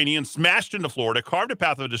Hurricane Ian smashed into Florida, carved a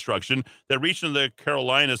path of destruction that reached into the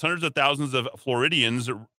Carolinas. Hundreds of thousands of Floridians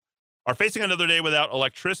are facing another day without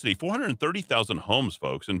electricity. 430,000 homes,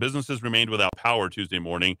 folks, and businesses remained without power Tuesday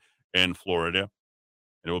morning in Florida.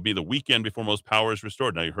 And it will be the weekend before most power is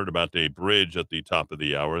restored. Now, you heard about a bridge at the top of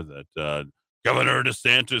the hour that Governor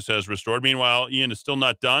DeSantis has restored. Meanwhile, Ian is still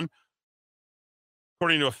not done.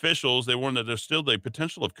 According to officials, they warn that there's still the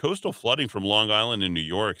potential of coastal flooding from Long Island in New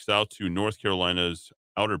York south to North Carolina's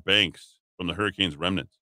Outer Banks from the hurricane's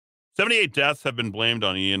remnants. 78 deaths have been blamed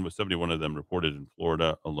on Ian, with 71 of them reported in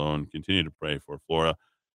Florida alone. Continue to pray for Florida.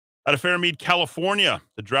 Out of Fairmead, California,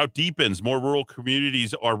 the drought deepens. More rural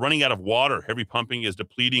communities are running out of water. Heavy pumping is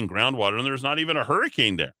depleting groundwater, and there's not even a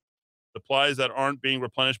hurricane there. Supplies that aren't being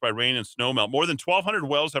replenished by rain and snowmelt. More than 1,200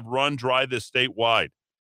 wells have run dry this statewide.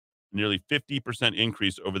 Nearly 50%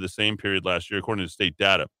 increase over the same period last year, according to state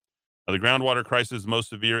data. Now, the groundwater crisis is most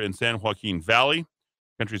severe in San Joaquin Valley,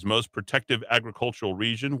 country's most protective agricultural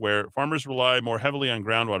region, where farmers rely more heavily on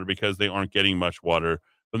groundwater because they aren't getting much water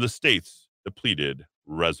from the state's depleted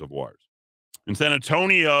reservoirs. In San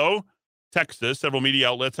Antonio, Texas, several media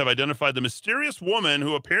outlets have identified the mysterious woman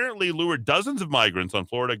who apparently lured dozens of migrants on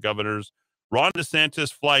Florida Governor Ron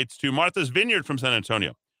DeSantis' flights to Martha's Vineyard from San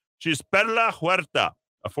Antonio. She's Perla Huerta,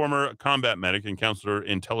 a former combat medic and counselor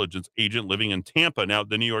intelligence agent living in Tampa. Now,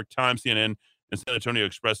 the New York Times, CNN, and San Antonio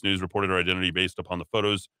Express News reported her identity based upon the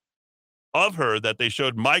photos of her that they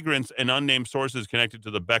showed migrants and unnamed sources connected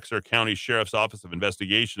to the Bexar County Sheriff's Office of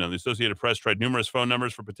Investigation. And the Associated Press tried numerous phone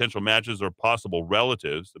numbers for potential matches or possible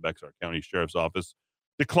relatives. The Bexar County Sheriff's Office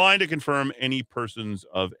declined to confirm any persons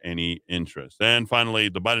of any interest. And finally,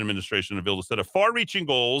 the Biden administration revealed a set of far-reaching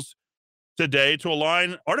goals today to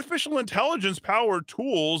align artificial intelligence powered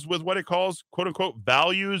tools with what it calls, quote unquote,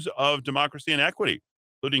 values of democracy and equity,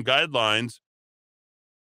 including guidelines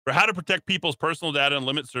for how to protect people's personal data and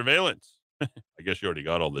limit surveillance. I guess you already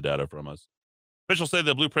got all the data from us. Officials say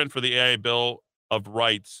the blueprint for the AI Bill of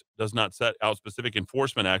Rights does not set out specific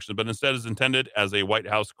enforcement action, but instead is intended as a White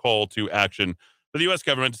House call to action for the U.S.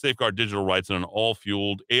 government to safeguard digital rights in an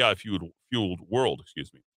all-fueled, AI-fueled world.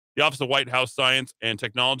 The Office of White House Science and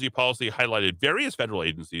Technology Policy highlighted various federal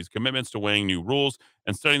agencies' commitments to weighing new rules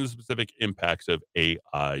and studying the specific impacts of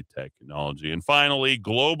AI technology. And finally,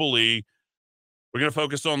 globally, we're going to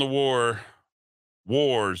focus on the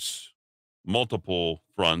wars, multiple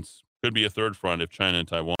fronts. Could be a third front if China and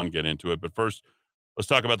Taiwan get into it. But first, let's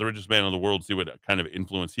talk about the richest man in the world, see what kind of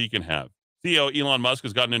influence he can have. CEO Elon Musk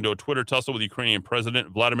has gotten into a Twitter tussle with Ukrainian President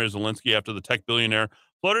Vladimir Zelensky after the tech billionaire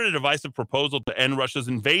floated a divisive proposal to end Russia's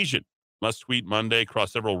invasion. Musk tweet Monday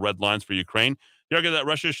crossed several red lines for Ukraine. He argued that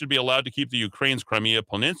Russia should be allowed to keep the Ukraine's Crimea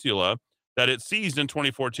Peninsula that it seized in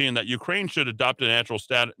 2014, that Ukraine should adopt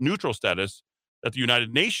a neutral status, that the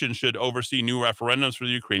United Nations should oversee new referendums for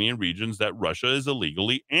the Ukrainian regions that Russia is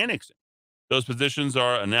illegally annexing. Those positions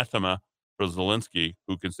are anathema for Zelensky,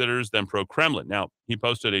 who considers them pro-Kremlin. Now, he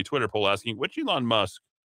posted a Twitter poll asking, which Elon Musk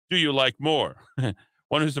do you like more?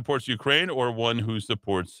 One who supports Ukraine or one who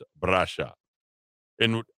supports Russia?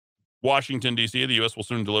 In Washington, D.C., the U.S. will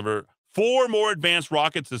soon deliver 4 more advanced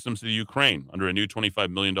rocket systems to the Ukraine under a new $25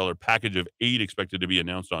 million package of aid expected to be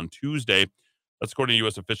announced on Tuesday. That's according to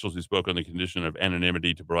U.S. officials who spoke on the condition of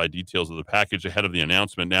anonymity to provide details of the package ahead of the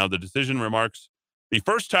announcement. Now, the decision remarks the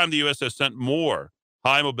first time the U.S. has sent more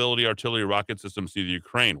high-mobility artillery rocket systems to the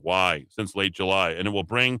Ukraine. Why? Since late July. And it will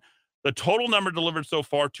bring the total number delivered so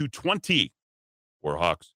far to 20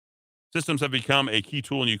 Warhawks. Systems have become a key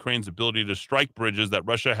tool in Ukraine's ability to strike bridges that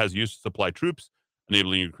Russia has used to supply troops,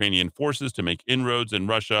 enabling Ukrainian forces to make inroads in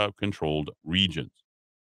Russia-controlled regions.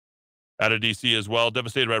 Out of D.C. as well,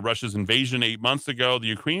 devastated by Russia's invasion 8 months ago, the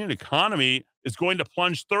Ukrainian economy is going to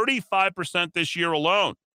plunge 35% this year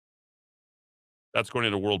alone. That's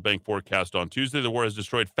according to the World Bank forecast on Tuesday. The war has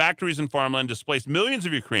destroyed factories and farmland, displaced millions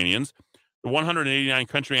of Ukrainians. The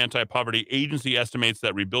 189-country anti-poverty agency estimates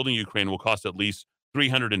that rebuilding Ukraine will cost at least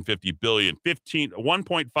 $350 billion,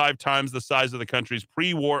 1.5 times the size of the country's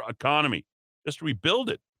pre-war economy, just to rebuild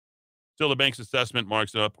it. Still, the bank's assessment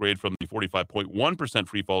marks an upgrade from the 45.1%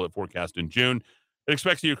 free fall it forecast in June. It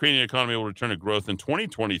expects the Ukrainian economy will return to growth in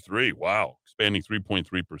 2023. Wow, expanding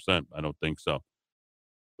 3.3%. I don't think so.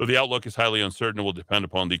 But the outlook is highly uncertain and will depend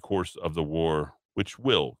upon the course of the war, which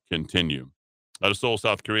will continue. Out of Seoul,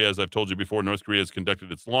 South Korea, as I've told you before, North Korea has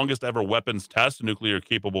conducted its longest ever weapons test, a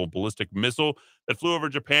nuclear-capable ballistic missile that flew over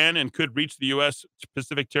Japan and could reach the U.S.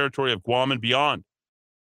 Pacific territory of Guam and beyond.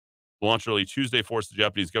 The launch early Tuesday forced the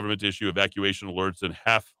Japanese government to issue evacuation alerts and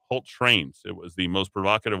half-halt trains. It was the most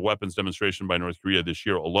provocative weapons demonstration by North Korea this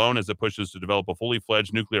year alone, as it pushes to develop a fully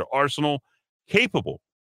fledged nuclear arsenal capable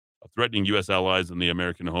of threatening U.S. allies in the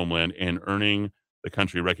American homeland and earning the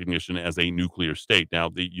country recognition as a nuclear state. Now,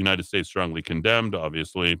 the United States strongly condemned,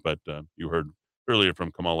 obviously, but you heard earlier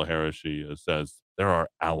from Kamala Harris. She says there are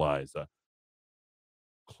allies, a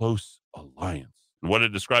close alliance. And what it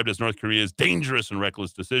described as North Korea's dangerous and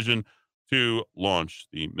reckless decision to launch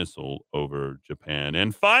the missile over Japan.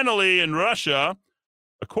 And finally, in Russia,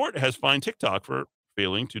 a court has fined TikTok for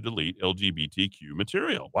failing to delete LGBTQ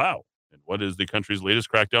material. Wow. And what is the country's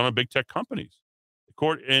latest crackdown on big tech companies? The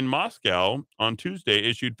court in Moscow on Tuesday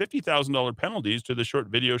issued $50,000 penalties to the short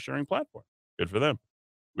video sharing platform. Good for them.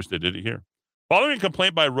 Wish they did it here. Following a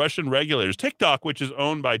complaint by Russian regulators, TikTok, which is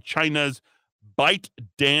owned by China's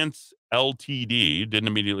ByteDance Ltd., didn't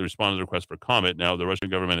immediately respond to the request for comment. Now, the Russian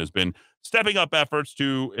government has been stepping up efforts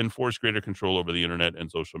to enforce greater control over the internet and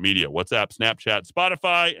social media. WhatsApp, Snapchat,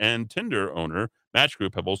 Spotify, and Tinder owner Match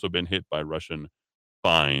Group have also been hit by Russian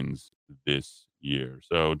fines this year.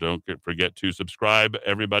 So don't forget to subscribe,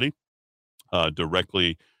 everybody,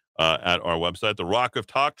 directly at our website. The Rock of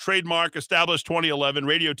Talk, trademark established 2011,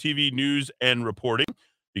 radio, TV, news, and reporting.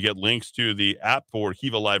 You get links to the app for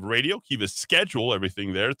Kiva Live Radio, Kiva's schedule,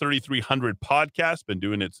 everything there. 3,300 podcasts, been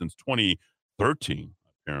doing it since 2013,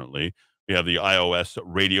 apparently. We have the iOS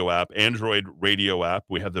radio app, Android radio app.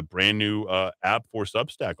 We have the brand new app for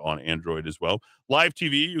Substack on Android as well. Live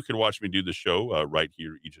TV, you can watch me do the show right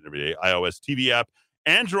here each and every day. iOS TV app,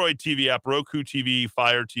 Android TV app, Roku TV,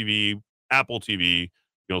 Fire TV, Apple TV. You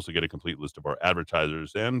can also get a complete list of our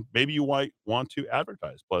advertisers, and maybe you might want to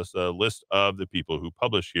advertise, plus a list of the people who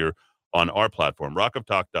publish here on our platform,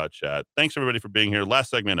 rockoftalk.chat. Thanks, everybody, for being here. Last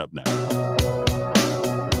segment up next.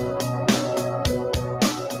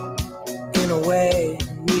 In a way,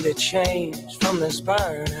 need a change from this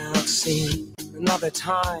burnout scene. Another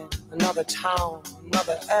time, another town,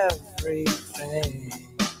 another everything.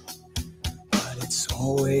 But it's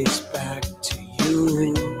always back to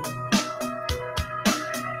you.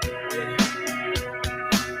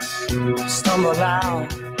 Stumble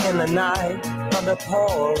out in the night under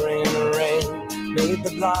pouring rain. Made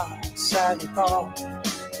the block, sad and thought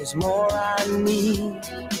there's more I need.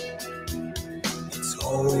 It's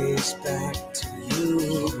always back to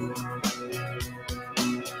you.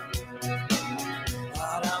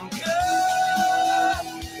 But I'm good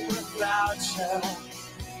without you.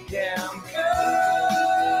 Yeah, I'm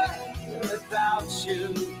good without you.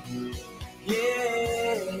 Yeah,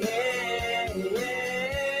 yeah, yeah.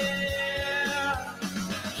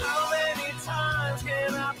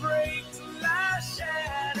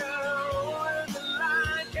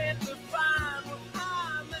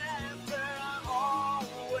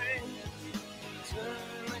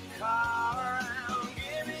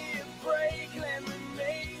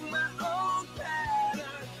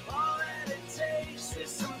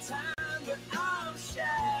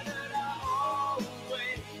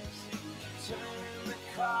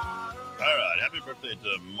 Happy birthday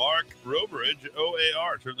to Mark Robridge,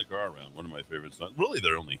 OAR. Turn the car around. One of my favorite songs. Really,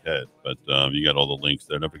 their only hit, but you got all the links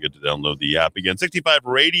there. Don't forget to download the app again. 65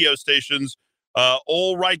 radio stations,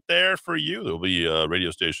 all right there for you. There'll be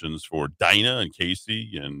radio stations for Dinah and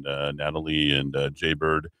Casey and Natalie and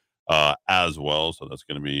Jaybird as well. So that's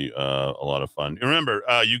going to be a lot of fun. Remember,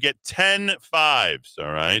 you get 10 fives,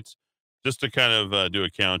 all right? Just to kind of do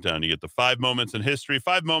a countdown, you get the 5 moments in history,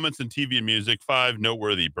 5 moments in TV and music, 5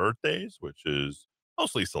 noteworthy birthdays, which is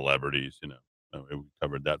mostly celebrities, you know. We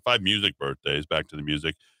covered that. 5 music birthdays, back to the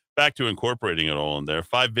music, back to incorporating it all in there.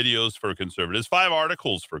 5 videos for conservatives, 5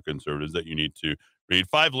 articles for conservatives that you need to read.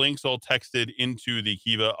 5 links all texted into the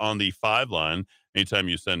Kiva on the 5 line. Anytime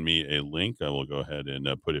you send me a link, I will go ahead and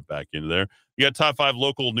put it back in there. You got top 5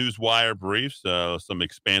 local news wire briefs, some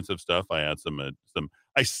expansive stuff. I add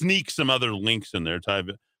I sneak some other links in there.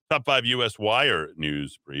 Top 5 U.S. Wire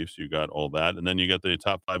news briefs. You got all that. And then you got the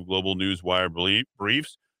top 5 global news wire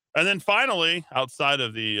briefs. And then finally, outside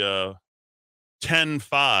of the 10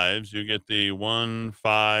 fives, you get the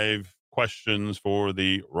 1-5 questions for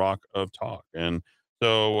the Rock of Talk. And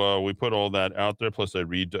so we put all that out there. Plus, I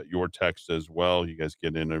read your text as well. You guys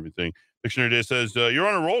get in everything. Dictionary Day says, you're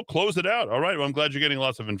on a roll. Close it out. All right. Well, I'm glad you're getting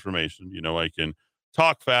lots of information. You know, I can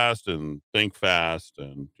talk fast and think fast,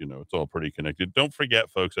 and you know it's all pretty connected. Don't forget,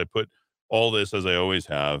 folks, I put all this, as I always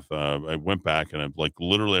have. I went back and I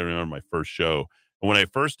literally remember my first show, And when I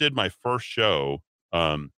first did my first show,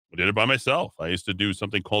 I did it by myself. I used to do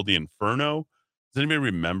something called the Inferno. Does anybody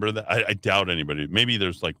remember that? I doubt anybody. Maybe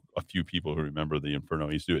there's like a few people who remember the Inferno.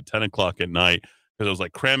 I used to do it at 10 o'clock at night because I was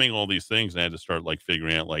like cramming all these things, and I had to start like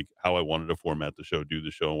figuring out like how I wanted to format the show, do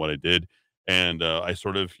the show, and what I did. And I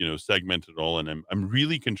sort of, segmented it all, and I'm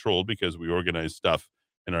really controlled because we organize stuff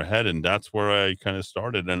in our head, and that's where I kind of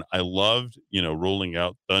started. And I loved, rolling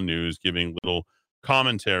out the news, giving little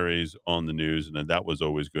commentaries on the news, and then that was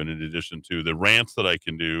always good. In addition to the rants that I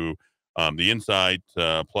can do, the insight,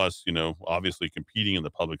 plus, obviously competing in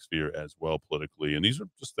the public sphere as well politically. And these are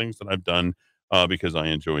just things that I've done because I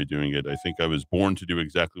enjoy doing it. I think I was born to do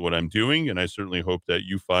exactly what I'm doing, and I certainly hope that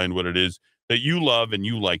you find what it is that you love and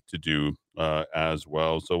you like to do as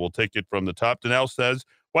well. So we'll take it from the top. Danelle says,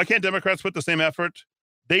 why can't Democrats put the same effort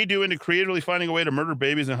they do into creatively finding a way to murder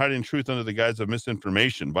babies and hiding truth under the guise of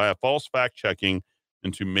misinformation via false fact-checking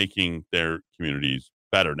into making their communities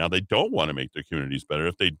better? Now, they don't want to make their communities better.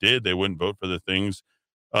 If they did, they wouldn't vote for the things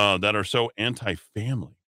that are so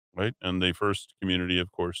anti-family, right? And the first community,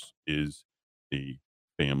 of course, is the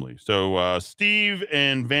family. So Steve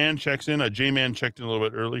and Van checks in. J-Man checked in a little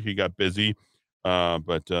bit early. He got busy,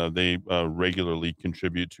 but they regularly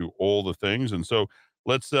contribute to all the things. And so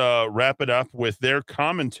let's wrap it up with their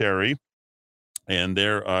commentary and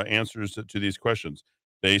their answers to these questions.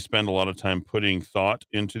 They spend a lot of time putting thought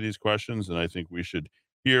into these questions, and I think we should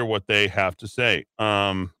hear what they have to say.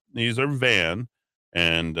 These are Van,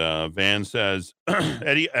 and Van says,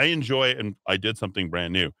 Eddie, I enjoy it, and I did something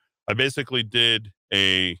brand new. I basically did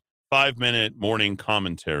a 5-minute morning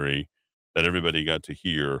commentary that everybody got to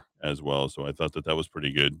hear as well. So I thought that was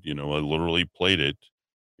pretty good. I literally played it,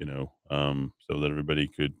 so that everybody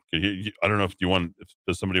could hear. I don't know if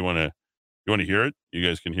does somebody want to, you want to hear it? You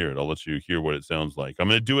guys can hear it. I'll let you hear what it sounds like. I'm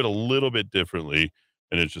going to do it a little bit differently,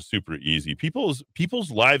 and it's just super easy. People's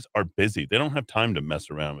lives are busy. They don't have time to mess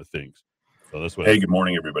around with things. So that's what. Hey, good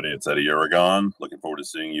morning, everybody. It's Eddie Aragon. Looking forward to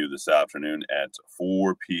seeing you this afternoon at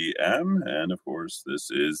 4 p.m. And of course, this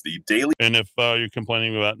is the daily. And if you're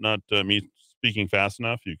complaining about not me speaking fast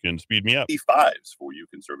enough, you can speed me up. 5s for you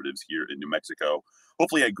conservatives here in New Mexico.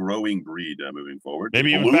 Hopefully a growing breed moving forward.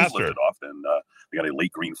 Maybe even Balloons faster. lifted off, and they got a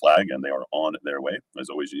late green flag, and they are on their way. As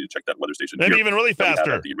always, you need to check that weather station. Maybe here even really that we have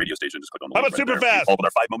faster. at the radio station. Just click on the How link about super right there. fast? All but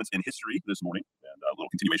our 5 moments in history this morning, and a little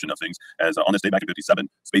continuation of things. As on this day back in 57,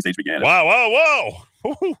 space age began. Wow,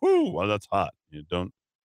 whoa. Well, that's hot. You don't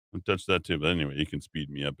touch that too. But anyway, you can speed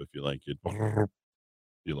me up if you like it.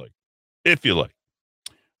 If you like.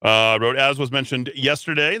 Wrote, as was mentioned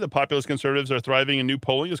yesterday, the populist conservatives are thriving, and new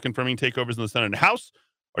polling is confirming takeovers in the Senate and House.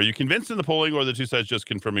 Are you convinced in the polling, or are the two sides just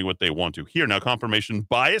confirming what they want to hear? Now, confirmation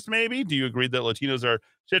bias, maybe? Do you agree that Latinos are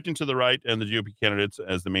shifting to the right and the GOP candidates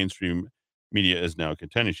as the mainstream media is now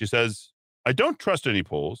contending? She says, I don't trust any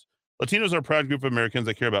polls. Latinos are a proud group of Americans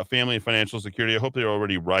that care about family and financial security. I hope they're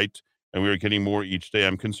already right, and we are getting more each day.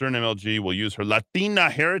 I'm concerned MLG will use her Latina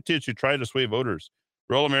heritage to try to sway voters.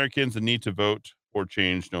 We're all Americans and need to vote or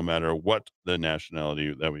change no matter what the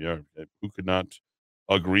nationality that we are. Who could not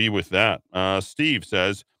agree with that? Steve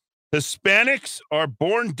says, Hispanics are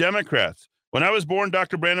born Democrats. When I was born,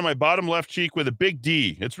 Dr. Brandon, my bottom left cheek with a big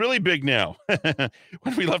D. It's really big now.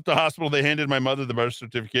 When we left the hospital, they handed my mother the birth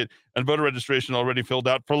certificate and voter registration already filled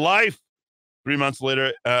out for life. 3 months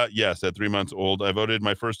later, yes, at 3 months old, I voted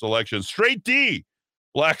my first election. Straight D.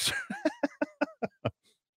 Blacks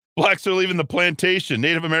are leaving the plantation.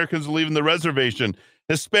 Native Americans are leaving the reservation.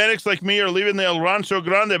 Hispanics like me are leaving the El Rancho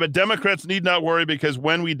Grande, but Democrats need not worry because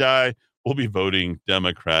when we die, we'll be voting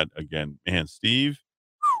Democrat again. Man, Steve,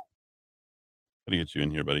 gotta get you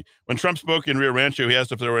in here, buddy. When Trump spoke in Rio Rancho, he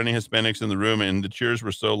asked if there were any Hispanics in the room, and the cheers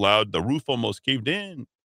were so loud, the roof almost caved in.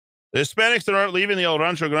 The Hispanics that aren't leaving the El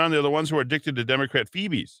Rancho Grande are the ones who are addicted to Democrat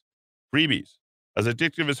freebies. As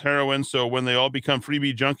addictive as heroin, so when they all become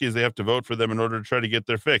freebie junkies, they have to vote for them in order to try to get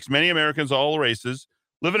their fix. Many Americans, all races,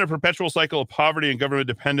 live in a perpetual cycle of poverty and government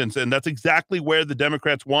dependence, and that's exactly where the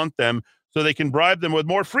Democrats want them, so they can bribe them with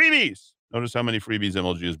more freebies. Notice how many freebies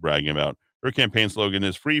MLG is bragging about. Her campaign slogan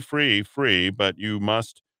is free, free, free, but you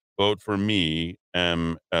must vote for me,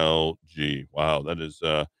 MLG. Wow,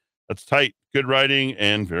 that's tight. Good writing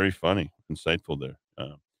and very funny. Insightful there.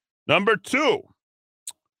 Number 2.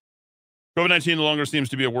 COVID-19 no longer seems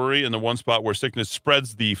to be a worry in the one spot where sickness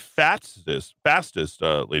spreads the fastest,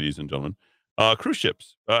 ladies and gentlemen, cruise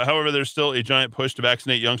ships. However, there's still a giant push to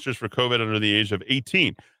vaccinate youngsters for COVID under the age of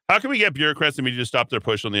 18. How can we get bureaucrats and media to stop their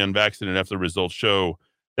push on the unvaccinated after the results show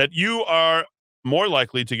that you are more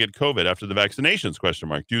likely to get COVID after the vaccinations, ?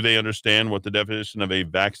 Do they understand what the definition of a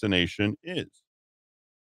vaccination is?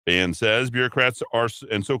 Ban says bureaucrats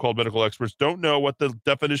and so-called medical experts don't know what the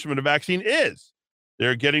definition of a vaccine is.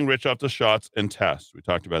 They're getting rich off the shots and tests. We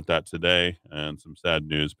talked about that today, and some sad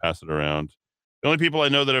news. Pass it around. The only people I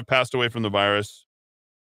know that have passed away from the virus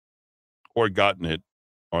or gotten it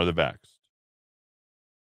are the vaxxed.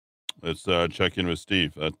 Let's check in with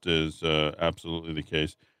Steve. That is absolutely the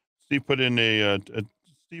case. Steve put in a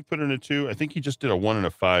 2. I think he just did a 1 and a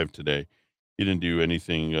 5 today. He didn't do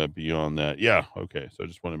anything beyond that. Yeah, okay. So I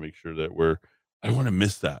just want to make sure that I don't want to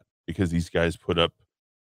miss that because these guys put up,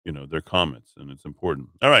 their comments, and it's important.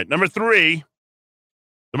 All right, number 3.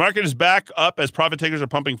 The market is back up as profit takers are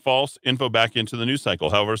pumping false info back into the news cycle.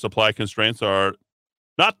 However, supply constraints are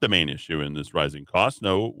not the main issue in this rising cost.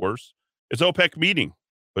 No, worse. It's OPEC meeting.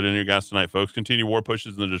 Put in your gas tonight, folks. Continue war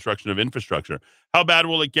pushes and the destruction of infrastructure. How bad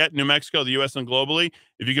will it get in New Mexico, the U.S., and globally?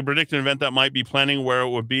 If you could predict an event that might be planning where it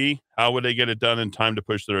would be, how would they get it done in time to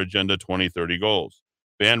push their Agenda 2030 goals?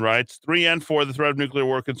 Van writes, 3 and 4, the threat of nuclear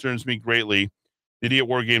war concerns me greatly. The idiot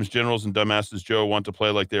war games generals and dumbasses Joe want to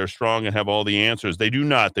play like they are strong and have all the answers. They do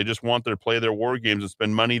not. They just want to play their war games and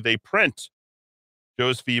spend money they print. Joe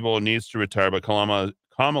is feeble and needs to retire, but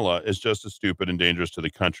Kamala is just as stupid and dangerous to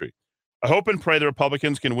the country. I hope and pray the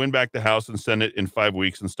Republicans can win back the House and Senate in 5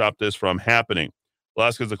 weeks and stop this from happening.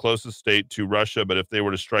 Alaska is the closest state to Russia, but if they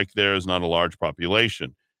were to strike there, is not a large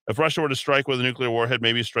population. If Russia were to strike with a nuclear warhead,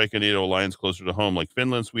 maybe strike a NATO alliance closer to home, like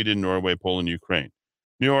Finland, Sweden, Norway, Poland, Ukraine.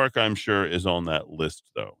 New York, I'm sure, is on that list,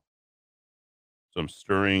 though. Some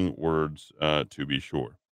stirring words, to be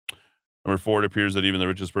sure. Number 4, it appears that even the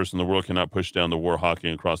richest person in the world cannot push down the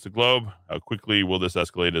war-hawking across the globe. How quickly will this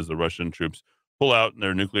escalate as the Russian troops pull out and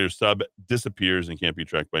their nuclear sub disappears and can't be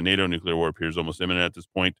tracked by NATO? Nuclear war appears almost imminent at this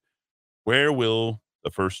point. Where will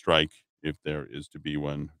the first strike, if there is to be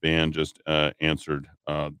one? Van just answered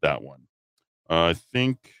that one. I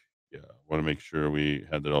think, I want to make sure we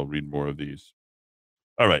had that. I'll read more of these.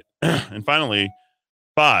 All right. And finally,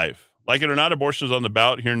 5. Like it or not, abortion is on the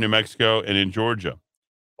ballot here in New Mexico and in Georgia.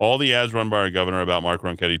 All the ads run by our governor about Mark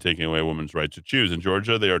Ronchetti taking away a woman's right to choose. In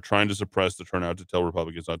Georgia, they are trying to suppress the turnout to tell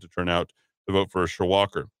Republicans not to turn out to vote for Herschel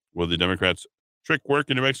Walker. Will the Democrats' trick work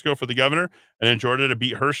in New Mexico for the governor and in Georgia to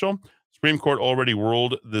beat Herschel? Supreme Court already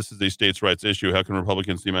ruled this is a states' rights issue. How can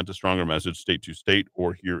Republicans cement a stronger message state to state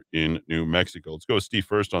or here in New Mexico? Let's go with Steve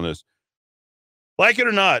first on this. Like it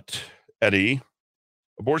or not, Eddie,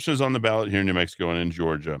 abortion is on the ballot here in New Mexico and in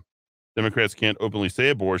Georgia. Democrats can't openly say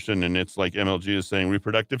abortion, and it's like MLG is saying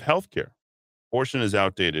reproductive health care. Abortion is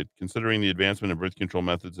outdated, considering the advancement of birth control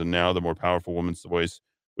methods and now the more powerful woman's voice,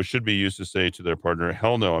 which should be used to say to their partner,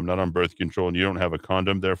 hell no, I'm not on birth control and you don't have a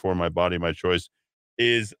condom, therefore my body, my choice,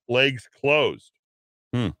 is legs closed.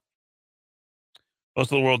 Most of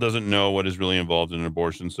the world doesn't know what is really involved in an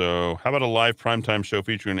abortion, so how about a live primetime show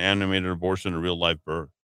featuring an animated abortion and a real live birth?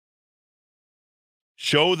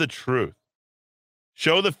 Show the truth.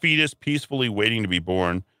 Show the fetus peacefully waiting to be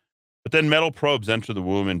born, but then metal probes enter the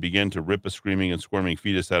womb and begin to rip a screaming and squirming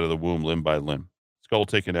fetus out of the womb limb by limb. Skull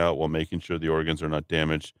taken out while making sure the organs are not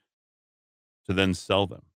damaged, to then sell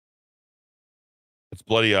them. It's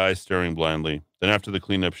bloody eyes staring blindly. Then after the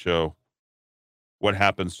cleanup show, what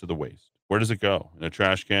happens to the waste? Where does it go? In a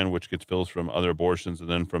trash can, which gets filled from other abortions, and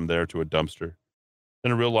then from there to a dumpster.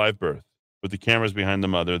 Then a real live birth, with the cameras behind the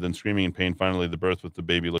mother, then screaming in pain, finally the birth with the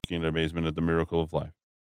baby looking in amazement at the miracle of life.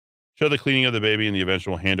 Show the cleaning of the baby and the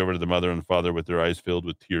eventual handover to the mother and father with their eyes filled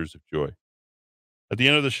with tears of joy. At the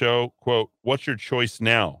end of the show, quote, what's your choice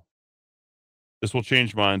now? This will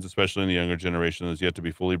change minds, especially in the younger generation that is yet to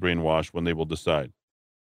be fully brainwashed when they will decide.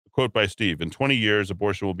 A quote by Steve, in 20 years,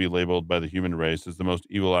 abortion will be labeled by the human race as the most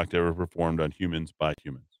evil act ever performed on humans by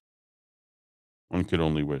humans. One could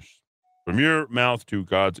only wish. From your mouth to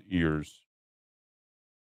God's ears,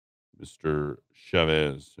 Mr.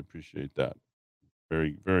 Chavez. Appreciate that.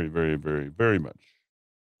 Very, very, very, very, very much.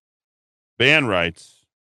 Van writes,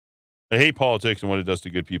 I hate politics and what it does to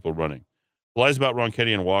good people running. The lies about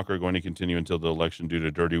Ronchetti and Walker are going to continue until the election due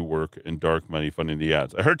to dirty work and dark money funding the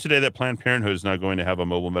ads. I heard today that Planned Parenthood is now going to have a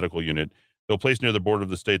mobile medical unit they'll place near the border of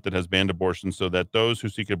the state that has banned abortion so that those who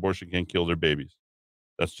seek abortion can kill their babies.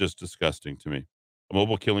 That's just disgusting to me. A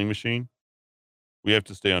mobile killing machine? We have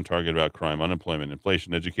to stay on target about crime, unemployment,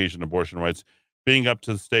 inflation, education, abortion rights, being up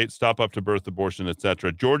to the state, stop up to birth abortion,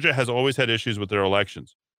 etc. Georgia has always had issues with their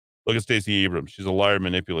elections. Look at Stacey Abrams. She's a liar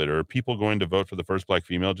manipulator. Are people going to vote for the first black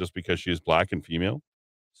female just because she is black and female?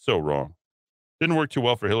 So wrong. Didn't work too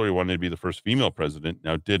well for Hillary wanting to be the first female president.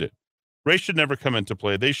 Now did it. Race should never come into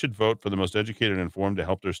play. They should vote for the most educated and informed to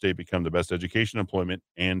help their state become the best education, employment,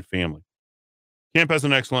 and family. Camp has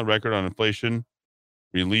an excellent record on inflation,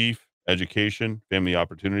 relief, education, family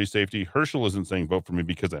opportunity, safety. Herschel isn't saying vote for me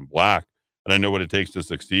because I'm black and I know what it takes to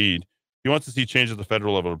succeed. He wants to see change at the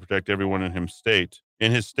federal level to protect everyone in his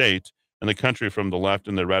state, and the country from the left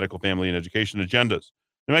and their radical family and education agendas.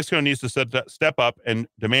 New Mexico needs to step up and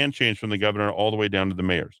demand change from the governor all the way down to the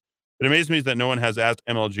mayors. It amazes me that no one has asked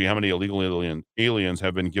MLG how many illegal aliens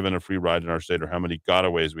have been given a free ride in our state, or how many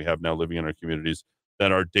gotaways we have now living in our communities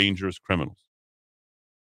that are dangerous criminals.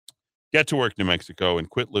 Get to work, New Mexico, and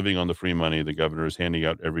quit living on the free money the governor is handing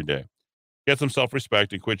out every day. Get some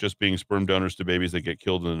self-respect and quit just being sperm donors to babies that get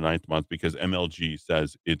killed in the 9th month because MLG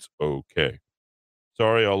says it's okay.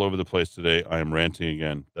 Sorry, all over the place today. I am ranting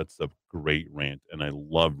again. That's a great rant, and I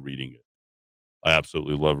love reading it. I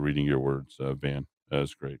absolutely love reading your words, Van.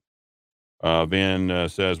 That's great. Van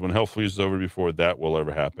says, when hell freezes over before that will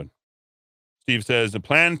ever happen. Steve says, the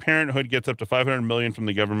Planned Parenthood gets up to $500 million from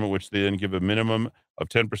the government, which they then give a minimum of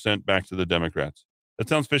 10% back to the Democrats. That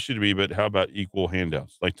sounds fishy to me, but how about equal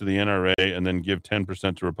handouts, like to the NRA, and then give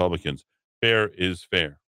 10% to Republicans? Fair is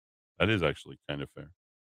fair. That is actually kind of fair.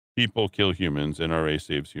 People kill humans, NRA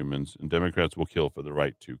saves humans, and Democrats will kill for the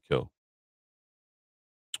right to kill.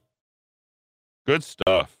 Good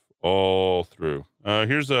stuff all through.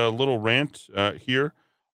 Here's a little rant here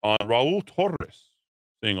on Raul Torres,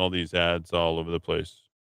 seeing all these ads all over the place.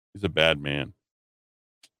 He's a bad man.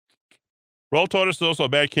 Raul Torres is also a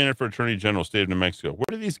bad candidate for Attorney General, state of New Mexico. Where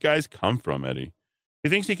do these guys come from, Eddie? He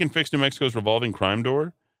thinks he can fix New Mexico's revolving crime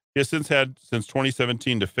door? He has since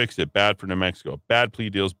 2017 to fix it. Bad for New Mexico. Bad plea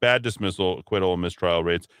deals, bad dismissal, acquittal, and mistrial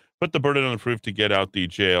rates. Put the burden on the proof to get out the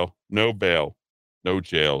jail. No bail, no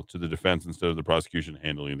jail to the defense instead of the prosecution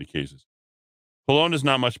handling the cases. Colon is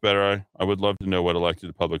not much better. I would love to know what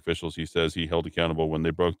elected public officials he says he held accountable when they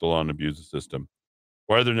broke the law and abused the system.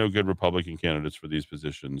 Why are there no good Republican candidates for these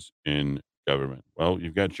positions in government? Well,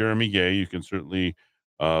 you've got Jeremy Gay. You can certainly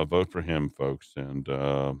vote for him, folks. And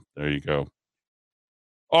there you go.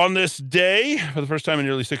 On this day, for the first time in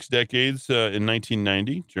nearly 6 decades, in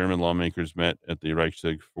 1990, German lawmakers met at the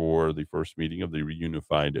Reichstag for the first meeting of the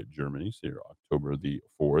reunified Germany, here October the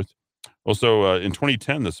 4th. Also, in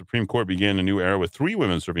 2010, the Supreme Court began a new era with 3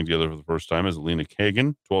 women serving together for the first time, as Alina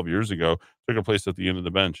Kagan, 12 years ago, took her place at the end of the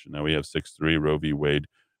bench. Now we have 6-3, Roe v. Wade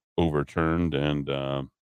overturned, and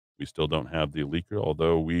we still don't have the leaker,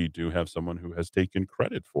 although we do have someone who has taken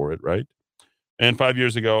credit for it, right? And 5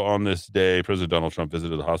 years ago on this day, President Donald Trump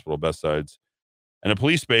visited the hospital Bestsides and a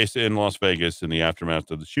police base in Las Vegas in the aftermath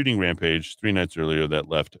of the shooting rampage 3 nights earlier that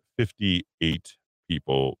left 58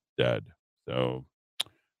 people dead. So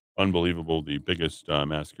unbelievable, the biggest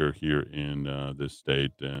massacre here in this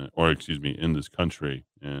state, in this country.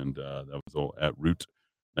 And that was all at Route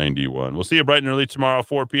 91. We'll see you bright and early tomorrow,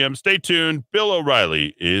 4 p.m. Stay tuned. Bill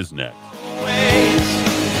O'Reilly is next.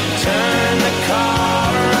 Turn the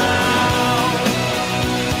car around.